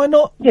in him. Why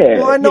not? Yeah,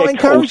 why not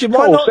encourage him?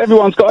 Why not?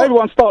 Everyone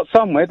starts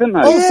somewhere, don't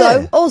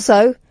they?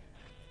 Also,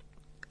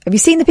 have you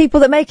seen the people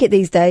that make it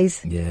these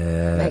days?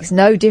 Yeah. Makes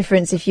no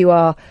difference if you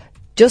are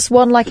just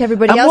one like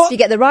everybody else. If you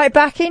get the right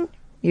backing,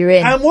 you're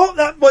in. And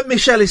what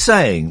Michelle is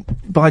saying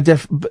by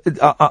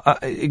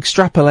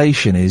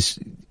extrapolation is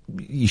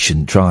you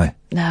shouldn't try.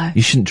 No.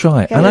 You shouldn't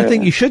try. And I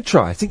think you should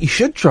try. I think you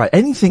should try.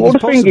 Anything is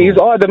possible. Well, the thing is,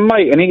 I had a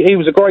mate, and he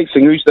was a great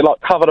singer. He used to,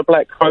 like, cover the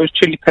Black Crowes,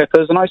 Chili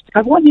Peppers, and I used to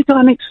go, why don't you do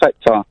an X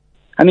Factor?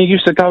 And he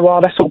used to go,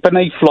 oh, that's all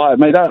beneath, like,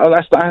 me. That's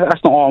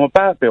not what I'm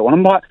about, Bill. And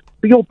I'm like,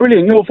 but you're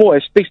brilliant. Your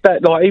voice,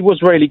 like, he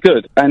was really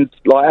good. And,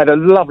 like, had a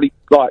lovely,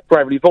 like,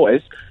 gravelly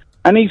voice.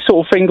 And he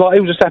sort of thing, like, he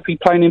was just happy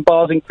playing in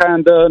bars in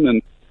Camden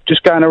and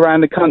just going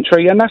around the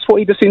country. And that's what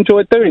he just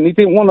enjoyed doing. He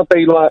didn't want to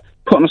be, like,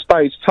 put on a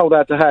stage, told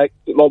how to hack,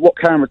 like, what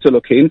camera to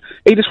look in.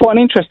 He just wasn't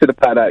interested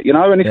about that, you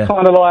know? And it's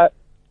kind of like,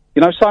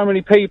 you know, so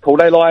many people,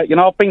 they like, you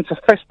know, I've been to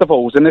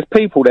festivals and there's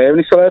people there and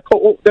it's like,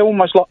 they're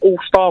almost like all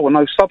star with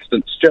no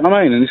substance, do you know what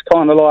I mean? And it's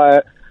kind of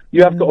like,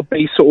 you have got to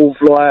be sort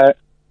of like,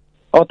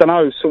 I don't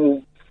know, sort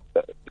of,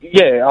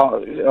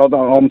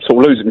 I'm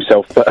sort of losing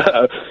myself,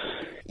 but,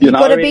 You've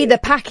got to be the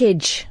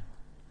package.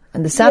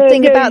 And the sad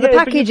thing about the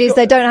package is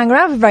they don't hang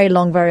around for very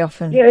long, very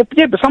often. Yeah,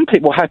 but some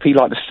people are happy,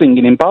 like,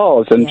 singing in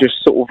bars and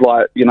just sort of,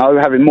 like, you know,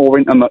 having more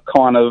intimate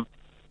kind of,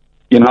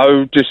 you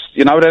know, just,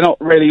 you know, they're not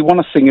really want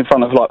to sing in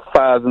front of, like,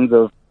 thousands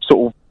of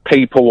sort of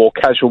people or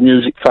casual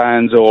music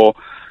fans or,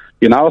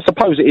 you know, I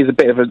suppose it is a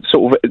bit of a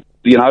sort of,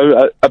 you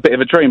know, a bit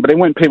of a dream. But then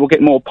when people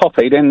get more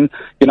poppy, then,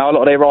 you know, a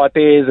lot of their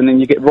ideas, and then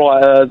you get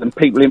writers and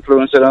people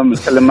influencing them and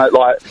telling them,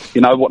 like,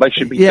 you know, what they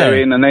should be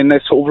doing. And then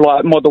they're sort of,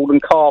 like, modelled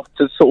and carved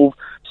to sort of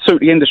suit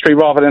the industry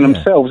rather than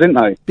themselves, isn't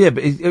they? Yeah,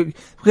 but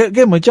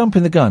again, we're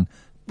jumping the gun.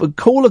 A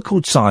caller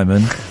called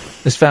Simon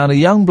has found a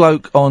young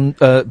bloke on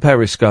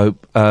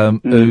Periscope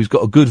who's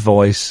got a good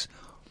voice,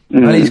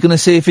 and he's going to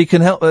see if they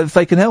can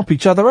help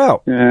each other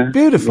out. Yeah.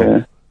 Beautiful.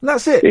 Yeah. And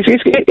that's it.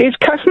 Is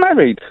Cass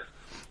married?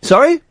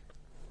 Sorry?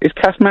 Is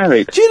Cass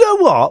married? Do you know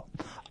what?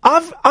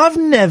 I've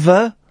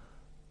never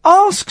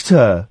asked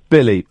her,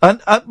 Billy. And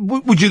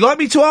would you like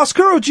me to ask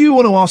her, or do you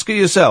want to ask her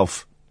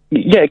yourself?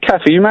 Yeah,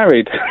 Kath, are you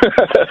married?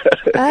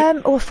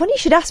 Funny you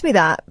should ask me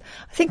that.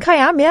 I think I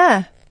am,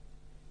 yeah.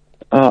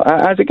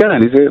 How's it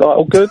going? Is it like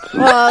all good?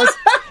 Well,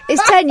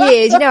 it's 10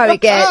 years. You know how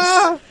it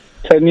gets.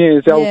 10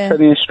 years, the old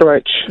 10-year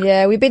stretch.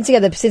 Yeah, we've been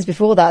together since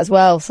before that as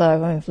well,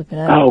 so I'm flipping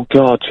out. Oh,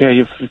 God, yeah,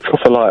 you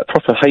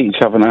proper hate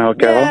each other now,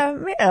 girl. Yeah,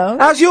 you know.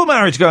 How's your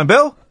marriage going,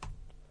 Bill?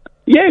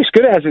 Yeah, it's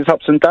good. It has its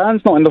ups and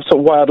downs, not in the sort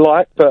of way I'd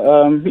like, but,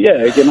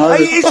 yeah, you know.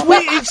 Hey, it's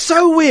weird. It's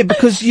so weird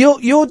because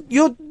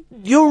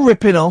you're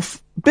ripping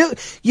off Bill.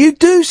 You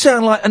do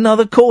sound like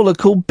another caller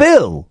called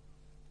Bill.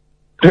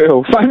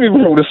 Bill. Maybe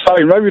we're all the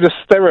same. Maybe the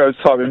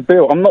stereotyping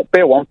Bill. I'm not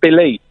Bill, I'm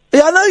Billy.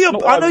 Yeah,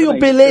 I know you're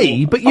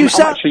Billy, but you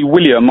sound... I'm actually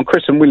William. I'm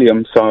Chris and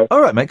William, so... All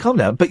right, mate, calm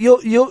down. But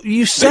you're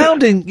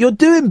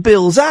doing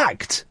Bill's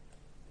act,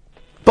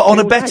 but on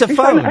a better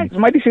phone. Act,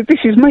 mate, this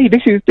is me.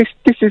 This is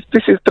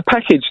the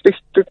package. This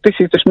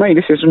is just me.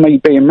 This is me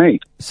being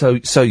me.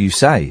 So you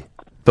say,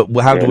 but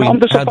how do we know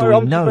that?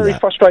 I'm a very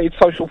frustrated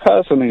social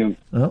person, Ian.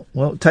 Oh,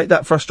 well, take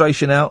that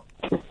frustration out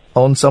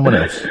on someone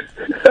else.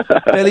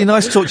 Billy,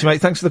 nice to talk to you,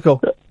 mate. Thanks for the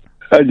call.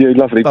 And you,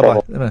 lovely.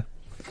 Bye-bye.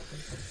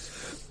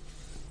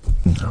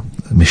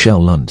 Michelle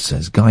Lund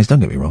says, guys, don't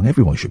get me wrong,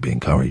 everyone should be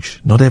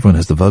encouraged. Not everyone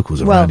has the vocals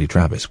of Randy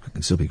Travis. It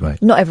can still be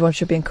great. Not everyone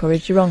should be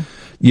encouraged, you're wrong.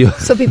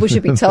 Some people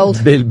should be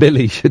told.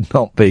 Billy should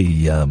not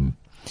be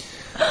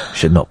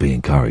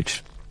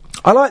encouraged.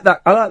 I like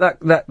that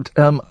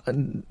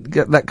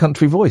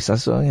country voice.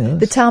 That's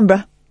the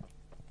timbre.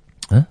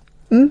 Huh?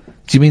 Do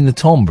you mean the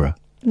timbre?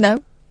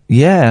 No.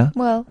 Yeah.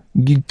 Well.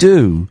 You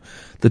do.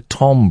 The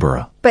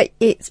timbre. But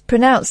it's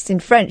pronounced in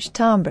French,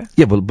 timbre.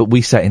 Yeah, but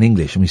we say it in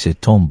English and we say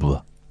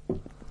timbre.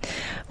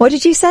 What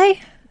did you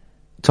say?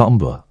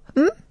 Timbre.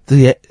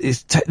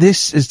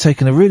 This has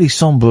taken a really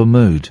sombre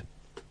mood.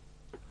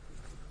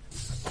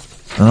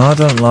 And I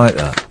don't like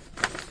that.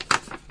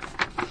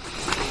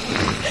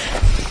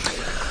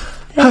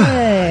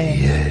 Hey.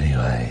 Yeah,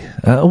 anyway.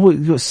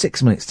 We've got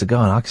 6 minutes to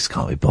go and I just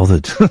can't be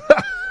bothered. Do you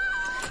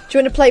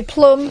want to play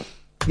Plum?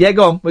 Yeah,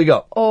 go on. What you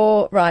got?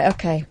 Right,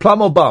 okay.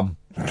 Plum or bum?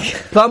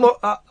 Plum or...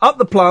 up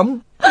the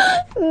plum?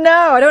 No,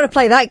 I don't want to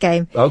play that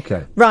game.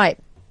 Okay. Right.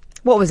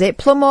 What was it?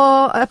 Plum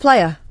or a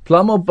player?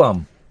 Plum or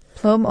bum?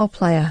 Plum or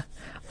player.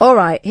 All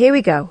right, here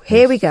we go.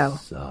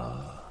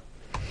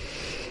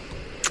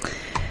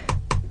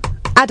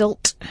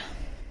 Adult.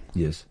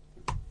 Yes.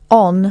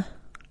 On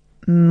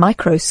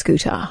micro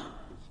scooter.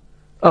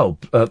 Oh,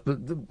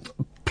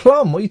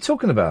 Plum, what are you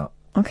talking about?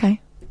 Okay.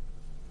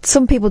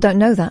 Some people don't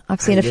know that.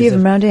 I've seen a few of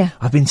them around here.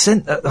 I've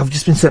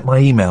just been sent my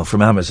email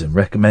from Amazon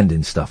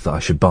recommending stuff that I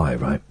should buy,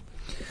 right?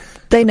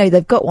 They know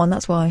they've got one,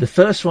 that's why. The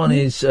first one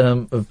is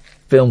a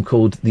film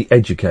called The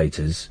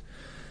Educators.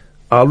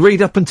 I'll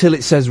read up until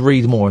it says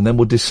read more, and then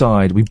we'll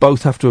decide. We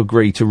both have to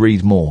agree to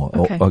read more.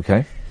 Okay.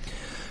 Okay?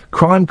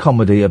 Crime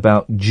comedy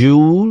about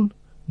Julia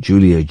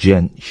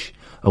Jench,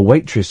 a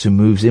waitress who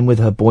moves in with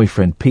her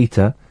boyfriend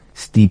Peter,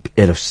 Stip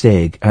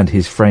Erseg, and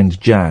his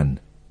friend Jan.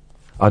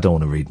 I don't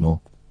want to read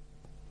more.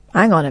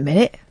 Hang on a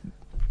minute.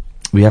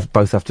 We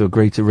both have to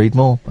agree to read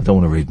more. I don't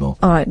want to read more.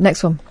 All right,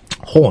 next one.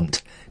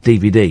 Haunt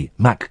DVD,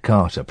 Mac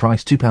Carter,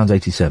 price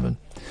 £2.87.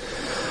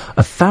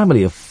 A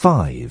family of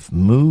 5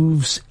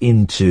 moves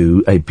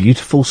into a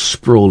beautiful,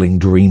 sprawling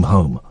dream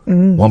home.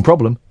 One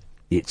problem,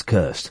 it's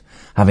cursed,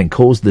 having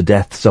caused the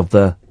deaths of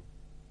the...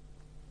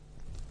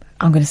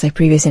 I'm going to say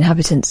previous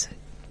inhabitants.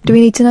 Do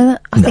we need to know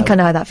that? I think I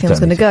know how that film's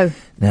going to go.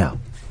 Now,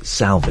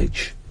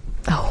 Salvage.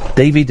 Oh.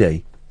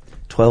 DVD,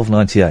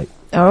 $12.98.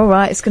 All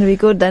right, it's going to be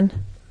good then.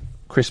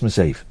 Christmas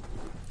Eve.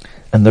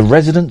 And the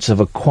residents of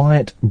a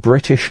quiet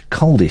British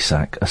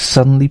cul-de-sac are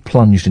suddenly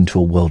plunged into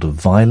a world of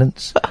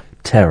violence,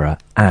 terror,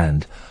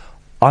 and...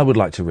 I would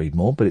like to read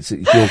more, but it's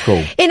your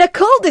call. In a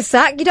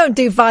cul-de-sac, you don't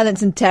do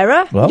violence and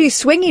terror. Well, you do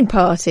swinging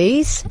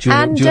parties. Do you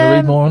want to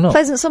read more or not?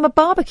 Pleasant summer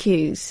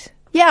barbecues.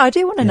 Yeah, I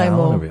do want to know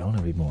more. I want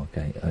to read more,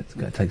 okay.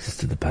 It takes us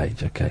to the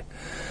page, okay.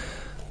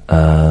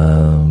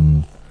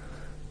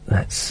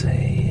 Let's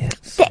see.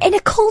 They're in a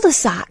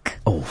cul-de-sac.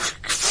 Oh,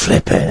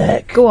 flipping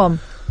heck. Go on.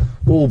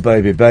 Oh,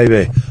 baby.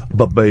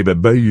 But baby.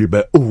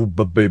 Oh,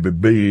 but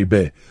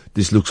baby.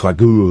 This looks like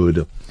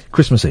good.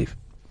 Christmas Eve.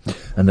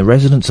 And the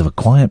residents of a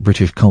quiet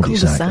British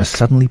cul-de-sac are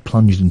suddenly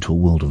plunged into a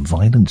world of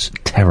violence,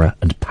 terror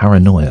and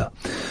paranoia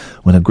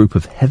when a group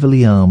of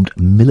heavily armed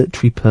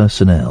military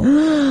personnel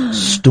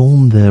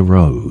storm their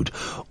road,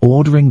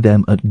 ordering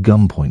them at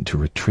gunpoint to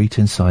retreat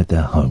inside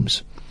their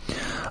homes.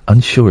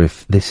 Unsure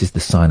if this is the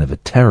sign of a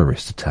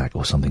terrorist attack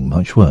or something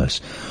much worse,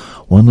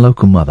 one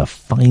local mother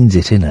finds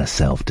it in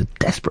herself to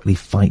desperately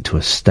fight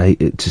to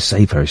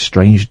save her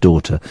estranged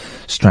daughter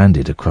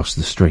stranded across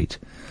the street.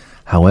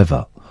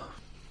 However,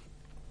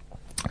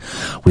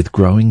 with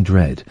growing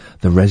dread,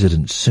 the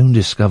residents soon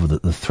discover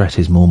that the threat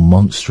is more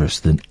monstrous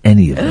than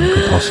any of them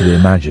could possibly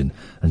imagine,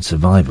 and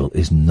survival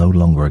is no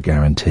longer a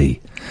guarantee.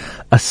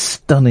 A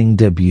stunning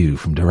debut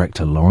from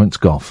director Lawrence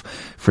Goff,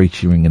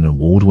 featuring an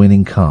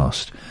award-winning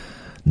cast.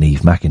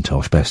 Neve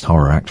McIntosh, Best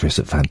Horror Actress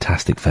at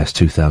Fantastic Fest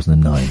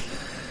 2009.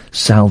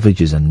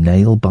 Salvage is a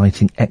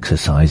nail-biting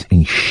exercise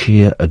in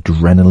sheer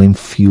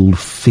adrenaline-fueled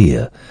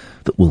fear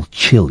that will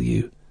chill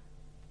you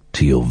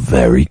to your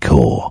very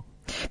core.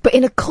 But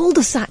in a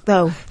cul-de-sac,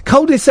 though.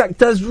 Cul-de-sac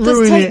does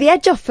ruin take it the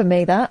edge off for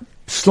me, that.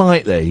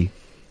 slightly.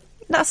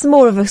 That's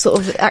more of a sort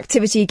of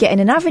activity you get in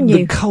an avenue.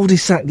 The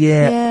cul-de-sac,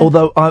 yeah.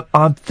 Although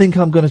I think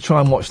I'm going to try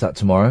and watch that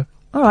tomorrow.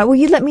 All right, well,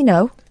 you let me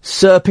know.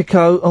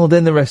 Serpico,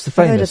 then the rest are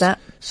famous. I heard of that.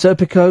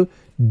 Serpico,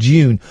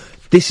 Dune.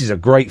 This is a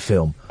great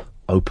film.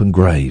 Open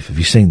Grave. Have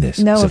you seen this?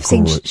 No, I've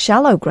seen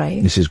Shallow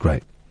Grave. This is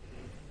great.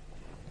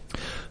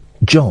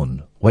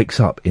 John wakes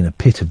up in a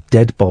pit of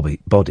dead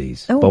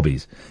bodies.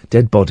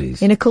 Dead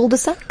bodies. In a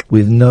cul-de-sac?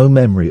 With no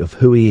memory of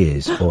who he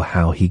is or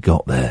how he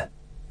got there.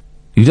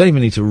 You don't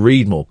even need to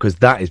read more, because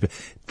that is a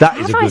good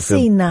film. Have I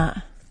seen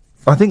that?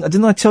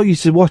 Didn't I tell you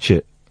to watch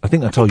it? I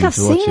think I told you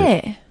to watch it. I've seen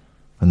it.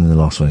 And then the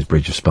last one is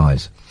Bridge of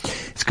Spies.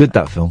 It's good,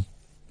 that film.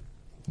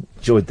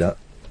 Enjoyed that.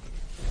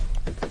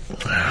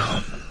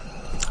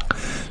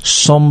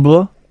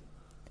 Sombre.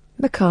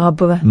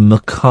 Macabre.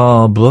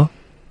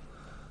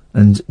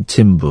 And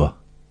Timbre.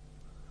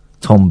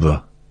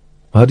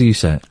 How do you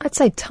say it? I'd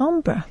say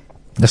timbre.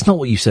 That's not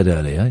what you said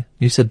earlier, eh?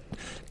 You said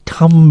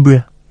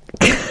timbre.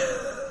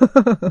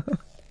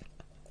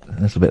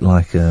 That's a bit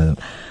like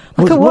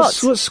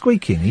what's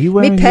squeaking? Are you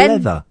wearing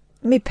leather?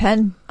 Me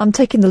pen. I'm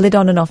taking the lid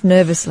on and off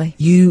nervously.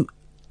 You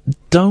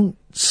don't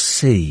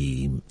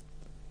see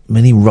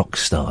many rock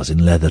stars in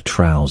leather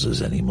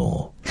trousers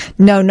anymore.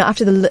 No, not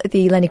after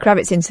the Lenny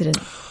Kravitz incident.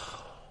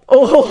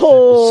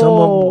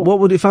 Someone, what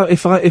would if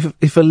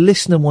a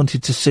listener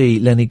wanted to see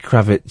Lenny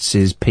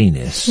Kravitz's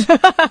penis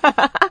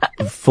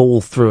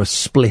fall through a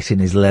split in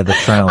his leather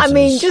trousers? I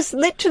mean, just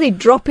literally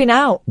dropping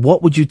out.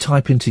 What would you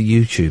type into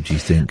YouTube, do you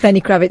think?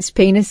 Lenny Kravitz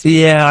penis.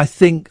 Yeah, I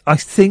think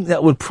that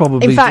would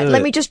probably. In fact,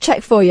 let me just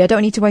check for you. I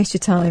don't need to waste your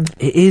time.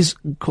 It is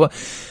quite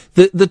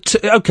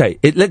okay.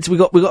 We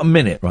got a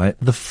minute, right?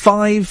 The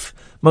 5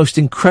 most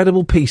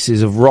incredible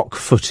pieces of rock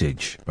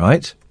footage,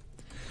 right?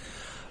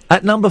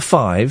 At number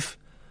 5.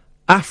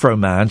 Afro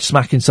Man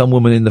smacking some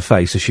woman in the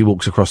face as she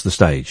walks across the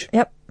stage.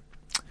 Yep.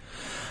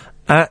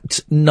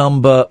 At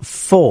number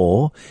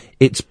 4,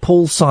 it's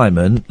Paul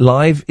Simon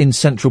live in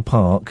Central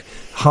Park,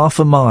 half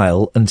a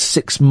mile and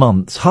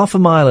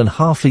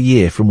half a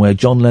year from where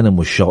John Lennon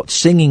was shot,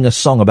 singing a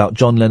song about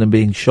John Lennon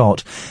being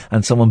shot,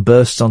 and someone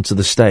bursts onto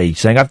the stage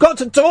saying, "I've got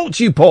to talk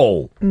to you,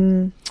 Paul."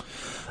 I've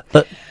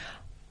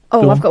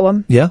got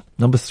one. Yeah,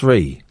 number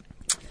 3.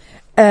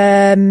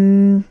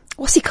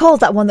 What's he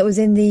called? That one that was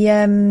in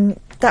the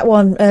that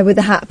one with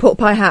the hat, pork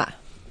pie hat.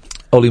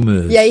 Ollie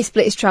Moores. Yeah, he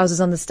split his trousers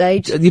on the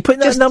stage. You're putting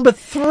that at number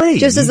 3?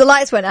 Just as the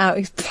lights went out.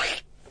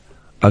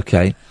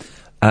 Okay.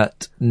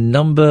 At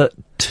number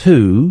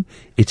 2,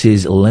 it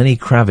is Lenny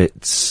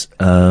Kravitz.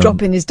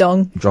 Dropping his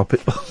dong. Drop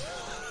it.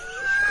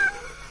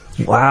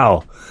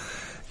 Wow.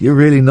 You're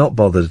really not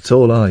bothered at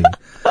all, are you?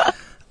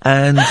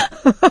 And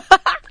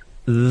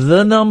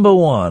the number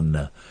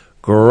 1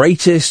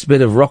 greatest bit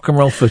of rock and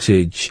roll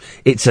footage,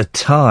 it's a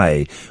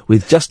tie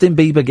with Justin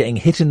Bieber getting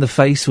hit in the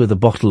face with a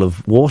bottle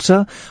of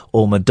water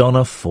or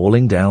Madonna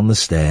falling down the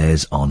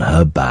stairs on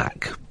her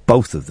back.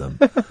 Both of them.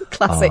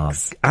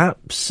 Classics.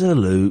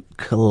 Absolute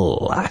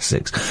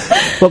classics.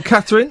 Well,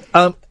 Catherine,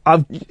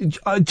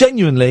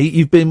 genuinely,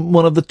 you've been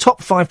one of the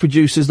top 5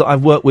 producers that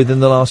I've worked with in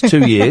the last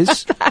 2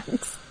 years.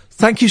 Thanks.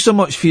 Thank you so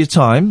much for your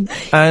time,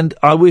 and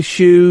I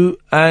wish you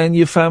and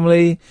your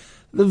family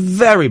the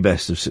very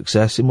best of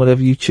success in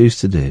whatever you choose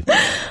to do.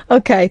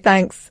 Okay,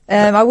 thanks.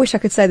 I wish I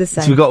could say the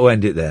same. So we've got to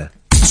end it there.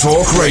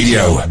 Talk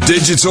Radio.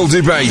 Digital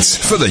debate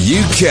for the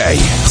UK.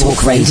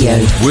 Talk Radio.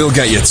 We'll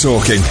get you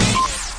talking.